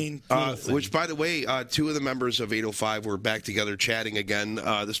 just a I mean, Which, by the way, 2 of the members of 805 were back together chatting again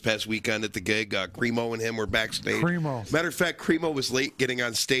this past weekend at the gig. Cremo and him were backstage. Cremo. Matter of fact, Cremo was late getting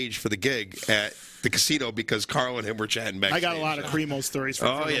on stage for the gig at the casino because Carl and him were chatting backstage. I got a lot of Cremo stories. For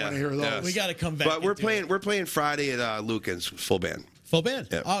Oh I yeah, want to hear those. yeah. We got to come back. But we're into playing. it. We're playing Friday at Lucan's full band. Full band.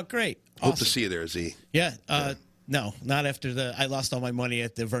 Yeah. Oh, great. Hope Awesome. to see you there, Z. Yeah. No, not after I lost all my money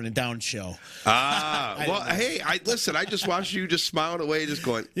at the Vernon Downs show. Well, hey, I just watched you just smiling away, just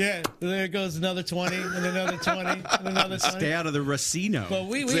going. Yeah, there goes another 20 and another 20 and another 20. Stay out of the Racino. But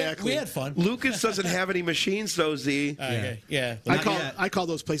we had fun. Lucas doesn't have any machines though, Z. Okay, yeah. I call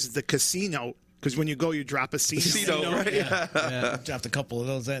those places the casino because when you go, you drop a Casino, right? Yeah, dropped a couple of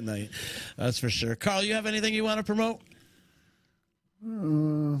those that night. That's for sure. Carl, you have anything you want to promote? Well,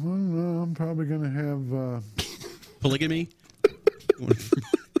 no, I'm probably going to have Polygamy. probably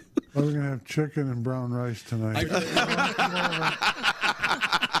going to have chicken and brown rice tonight.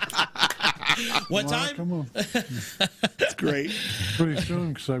 What Come on, time? Come on. It's great. Pretty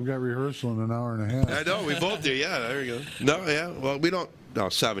soon because I've got rehearsal in an hour and a half. I know we both do. Yeah, there we go. No, yeah. Well, we don't. No,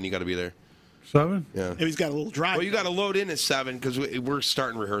 7. You got to be there. 7? Yeah. Maybe he's got a little drive. Well, you got to load in at 7 because we're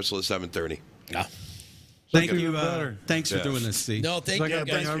starting rehearsal at 7:30. Yeah. Thank Even you. better. Thanks for doing this, Steve. No, thank I you gotta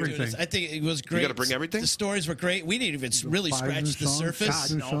guys bring for doing everything. this. I think it was great. gotta bring everything? The stories were great. We didn't even really 5 scratch new the songs, surface.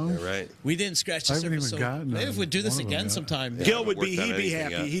 6 new songs. Right. We didn't scratch the I haven't surface. even So gotten maybe if we do this one of them again yet. sometime. Gil would worked be. on He'd be anything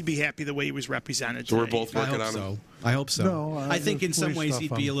happy. yet. He'd be happy the way he was represented. So we're today. both I working hope on so. them. I hope so. No, I think the in some police ways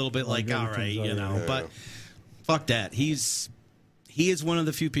stuff, he'd be a little bit I'm like, all right, everything's you know. already- But fuck that. He is one of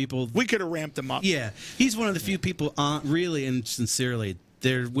the few people. We could have ramped him up. Yeah, he's one of the few people. Really and sincerely,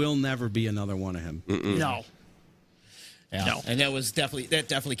 there will never be another one of him. No. Yeah. No. And that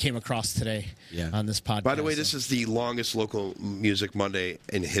definitely came across today on this podcast. By the way, this is the longest local music Monday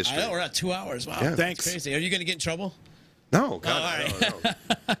in I history. know we're at 2 hours. Wow. Yeah. Thanks. That's crazy. Are you going to get in trouble? No, God, all right.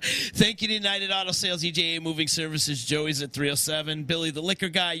 no. Thank you to United Auto Sales, EJA Moving Services, Joey's at 307, Billy the Liquor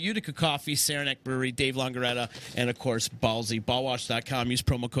Guy, Utica Coffee, Saranac Brewery, Dave Longaretta, and of course, Ballsy. Ballwash.com. Use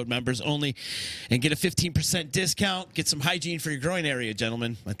promo code members only and get a 15% discount. Get some hygiene for your groin area,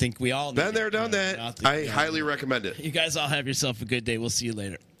 gentlemen. I think we all Been need there, it. done that. I highly recommend it. You guys all have yourself a good day. We'll see you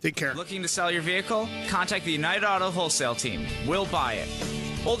later. Take care. Looking to sell your vehicle? Contact the United Auto Wholesale Team. We'll buy it.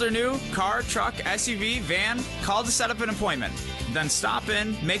 Old or new, car, truck, SUV, van, call to set up an appointment. Then stop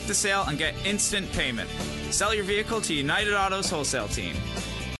in, make the sale, and get instant payment. Sell your vehicle to United Auto's Wholesale Team.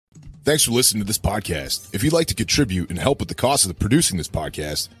 Thanks for listening to this podcast. If you'd like to contribute and help with the cost of producing this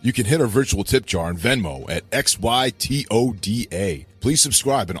podcast, you can hit our virtual tip jar on Venmo at XYTODA. Please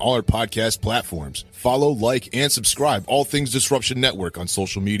subscribe on all our podcast platforms. Follow, like, and subscribe all things Disruption Network on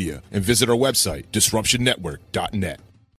social media. And visit our website, disruptionnetwork.net.